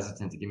kind of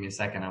hesitant to give me a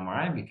second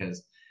MRI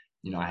because,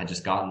 you know, I had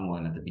just gotten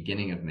one at the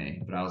beginning of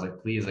May, but I was like,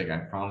 please, like, I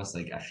promise,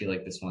 like, I feel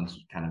like this one's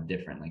kind of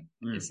different. Like,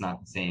 it's not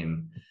the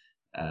same,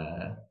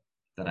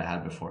 that I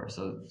had before.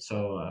 So,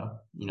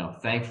 you know,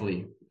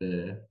 thankfully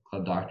the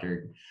club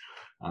doctor,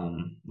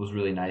 was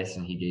really nice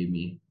and he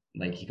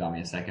got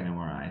me a second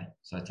MRI.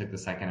 So I took the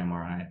second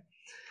MRI,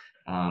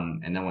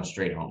 and then went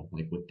straight home,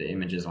 like with the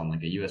images on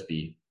like a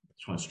USB,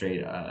 just went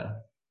straight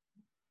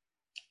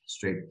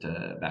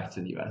back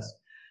to the US.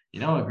 You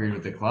know, agreed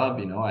with the club.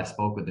 You know, I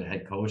spoke with the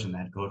head coach, and the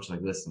head coach was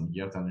like, listen,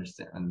 you have to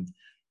understand. And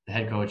the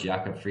head coach,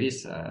 Jakob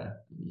Friis,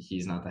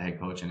 he's not the head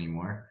coach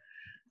anymore.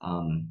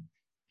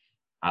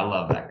 I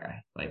love that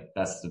guy. Like,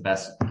 that's the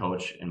best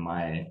coach in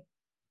my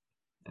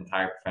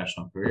entire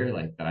professional career,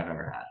 like, that I've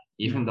ever had.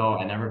 Even though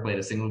I never played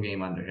a single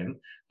game under him,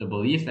 the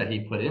belief that he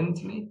put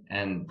into me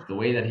and the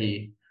way that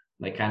he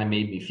like kind of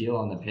made me feel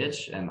on the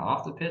pitch and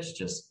off the pitch,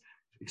 just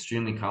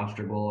extremely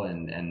comfortable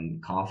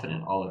and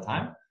confident all the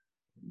time.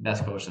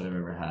 Best coach that I've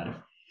ever had.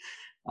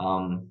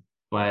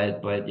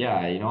 But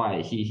yeah, you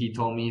know, he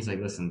told me, he's like,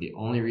 listen, the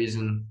only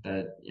reason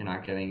that you're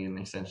not getting an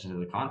extension to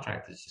the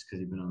contract is just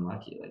because you've been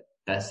unlucky. Like,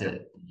 that's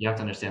it. You have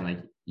to understand,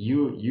 like,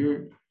 you've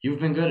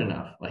been good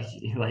enough. Like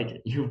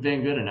you've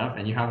been good enough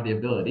and you have the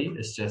ability.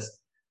 It's just,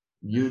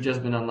 you've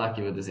just been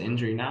unlucky with this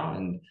injury now.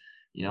 And,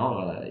 you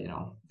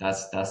know,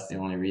 that's the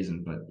only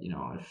reason. But, you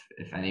know,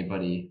 if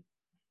anybody,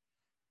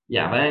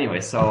 yeah, but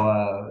anyway, so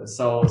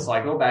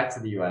I go back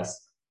to the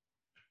US.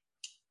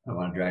 I don't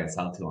want to drag this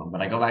out too long,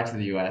 but I go back to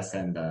the US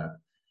and,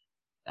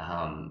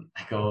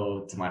 I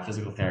go to my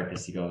physical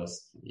therapist. He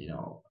goes, you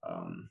know,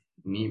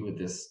 meet with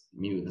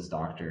this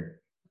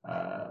doctor.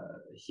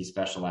 He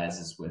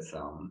specializes with,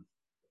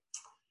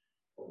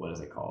 what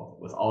is it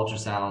called? With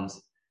ultrasounds.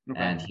 Okay.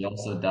 And he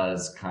also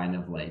does kind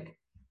of like,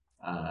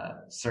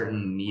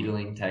 certain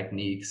needling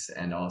techniques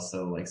and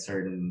also like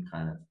certain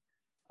kind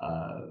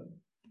of,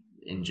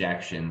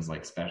 injections,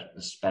 like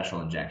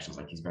special injections.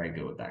 Like, he's very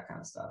good with that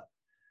kind of stuff.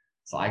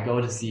 So I go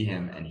to see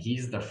him, and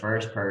he's the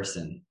first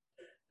person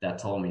that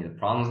told me the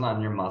problem's not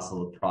in your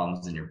muscle, the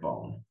problem's in your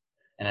bone.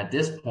 And at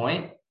this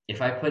point,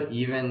 if I put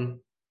even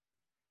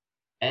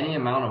any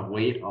amount of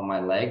weight on my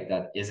leg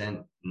that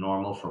isn't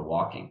normal for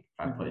walking,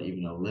 if I put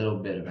even a little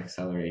bit of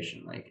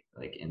acceleration, like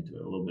into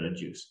it, a little bit of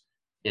juice,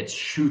 it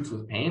shoots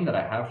with pain that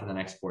I have for the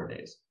next 4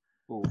 days.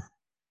 Ooh.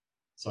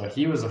 So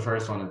he was the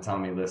first one to tell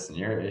me, listen,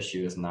 your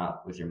issue is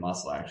not with your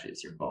muscle, actually,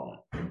 it's your bone.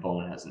 Your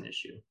bone has an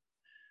issue.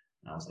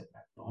 And I was like,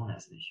 my bone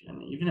has an issue.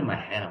 And even in my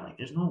head, I'm like,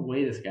 there's no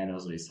way this guy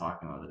knows what he's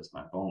talking about. It's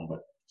my bone.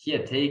 But he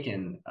had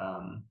taken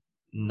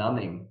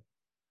numbing,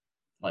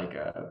 like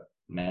a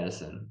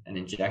medicine, and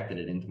injected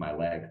it into my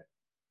leg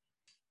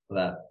so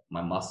that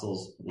my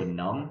muscles would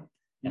numb,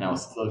 and I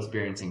was still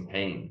experiencing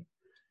pain.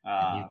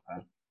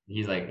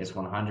 He's like, it's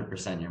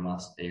 100% your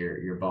muscle,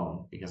 your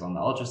bone, because on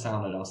the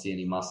ultrasound I don't see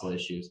any muscle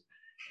issues.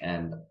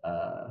 And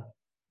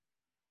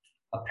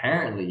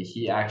apparently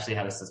he actually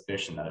had a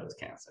suspicion that it was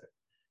cancer,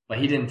 but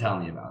he didn't tell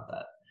me about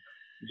that.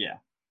 Yeah.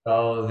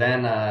 So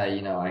then,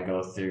 you know, I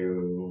go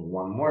through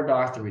one more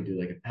doctor. We do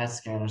like a PET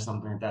scan or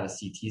something like that, a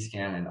CT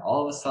scan. And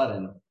all of a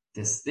sudden,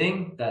 this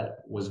thing that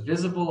was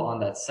visible on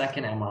that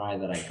second MRI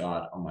that I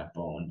got on my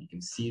bone, you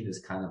can see this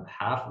kind of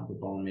half of the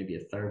bone, maybe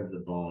a third of the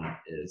bone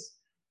is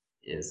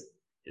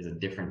a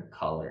different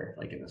color,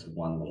 like in this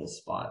one little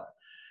spot.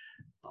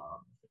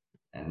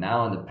 And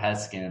now in the PET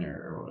scan,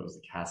 or what was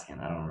the CAT scan,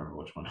 I don't remember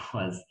which one it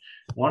was,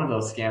 one of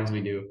those scans we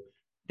do,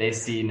 they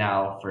see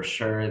now for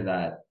sure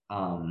that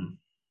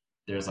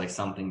there's like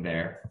something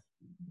there.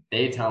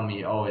 They tell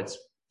me, oh,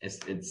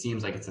 it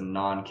seems like it's a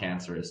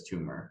non-cancerous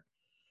tumor.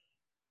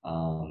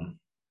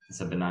 It's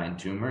a benign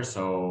tumor,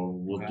 so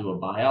we'll do a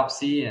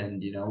biopsy,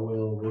 and, you know,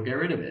 we'll get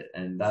rid of it,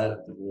 and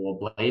that we'll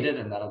ablate it,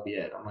 and that'll be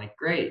it. I'm like,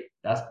 great.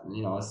 That's,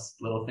 you know, this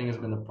little thing has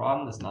been the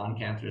problem. This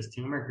non-cancerous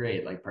tumor,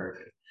 great, like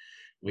perfect.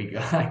 I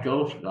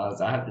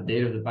have the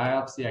date of the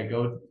biopsy. I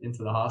go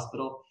into the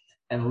hospital,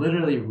 and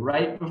literally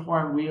right before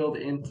I'm wheeled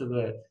into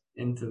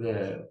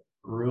the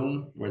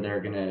room where they're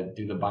gonna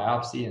do the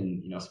biopsy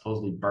and, you know,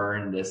 supposedly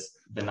burn this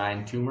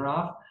benign tumor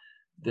off,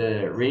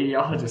 the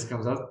radiologist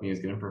comes up to me,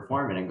 who's gonna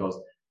perform it, and goes,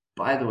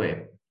 by the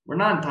way, we're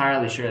not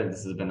entirely sure that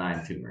this is a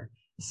benign tumor,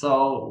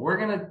 so we're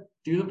gonna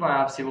do the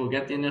biopsy. We'll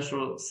get the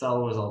initial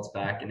cell results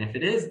back, and if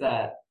it is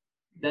that,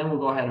 then we'll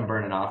go ahead and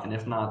burn it off. And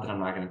if not, then I'm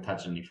not going to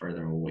touch it any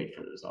further, and we'll wait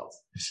for the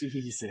results.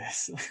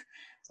 Jesus.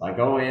 So I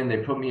go in, they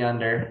put me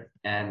under,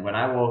 and when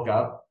I woke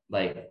up,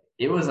 like,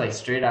 it was like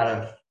straight out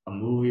of a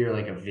movie or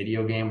like a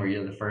video game where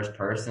you're the first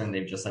person.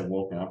 They've just like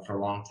woken up for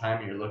a long time,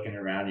 and you're looking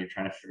around, you're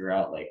trying to figure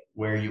out like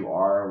where you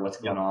are, what's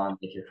going on.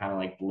 Like, you're kind of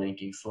like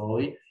blinking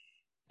slowly.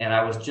 And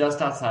I was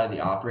just outside of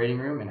the operating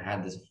room and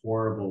had this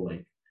horrible,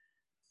 like,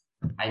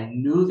 I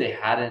knew they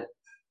hadn't,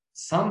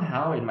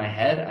 somehow in my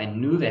head, I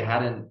knew they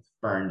hadn't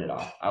burned it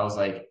off. I was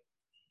like,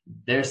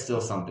 there's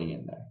still something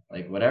in there.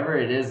 Like whatever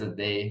it is that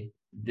they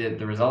did,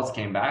 the results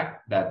came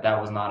back that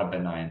was not a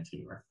benign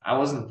tumor. I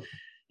wasn't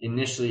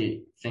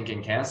initially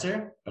thinking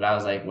cancer, but I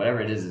was like,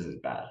 whatever it is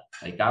bad.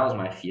 Like that was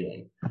my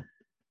feeling.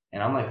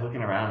 And I'm like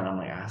looking around and I'm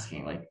like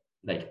asking, like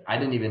I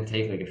didn't even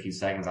take like a few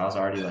seconds. I was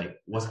already like,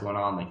 what's going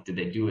on? Like, did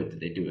they do it? Did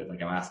they do it?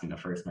 Like I'm asking the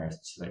first nurse.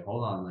 She's like,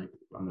 hold on, like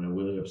I'm gonna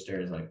wheel you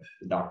upstairs. Like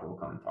the doctor will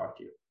come and talk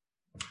to you.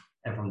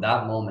 And from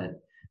that moment,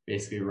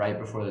 basically right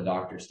before the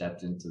doctor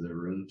stepped into the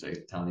room to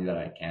tell me that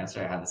I had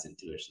cancer, I had this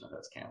intuition that it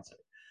was cancer.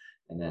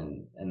 And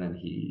then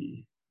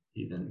he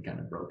then kind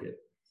of broke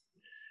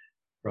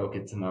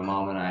it to my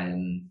mom and I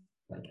in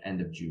like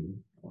end of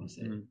June, I want to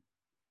say.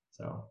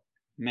 So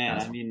man,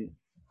 I mean,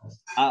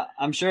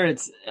 I'm sure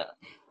it's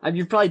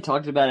you've probably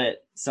talked about it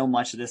so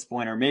much at this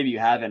point, or maybe you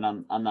haven't.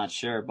 I'm not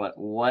sure, but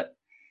what,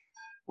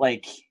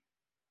 like,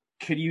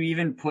 could you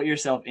even put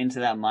yourself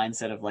into that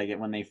mindset of like it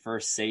when they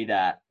first say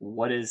that?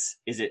 What is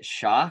it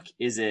shock?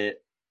 Is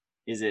it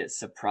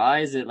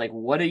surprise? Is it like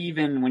what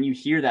even when you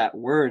hear that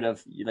word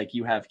of like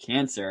you have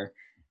cancer?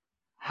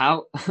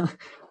 How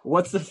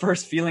what's the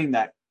first feeling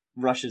that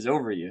rushes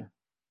over you?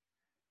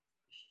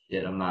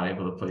 Shit, I'm not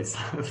able to play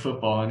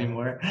football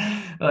anymore.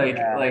 Like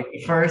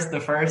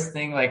the first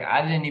thing, like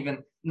I didn't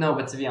even no,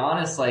 but to be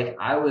honest, like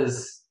I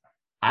was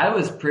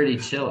pretty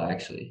chill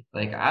actually.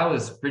 Like I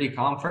was pretty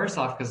calm first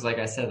off because like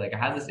I said, like I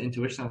had this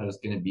intuition that it was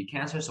going to be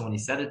cancer. So when he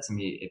said it to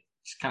me, it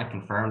just kind of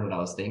confirmed what I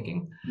was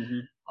thinking.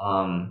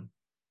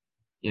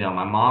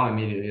 My mom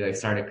immediately like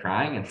started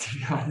crying, and to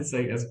be honest,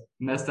 like as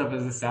messed up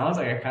as it sounds,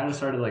 like I kind of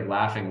started like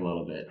laughing a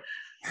little bit.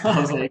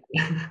 I was like,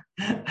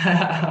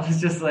 I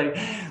was just like,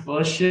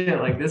 well, shit,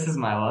 like this is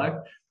my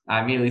luck.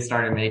 I immediately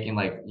started making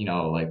like,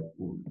 like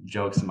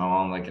jokes to my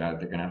mom, like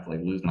they're gonna have to like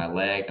lose my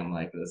leg. I'm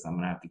like this, I'm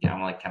gonna have to get.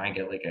 I'm like, can I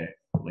get like a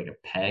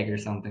peg or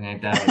something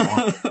like that?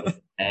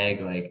 Like, peg,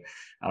 like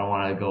I don't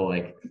want to go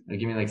like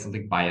give me like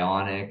something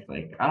bionic.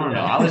 Like I don't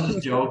know. I was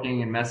just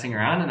joking and messing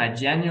around, and I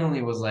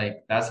genuinely was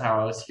like, that's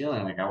how I was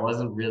feeling. Like I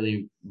wasn't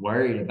really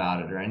worried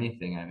about it or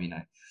anything. I mean,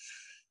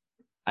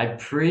 I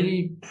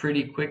pretty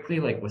quickly,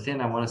 like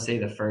within, I want to say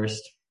the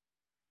first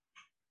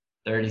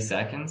 30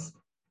 seconds,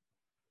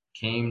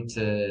 came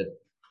to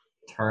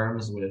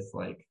terms with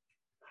like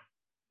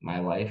my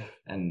life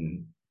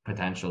and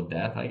potential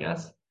death, I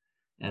guess.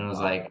 And it was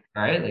like,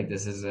 all right, like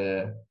this is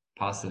a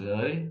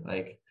possibility.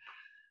 Like,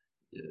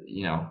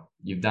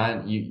 you've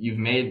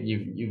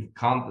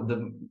come.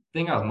 The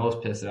thing I was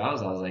most pissed about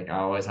was I was like, I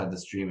always had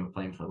this dream of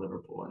playing for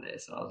Liverpool one day.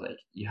 So I was like,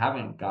 you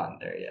haven't gotten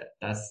there yet.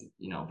 That's,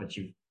 but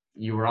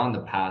you were on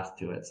the path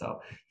to it.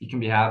 So you can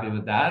be happy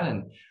with that.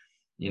 And,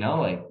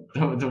 like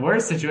the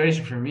worst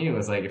situation for me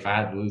was like, if I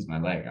had to lose my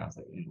leg, I was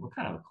like, what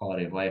kind of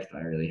quality of life do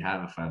I really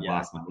have if I've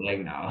lost my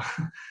leg now?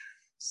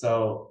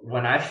 So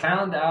when I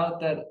found out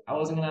that I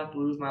wasn't going to have to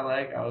lose my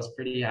leg, I was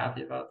pretty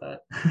happy about that.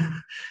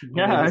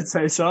 Yeah, I'd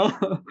say so.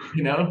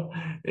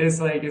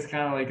 It's like, it's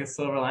kind of like a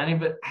silver lining,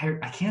 but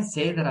I can't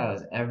say that I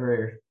was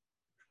ever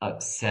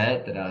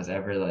upset, that I was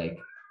ever like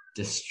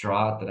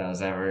distraught, that I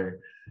was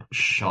ever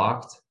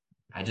shocked.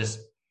 I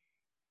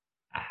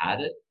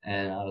had it,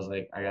 and I was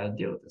like, I got to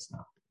deal with this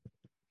now.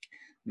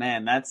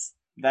 Man, that's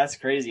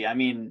crazy. I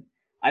mean,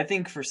 I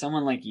think for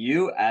someone like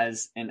you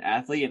as an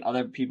athlete and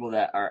other people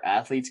that are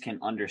athletes can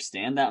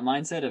understand that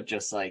mindset of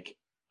just like,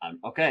 I'm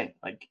okay,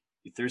 like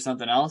you threw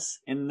something else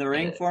in the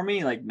ring for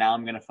me, like now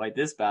I'm going to fight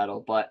this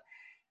battle. But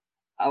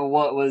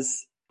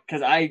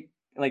because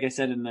like I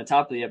said in the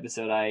top of the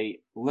episode, I've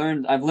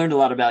learned a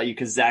lot about you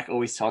because Zach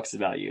always talks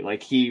about you.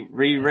 Like he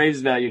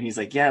raves about you, and he's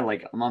like, yeah,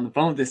 like I'm on the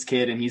phone with this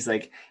kid, and he's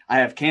like, I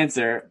have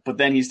cancer, but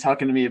then he's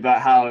talking to me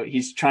about how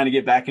he's trying to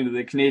get back into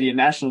the Canadian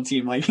national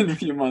team like in a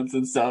few months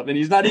and stuff, and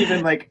he's not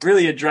even like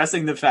really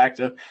addressing the fact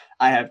of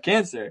I have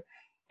cancer,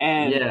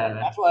 and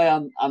that's why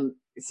I'm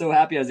so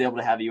happy I was able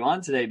to have you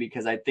on today,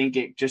 because I think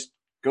it just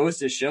goes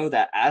to show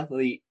that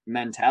athlete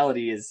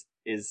mentality is.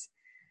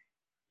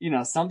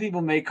 Some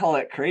people may call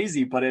it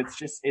crazy, but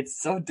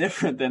it's so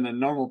different than a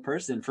normal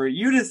person. For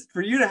you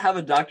to have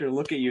a doctor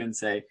look at you and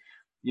say,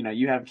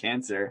 you have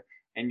cancer,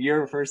 and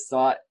your first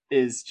thought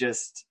is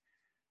just,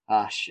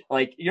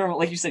 like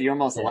you said, you're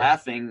almost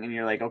laughing, and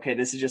you're like, okay,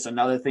 this is just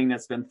another thing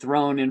that's been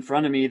thrown in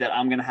front of me that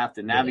I'm gonna have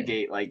to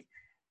navigate. Yeah. Like,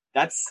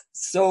 that's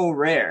so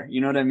rare.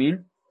 You know what I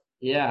mean?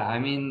 Yeah, I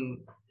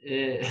mean,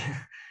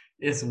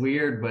 it's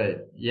weird,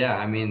 but yeah,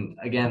 I mean,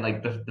 again,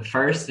 like the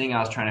first thing I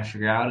was trying to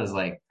figure out is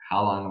like,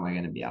 how long am I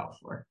going to be out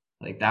for?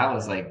 Like, that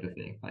was like the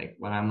thing. Like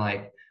when I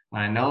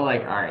know,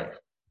 like, all right,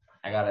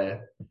 I got a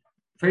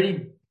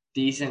pretty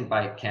decent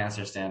by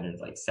cancer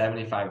standards, like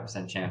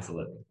 75% chance of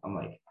living. I'm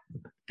like,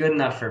 good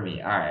enough for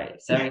me. All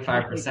right.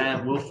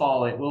 75%,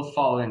 we'll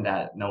fall in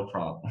that. No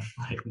problem.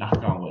 Like,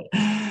 knock on wood.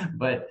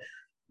 But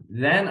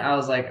then I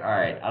was like, all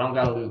right, I don't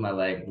got to lose my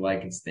leg. The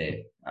leg can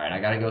stay. All right. I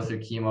got to go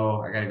through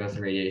chemo. I got to go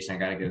through radiation. I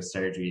got to go to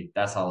surgery.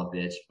 That's all a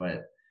bitch.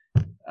 But,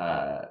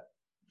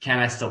 can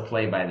I still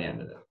play by the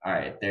end of it? All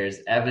right.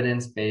 There's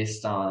evidence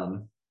based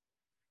on,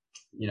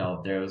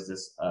 there was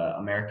this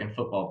American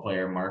football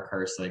player, Mark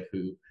Herslick,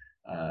 who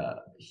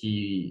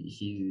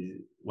He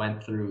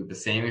went through the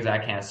same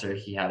exact cancer.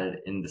 He had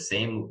it in the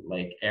same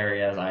like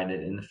area as I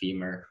did in the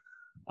femur.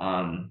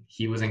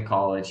 He was in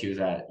college. He was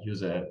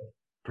a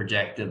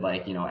projected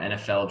like,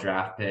 NFL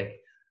draft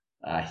pick.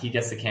 He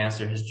gets the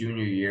cancer his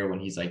junior year when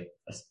he's like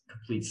a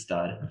complete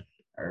stud,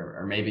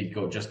 or maybe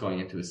going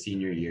into his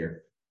senior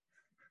year.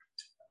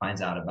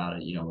 Finds out about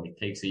it, like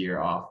takes a year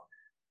off,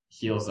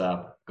 heals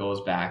up, goes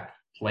back,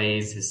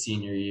 plays his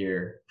senior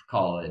year of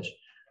college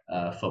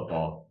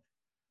football,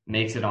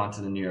 makes it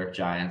onto the New York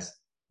Giants,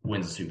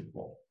 wins the Super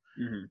Bowl.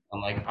 Mm-hmm.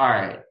 I'm like, all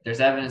right,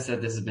 there's evidence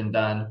that this has been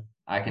done.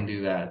 I can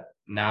do that.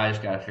 Now I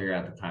just got to figure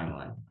out the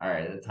timeline. All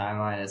right, the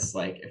timeline is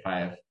like if I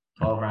have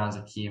 12 rounds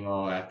of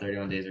chemo, I have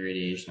 31 days of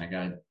radiation, I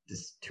got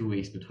just 2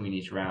 weeks between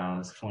each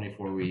round, it's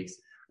 24 weeks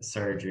of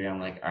surgery. I'm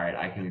like, all right,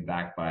 I can be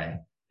back by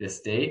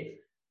this date.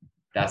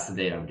 That's the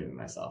date I'm giving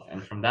myself.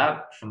 And from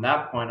that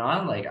point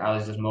on, like I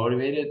was just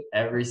motivated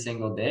every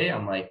single day.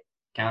 I'm like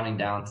counting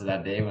down to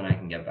that day when I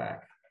can get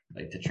back,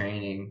 like to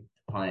training,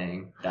 to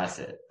playing. That's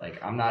it.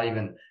 Like I'm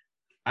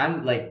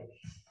like,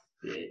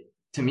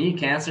 to me,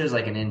 cancer is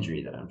like an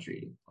injury that I'm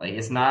treating. Like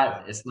it's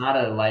not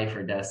a life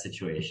or death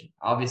situation.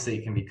 Obviously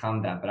it can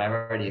become that, but I've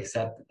already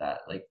accepted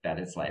that, like that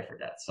it's life or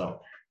death. So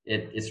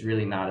it's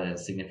really not a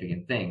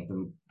significant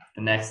thing.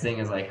 The next thing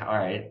is like, all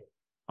right,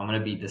 I'm going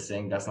to beat this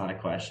thing. That's not a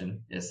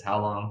question. It's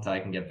how long till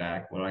I can get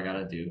back? What do I got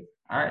to do?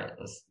 All right,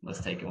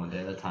 let's take it one day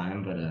at a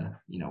time, but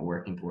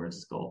working towards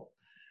this goal.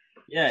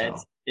 Yeah,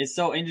 so. It's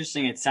so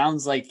interesting. It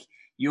sounds like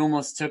you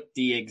almost took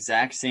the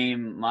exact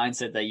same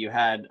mindset that you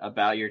had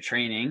about your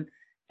training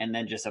and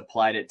then just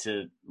applied it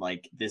to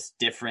like this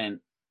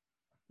different,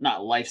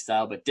 not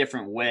lifestyle, but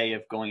different way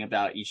of going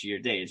about each of your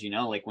days.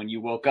 Like when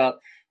you woke up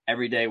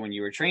every day when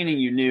you were training,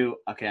 you knew,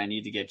 okay, I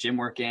need to get gym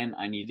work in.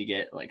 I need to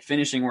get like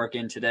finishing work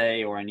in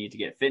today, or I need to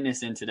get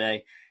fitness in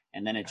today.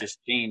 And then it just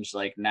changed.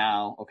 Like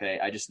now, okay,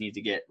 I just need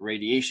to get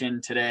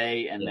radiation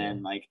today. And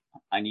then like,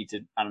 I need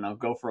to, I don't know,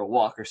 go for a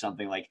walk or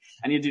something. Like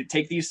I need to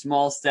take these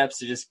small steps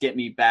to just get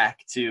me back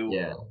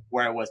to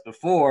where I was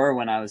before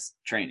when I was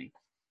training.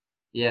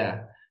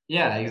 Yeah.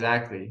 Yeah,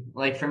 exactly.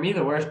 Like for me,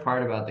 the worst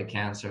part about the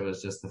cancer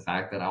was just the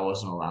fact that I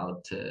wasn't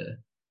allowed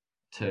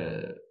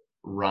to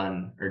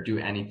run or do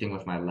anything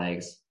with my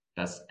legs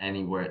that's in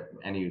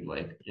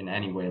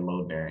any way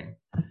load bearing.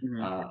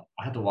 Mm-hmm.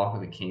 I had to walk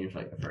with a cane for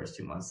like the first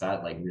 2 months.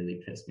 That like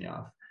really pissed me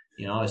off.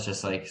 It's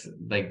just like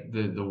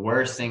the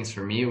worst things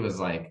for me was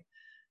like,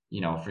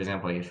 for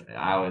example, if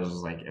I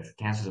was like, if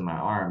cancer's in my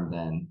arm,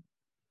 then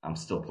I'm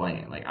still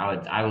playing. Like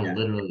I would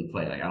literally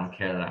play. Like I don't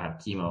care that I have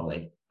chemo.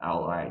 Like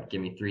all right,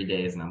 give me 3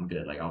 days and I'm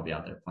good. Like I'll be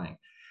out there playing.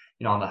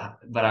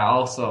 But I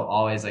also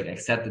always like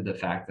accepted the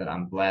fact that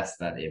I'm blessed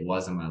that it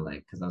wasn't my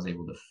leg because I was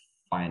able to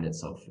find it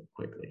so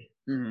quickly.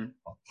 Mm-hmm.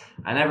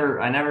 I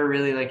never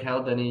really like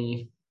held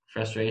any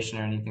frustration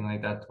or anything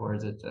like that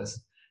towards it. Just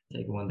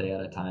take it one day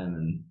at a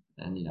time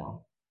and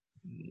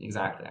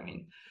exactly. I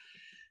mean,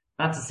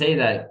 not to say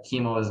that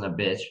chemo isn't a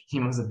bitch.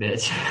 Chemo's a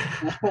bitch.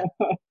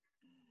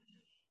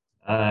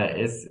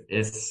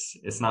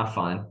 It's not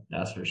fun.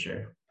 That's for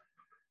sure.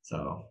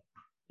 So.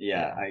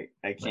 Yeah,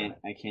 I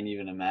can't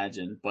even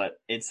imagine. But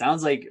it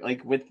sounds like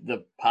with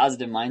the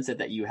positive mindset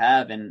that you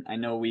have, and I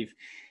know we've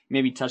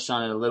maybe touched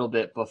on it a little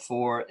bit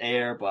before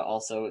air, but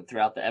also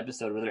throughout the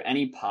episode, were there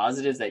any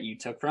positives that you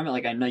took from it?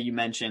 Like I know you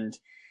mentioned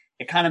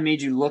it kind of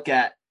made you look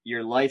at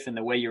your life and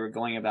the way you were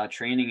going about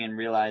training and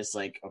realize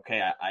like,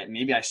 okay,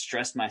 maybe I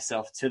stressed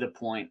myself to the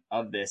point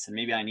of this and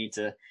maybe I need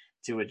to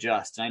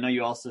adjust. And I know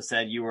you also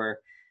said you were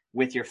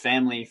with your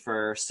family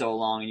for so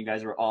long and you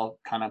guys were all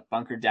kind of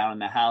bunkered down in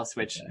the house,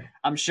 which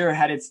I'm sure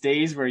had its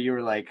days where you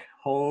were like,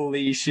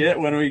 holy shit,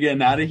 when are we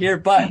getting out of here?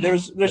 But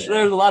there's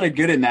a lot of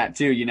good in that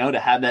too, to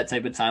have that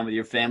type of time with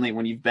your family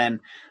when you've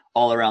been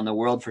all around the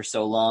world for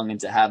so long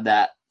and to have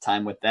that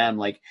time with them.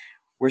 Like,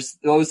 were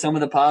those some of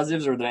the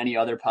positives, or are there any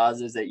other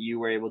positives that you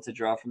were able to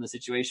draw from the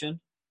situation?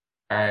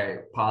 All right,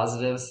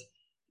 positives.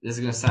 This is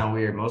going to sound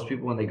weird. Most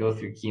people, when they go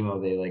through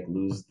chemo, they like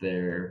lose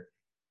their,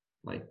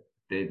 like,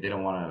 they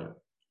don't want to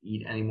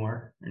eat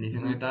anymore or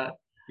anything like that.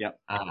 Yep.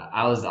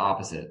 I was the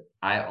opposite.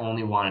 I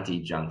only wanted to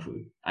eat junk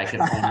food. I could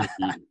only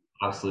eat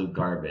absolute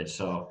garbage.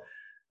 So,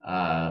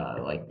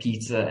 like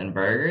pizza and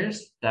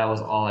burgers, that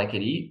was all I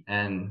could eat.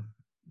 And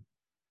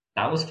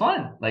that was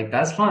fun. Like,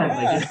 that's fun.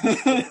 Yeah.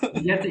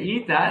 Like, you have to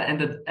eat that.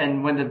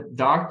 And when the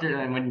doctor,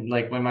 and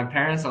when my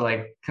parents are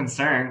like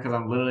concerned, cause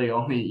I'm literally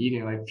only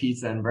eating like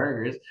pizza and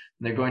burgers, and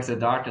they're going to the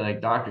doctor,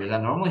 like, doctor, is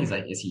that normal? He's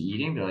like, is he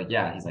eating? They're like,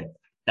 yeah. He's like,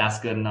 that's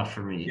good enough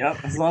for me.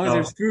 Yep. As long as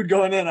there's food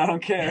going in, I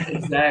don't care.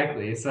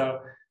 Exactly.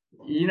 So,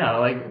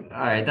 like, all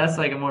right, that's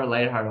like a more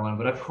lighthearted one.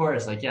 But of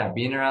course, like, yeah,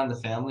 being around the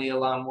family a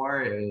lot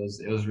more, it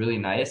was really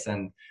nice.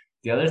 And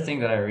the other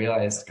thing that I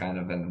realized kind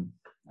of, and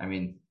I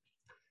mean,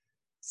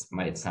 this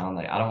might sound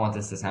like, I don't want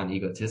this to sound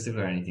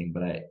egotistical or anything,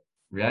 but I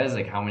realized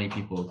like how many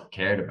people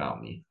cared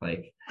about me.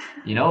 Like,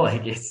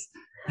 like it's,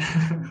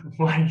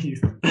 why are you,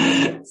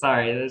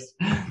 sorry,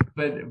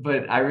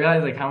 but I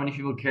realized like how many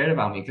people cared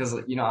about me because,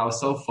 I was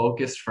so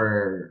focused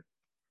for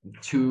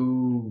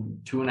two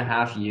and a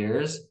half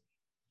years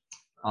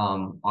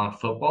on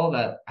football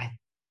that I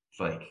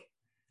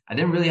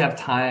didn't really have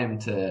time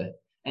to,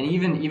 and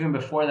even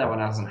before that, when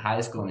I was in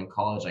high school and in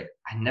college, like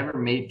I never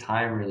made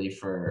time really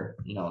for,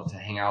 to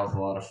hang out with a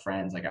lot of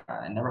friends. Like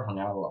I never hung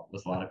out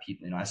with a lot of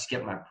people. I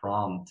skipped my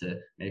prom to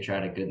make sure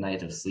I had a good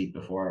night of sleep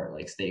before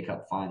like state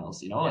cup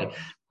finals. Like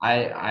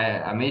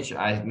I made sure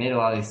I made a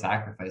lot of these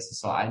sacrifices.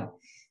 So I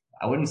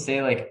wouldn't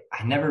say like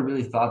I never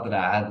really thought that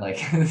I had like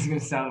this is gonna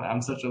sound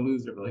I'm such a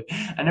loser, but like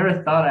I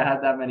never thought I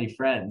had that many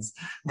friends.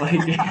 Like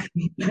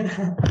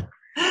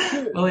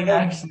but like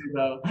actually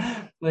though,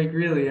 like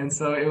really. And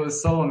so it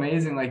was so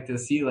amazing like to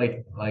see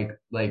like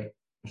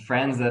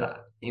friends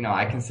that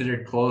I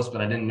considered close,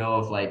 but I didn't know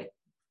if like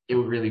it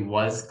really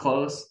was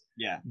close.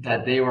 Yeah.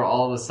 That they were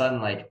all of a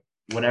sudden like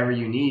whatever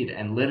you need,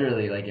 and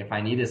literally like if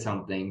I needed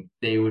something,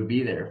 they would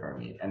be there for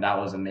me. And that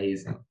was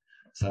amazing.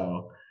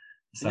 So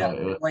Yeah,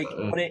 it was, like,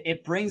 but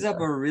it brings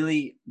up a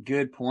really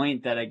good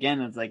point that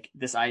again, it's like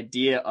this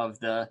idea of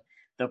the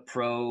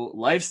pro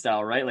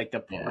lifestyle, right? Like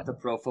what the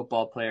pro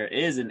football player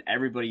is, and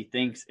everybody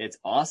thinks it's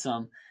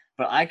awesome.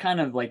 But I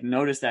kind of like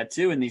noticed that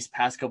too in these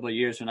past couple of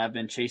years when I've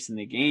been chasing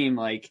the game.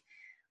 Like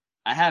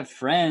I have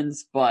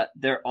friends, but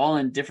they're all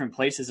in different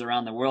places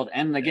around the world.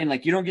 And again,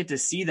 like you don't get to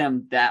see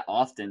them that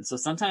often. So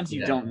sometimes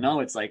you don't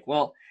know. It's like,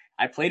 well,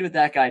 I played with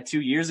that guy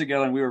 2 years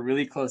ago and we were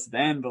really close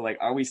then, but like,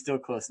 are we still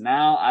close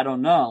now? I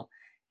don't know.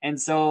 And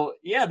so,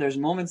 yeah, there's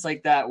moments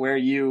like that where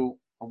you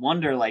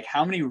wonder, like,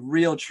 how many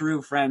real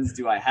true friends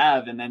do I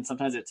have? And then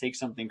sometimes it takes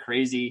something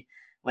crazy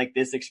like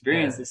this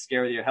experience, this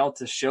scare with your health,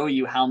 to show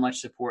you how much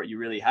support you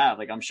really have.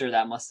 Like, I'm sure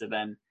that must have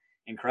been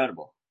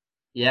incredible.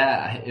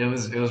 Yeah, it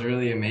was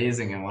really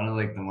amazing. And one of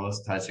like the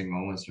most touching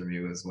moments for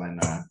me was when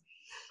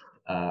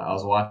I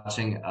was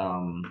watching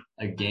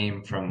a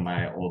game from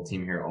my old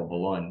team here,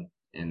 Obolon,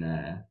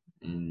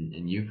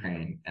 in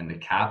Ukraine, and the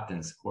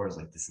captain scores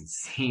like this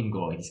insane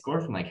goal. He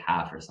scored from like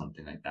half or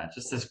something like that,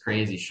 just this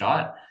crazy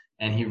shot.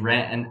 And he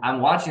ran, and I'm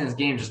watching this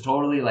game just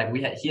totally like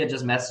he had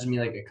just messaged me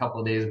like a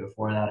couple of days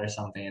before that or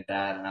something like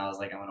that, and I was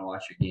like, I'm gonna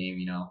watch your game,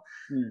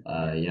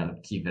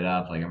 keep it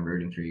up. Like I'm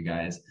rooting for you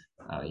guys.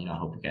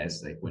 Hope you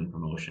guys like win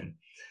promotion.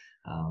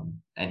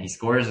 And he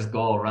scores his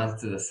goal, runs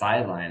to the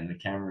sideline. The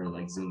camera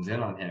like zooms in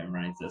on him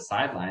running to the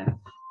sideline,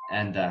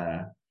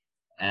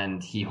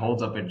 and he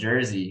holds up a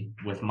jersey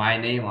with my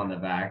name on the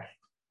back,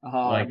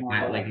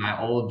 my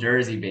old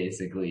jersey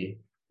basically.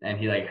 And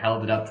he like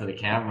held it up to the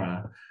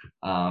camera.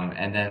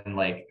 And then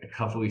like a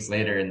couple weeks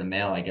later in the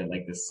mail, I get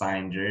like this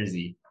signed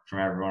jersey from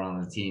everyone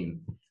on the team.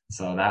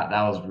 So that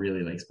was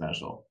really like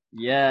special.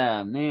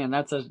 Yeah, man,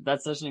 that's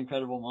such an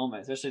incredible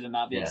moment, especially to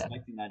not be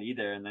expecting that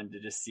either, and then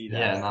to just see that.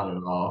 Yeah, not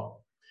at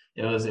all.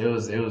 It was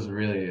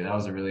really, that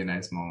was a really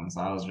nice moment.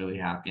 So I was really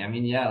happy. I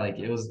mean, yeah, like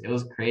it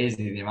was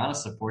crazy the amount of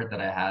support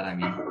that I had.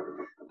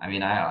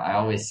 I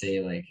always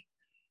say like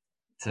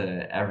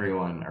to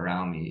everyone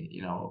around me,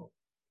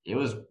 it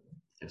was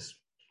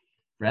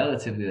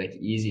relatively like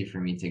easy for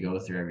me to go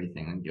through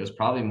everything. Like, it was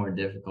probably more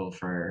difficult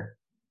for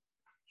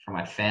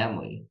my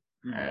family,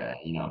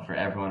 for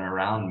everyone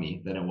around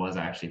me than it was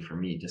actually for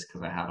me, just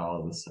because I had all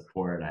of this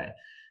support. I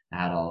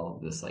had all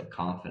of this like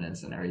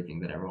confidence and everything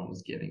that everyone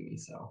was giving me.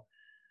 So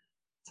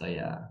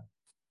yeah.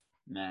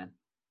 Man.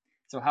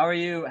 So how are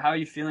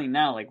you feeling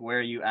now? Like where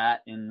are you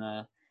at in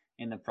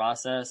the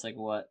process? Like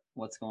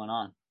what's going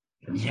on?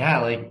 Yeah,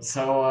 like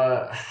so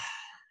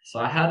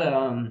I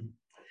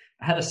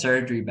had a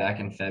surgery back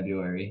in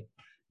February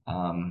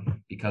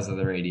because of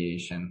the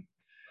radiation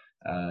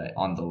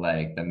on the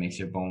leg that makes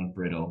your bone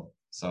brittle.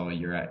 So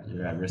you're at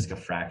risk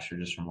of fracture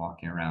just from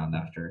walking around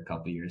after a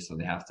couple of years. So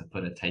they have to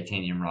put a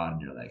titanium rod in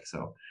your leg.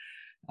 So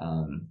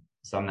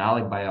so I'm now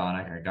like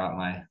bionic.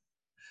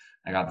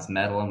 I got this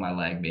metal in my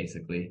leg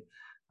basically.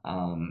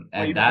 And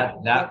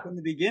that from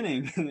the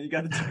beginning, you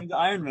got to turn to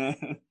Iron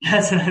Man.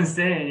 That's what I'm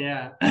saying,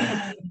 yeah.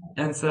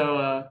 And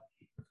so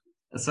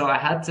I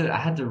had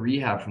to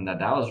rehab from that.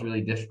 That was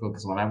really difficult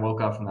because when I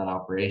woke up from that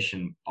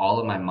operation, all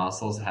of my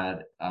muscles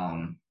had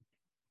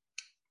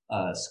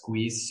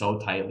squeezed so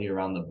tightly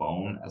around the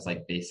bone as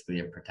like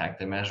basically a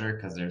protective measure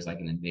because there's like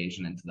an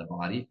invasion into the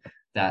body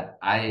that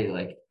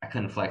I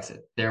couldn't flex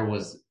it. There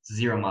was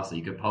zero muscle.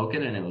 You could poke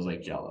it and it was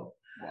like jello.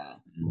 Wow.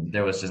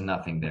 There was just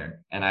nothing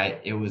there. And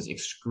it was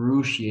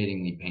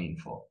excruciatingly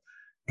painful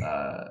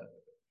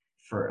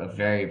for a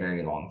very,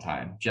 very long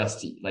time.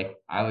 Just like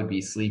I would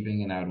be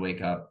sleeping and I would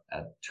wake up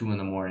at 2 a.m,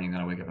 then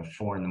I wake up at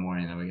 4 a.m,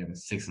 then I wake up at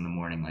 6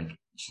 a.m. Like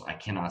I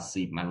cannot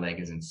sleep. My leg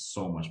is in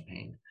so much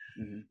pain.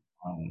 Mm-hmm.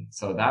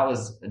 So that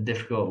was a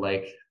difficult,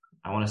 like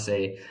I want to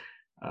say,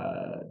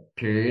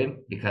 period,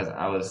 because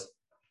I was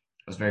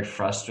very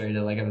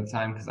frustrated like at the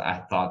time because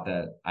I thought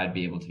that I'd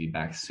be able to be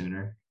back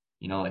sooner.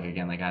 Like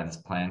again, like I had this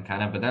plan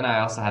kind of, but then I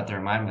also had to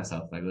remind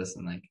myself, like,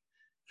 listen, like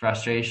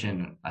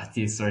frustration at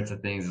these sorts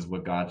of things is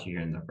what got you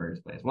here in the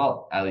first place.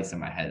 Well, at least in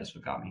my head is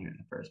what got me here in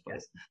the first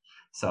place.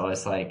 So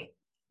it's like,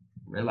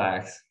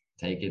 relax,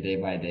 take it day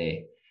by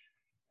day.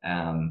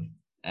 And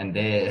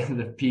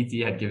the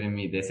PT had given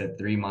me, they said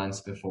 3 months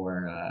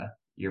before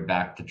you're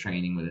back to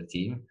training with a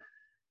team.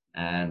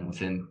 And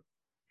within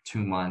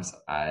 2 months,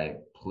 I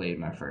played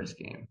my first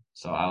game.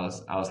 So I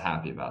was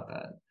happy about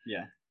that.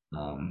 Yeah.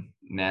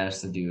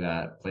 Managed to do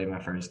that, played my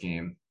first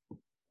game.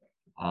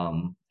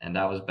 And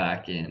that was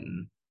back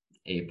in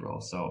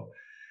April. So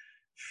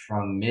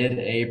from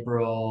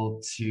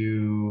mid-April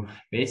to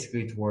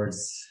basically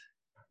towards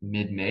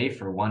mid-May,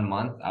 for 1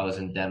 month, I was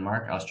in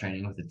Denmark. I was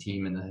training with a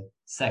team in the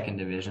second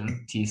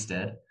division,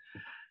 Tisted.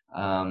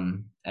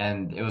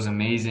 And it was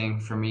amazing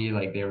for me.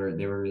 Like they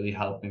were really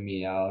helping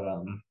me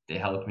out. They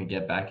helped me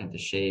get back into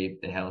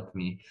shape. They helped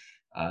me,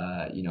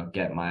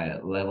 get my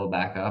level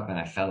back up. And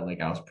I felt like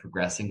I was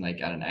progressing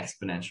like at an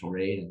exponential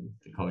rate. And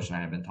the coach and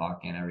I have been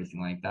talking and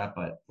everything like that.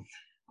 But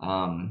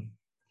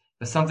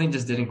something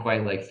just didn't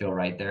quite like feel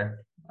right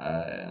there.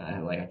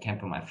 I can't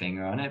put my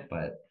finger on it,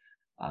 but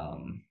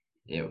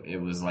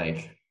it was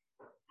like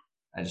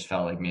I just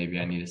felt like maybe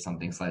I needed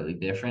something slightly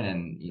different.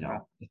 And,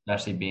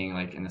 especially being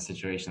like in the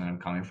situation that I'm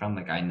coming from,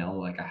 like I know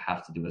like I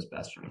have to do what's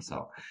best for me.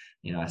 So,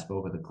 I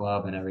spoke with the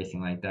club and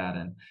everything like that.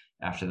 And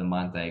after the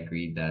month, I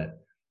agreed that,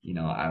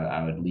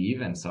 I would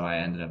leave. And so I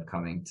ended up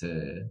coming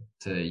to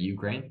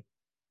Ukraine.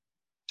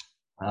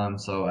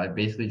 So I've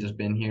basically just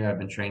been here. I've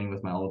been training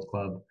with my old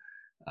club,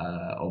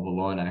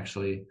 Obolon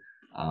actually,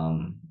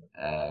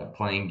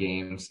 playing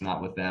games,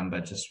 not with them,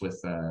 but just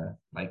with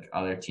like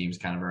other teams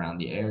kind of around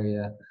the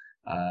area.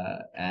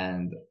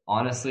 And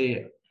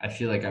honestly, I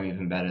feel like I'm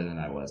even better than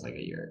I was like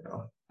a year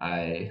ago.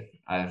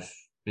 I've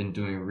been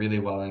doing really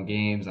well in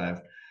games.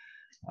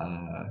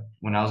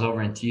 When I was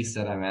over in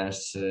T-Sted, I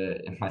managed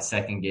to, in my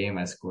second game,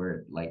 I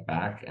scored like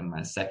back, and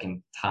my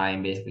second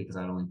time, basically, because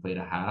I'd only played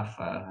a half,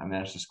 I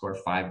managed to score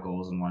 5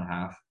 goals in 1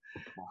 half.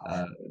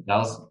 That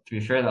was, to be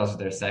fair, that was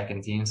their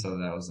second team. So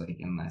that was like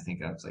I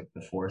think that was like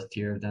the 4th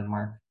tier of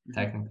Denmark,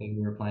 technically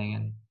we were playing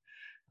in.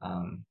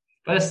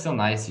 But it's still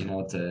nice,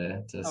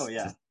 to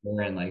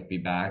score and like be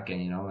back,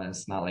 and and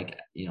it's not like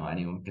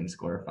anyone can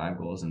score 5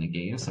 goals in a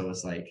game, so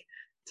it's like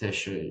to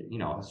show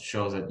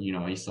shows that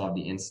you still have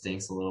the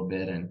instincts a little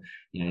bit, and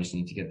you just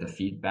need to get the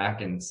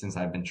feedback. And since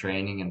I've been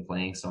training and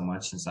playing so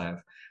much,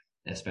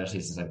 especially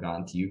since I've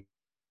gotten to you,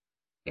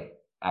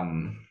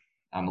 I'm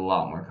a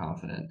lot more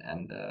confident,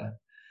 and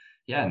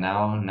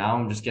now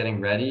I'm just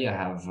getting ready.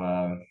 I'm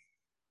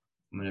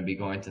going to be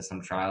going to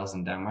some trials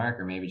in Denmark,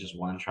 or maybe just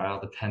one trial,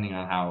 depending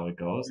on how it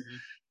goes.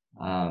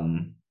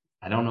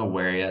 I don't know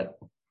where yet.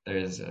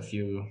 There's a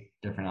few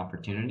different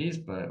opportunities,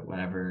 but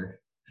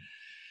whenever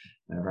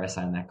I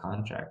sign that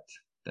contract,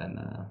 then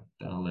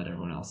I'll let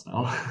everyone else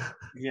know.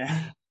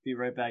 Yeah, be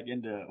right back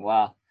into it.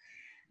 Wow.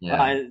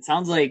 Yeah. It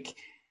sounds like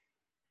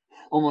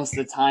almost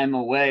the time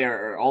away,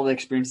 or all the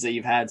experiences that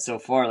you've had so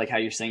far, like how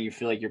you're saying you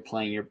feel like you're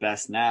playing your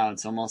best now.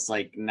 It's almost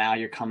like now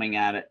you're coming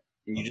at it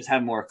and you just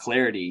have more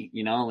clarity,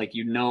 like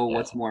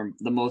what's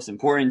the most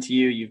important to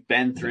you. You've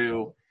been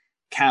through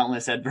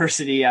countless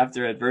adversity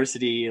after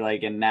adversity,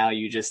 like, and now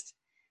you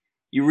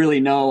really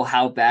know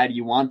how bad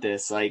you want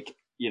this. Like,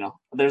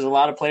 there's a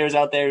lot of players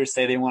out there who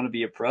say they want to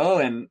be a pro,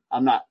 and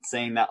I'm not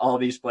saying that all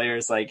these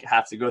players like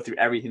have to go through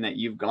everything that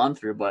you've gone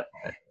through, but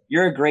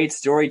you're a great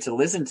story to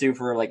listen to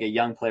for like a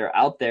young player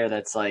out there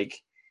that's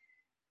like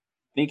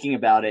thinking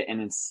about it.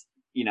 And it's,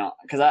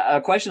 because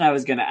a question I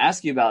was going to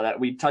ask you about that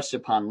we touched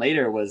upon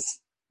later was,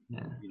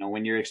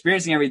 when you're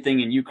experiencing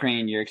everything in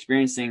Ukraine, you're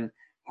experiencing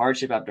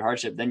hardship after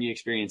hardship, then you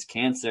experience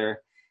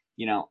cancer.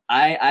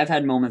 I've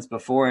had moments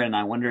before, and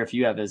I wonder if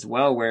you have as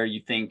well, where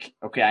you think,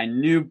 okay, I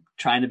knew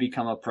trying to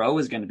become a pro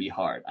was going to be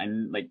hard.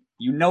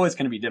 It's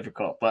going to be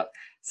difficult, but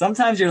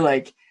sometimes you're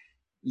like,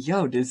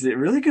 yo, is it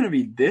really going to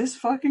be this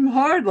fucking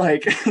hard?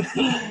 Like,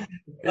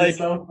 it's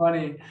so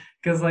funny.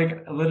 Cause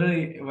like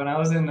literally when I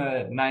was in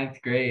the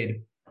 9th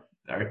grade,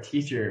 our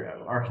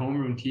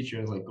homeroom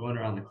teacher was like going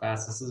around the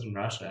class. This is in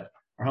Russia.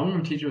 Our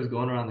homeroom teacher was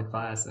going around the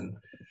class, and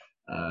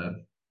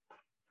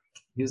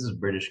he was this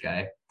British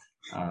guy.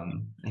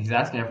 He's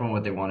asking everyone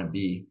what they want to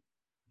be,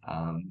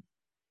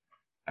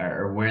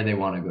 or where they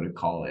want to go to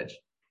college.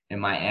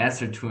 And my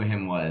answer to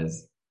him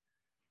was,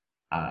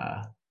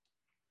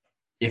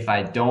 if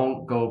I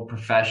don't go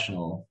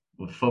professional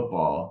with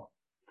football,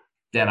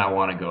 then I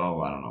want to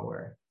go, I don't know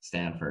where,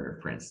 Stanford or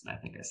Princeton. I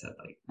think I said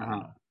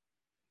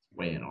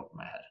way in over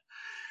my head.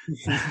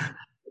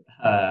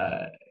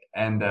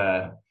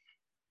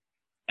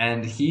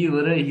 And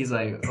he's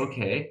like,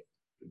 okay,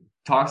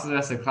 talks to the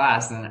rest of the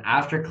class, and then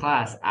after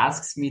class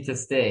asks me to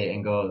stay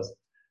and goes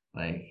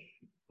like,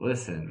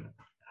 listen,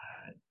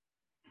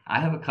 I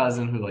have a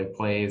cousin who like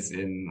plays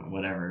in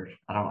whatever.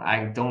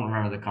 I don't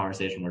remember the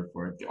conversation word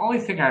for it. The only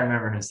thing I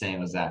remember him saying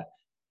was that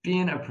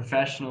being a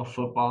professional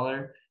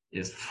footballer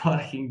is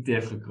fucking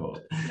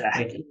difficult. Yeah.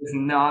 Like, it is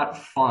not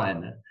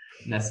fun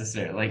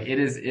necessarily. Like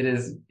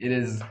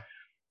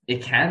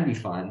it can be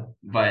fun,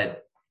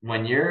 but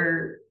when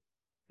you're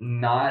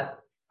not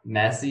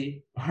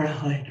Messi or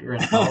like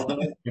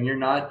Ronaldo, when you're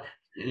not,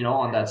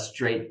 on that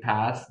straight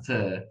path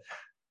to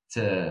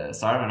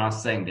sorry, I'm not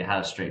saying they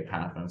had a straight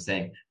path, but I'm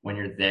saying when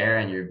you're there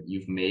and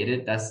you've made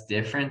it, that's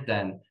different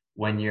than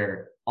when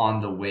you're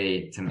on the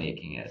way to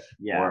making it,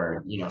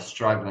 or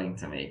struggling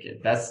to make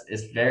it.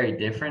 It's very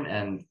different.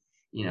 And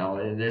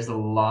there's a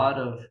lot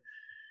of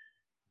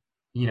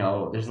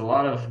there's a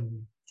lot of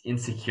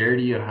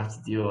insecurity you have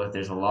to deal with.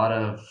 There's a lot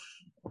of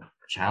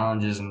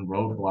challenges and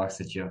roadblocks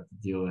that you have to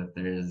deal with.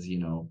 There's,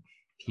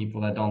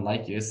 people that don't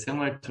like you. It's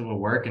similar to a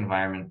work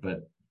environment,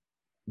 but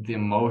the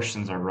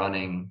emotions are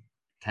running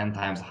 10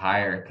 times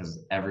higher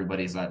because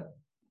everybody's on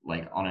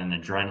an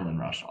adrenaline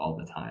rush all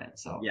the time.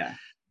 So Yeah.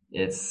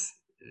 it's,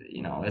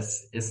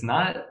 it's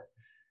not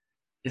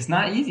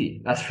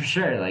easy. That's for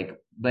sure. Like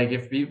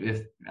if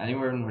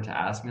anyone were to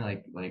ask me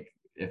like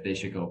if they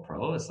should go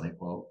pro, it's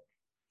like, well,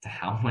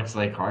 how much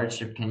like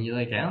hardship can you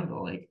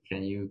handle? Like,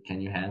 can you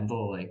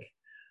handle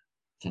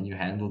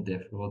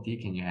difficulty?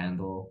 Can you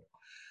handle,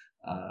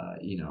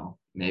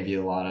 maybe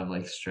a lot of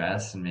like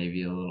stress and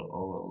maybe a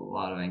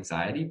lot of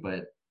anxiety,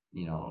 but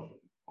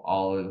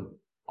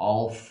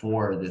all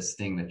for this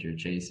thing that you're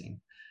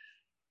chasing.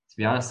 To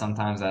be honest,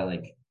 sometimes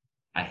I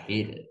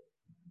hate it,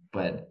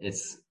 but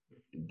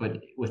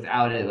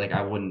without it, like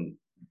I wouldn't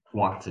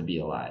want to be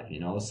alive,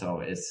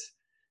 So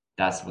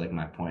that's like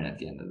my point at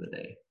the end of the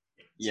day.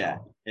 Yeah.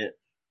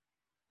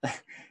 So,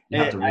 you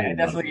have to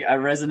really I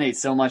resonate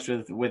so much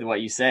with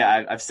what you say.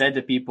 I've said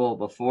to people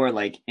before,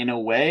 like, in a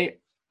way,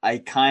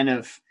 I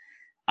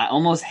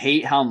almost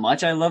hate how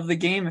much I love the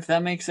game, if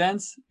that makes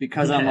sense,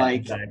 because I'm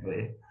like,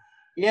 exactly.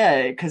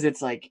 Yeah, because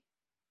it's like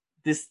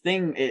this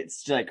thing,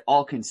 it's like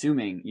all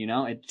consuming,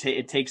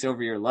 it takes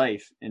over your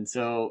life. And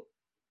so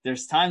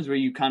there's times where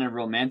you kind of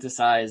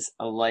romanticize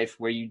a life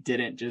where you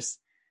didn't just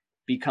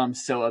become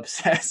so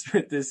obsessed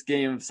with this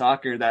game of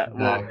soccer that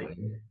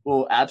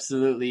will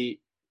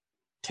absolutely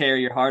tear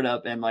your heart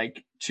up and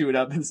like chew it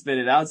up and spit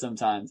it out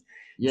sometimes.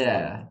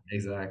 Yeah,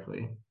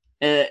 exactly.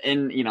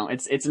 And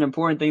it's an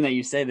important thing that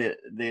you say that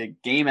the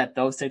game at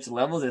those types of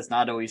levels is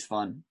not always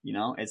fun.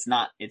 It's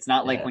not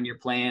like when you're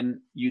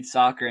playing youth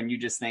soccer and you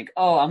just think,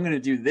 oh, I'm going to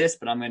do this,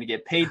 but I'm going to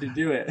get paid to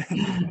do it.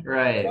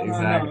 Right.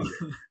 Exactly.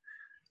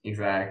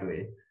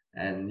 Exactly.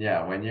 And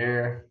when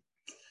you're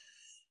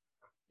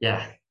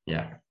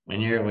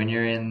when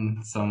you're in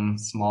some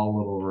small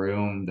little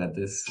room that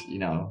this,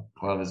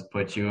 club has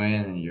put you in,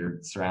 and you're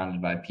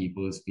surrounded by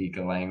people who speak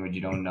a language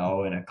you don't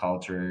know in a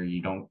culture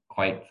you don't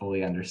quite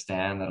fully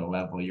understand at a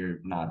level you're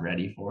not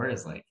ready for,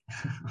 it's like,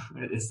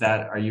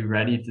 are you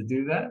ready to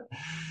do that?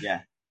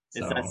 Yeah.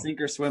 It's that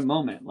sink or swim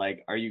moment.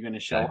 Like, are you going to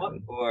show up,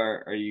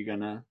 or are you going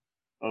to,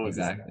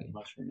 exactly.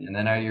 Much for me. And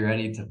then are you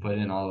ready to put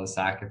in all the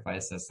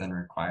sacrifice that's then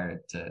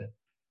required to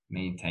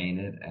maintain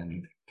it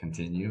and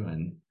continue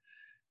and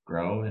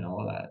grow and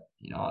all that?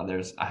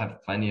 I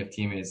have plenty of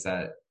teammates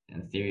that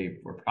in theory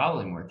were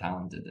probably more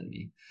talented than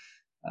me,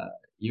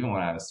 even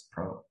when I was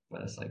pro,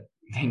 but it's like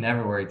they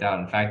never worked out.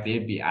 In fact,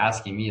 they'd be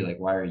asking me like,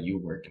 why are you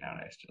working out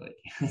extra? Like,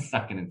 it's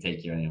not going to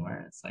take you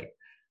anywhere. It's like,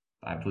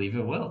 I believe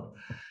it will.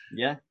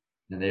 Yeah.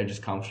 And they're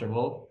just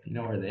comfortable,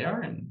 where they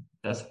are, and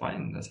that's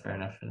fine. That's fair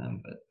enough for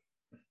them. But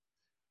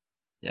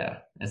yeah,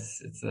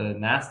 it's a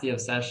nasty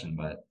obsession,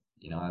 but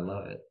I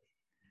love it.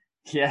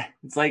 Yeah,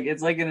 it's like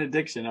an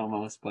addiction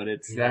almost, but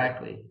it's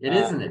exactly it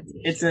is an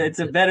addiction. It's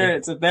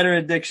a better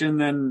addiction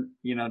than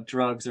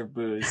drugs or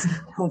booze.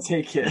 I'll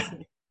take it.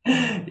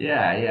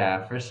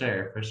 Yeah, for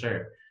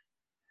sure,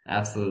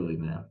 absolutely,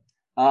 man.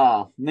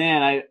 Oh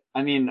man,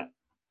 I mean,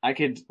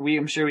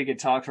 I'm sure we could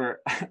talk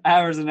for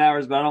hours and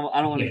hours, but I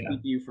don't want to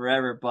keep you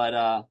forever.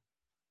 But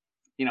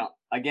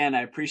again,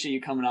 I appreciate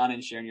you coming on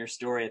and sharing your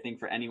story. I think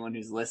for anyone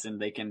who's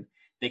listened, they can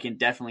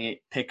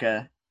definitely pick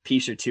a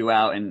piece or two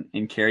out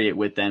and carry it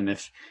with them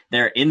if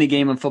they're in the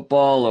game of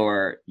football,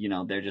 or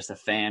they're just a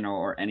fan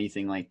or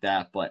anything like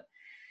that. But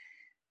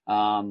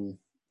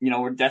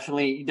we're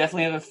definitely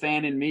have a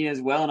fan in me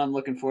as well, and I'm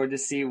looking forward to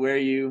see where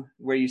you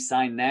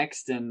sign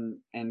next, and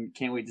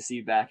can't wait to see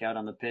you back out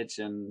on the pitch.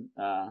 And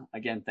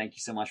again, thank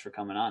you so much for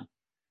coming on.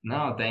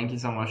 No, thank you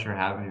so much for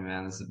having me,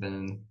 man. This has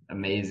been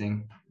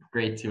amazing,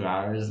 great 2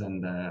 hours,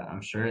 and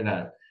I'm sure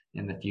that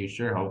in the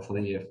future,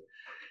 hopefully,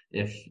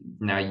 if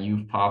now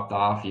you've popped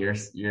off, you're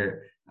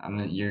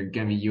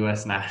gonna be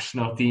U.S.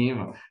 national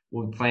team.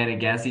 We'll be playing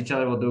against each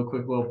other. We'll do a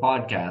quick little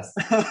podcast.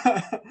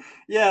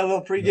 Yeah, a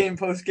little pregame,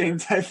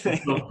 postgame type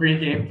thing. A little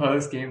pregame,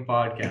 postgame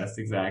podcast,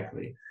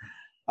 exactly.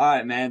 All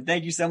right, man.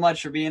 Thank you so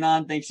much for being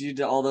on. Thanks to you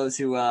to all those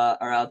who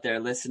are out there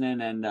listening,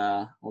 and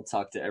we'll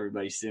talk to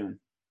everybody soon.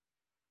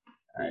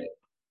 All right.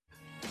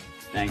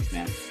 Thanks,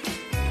 man.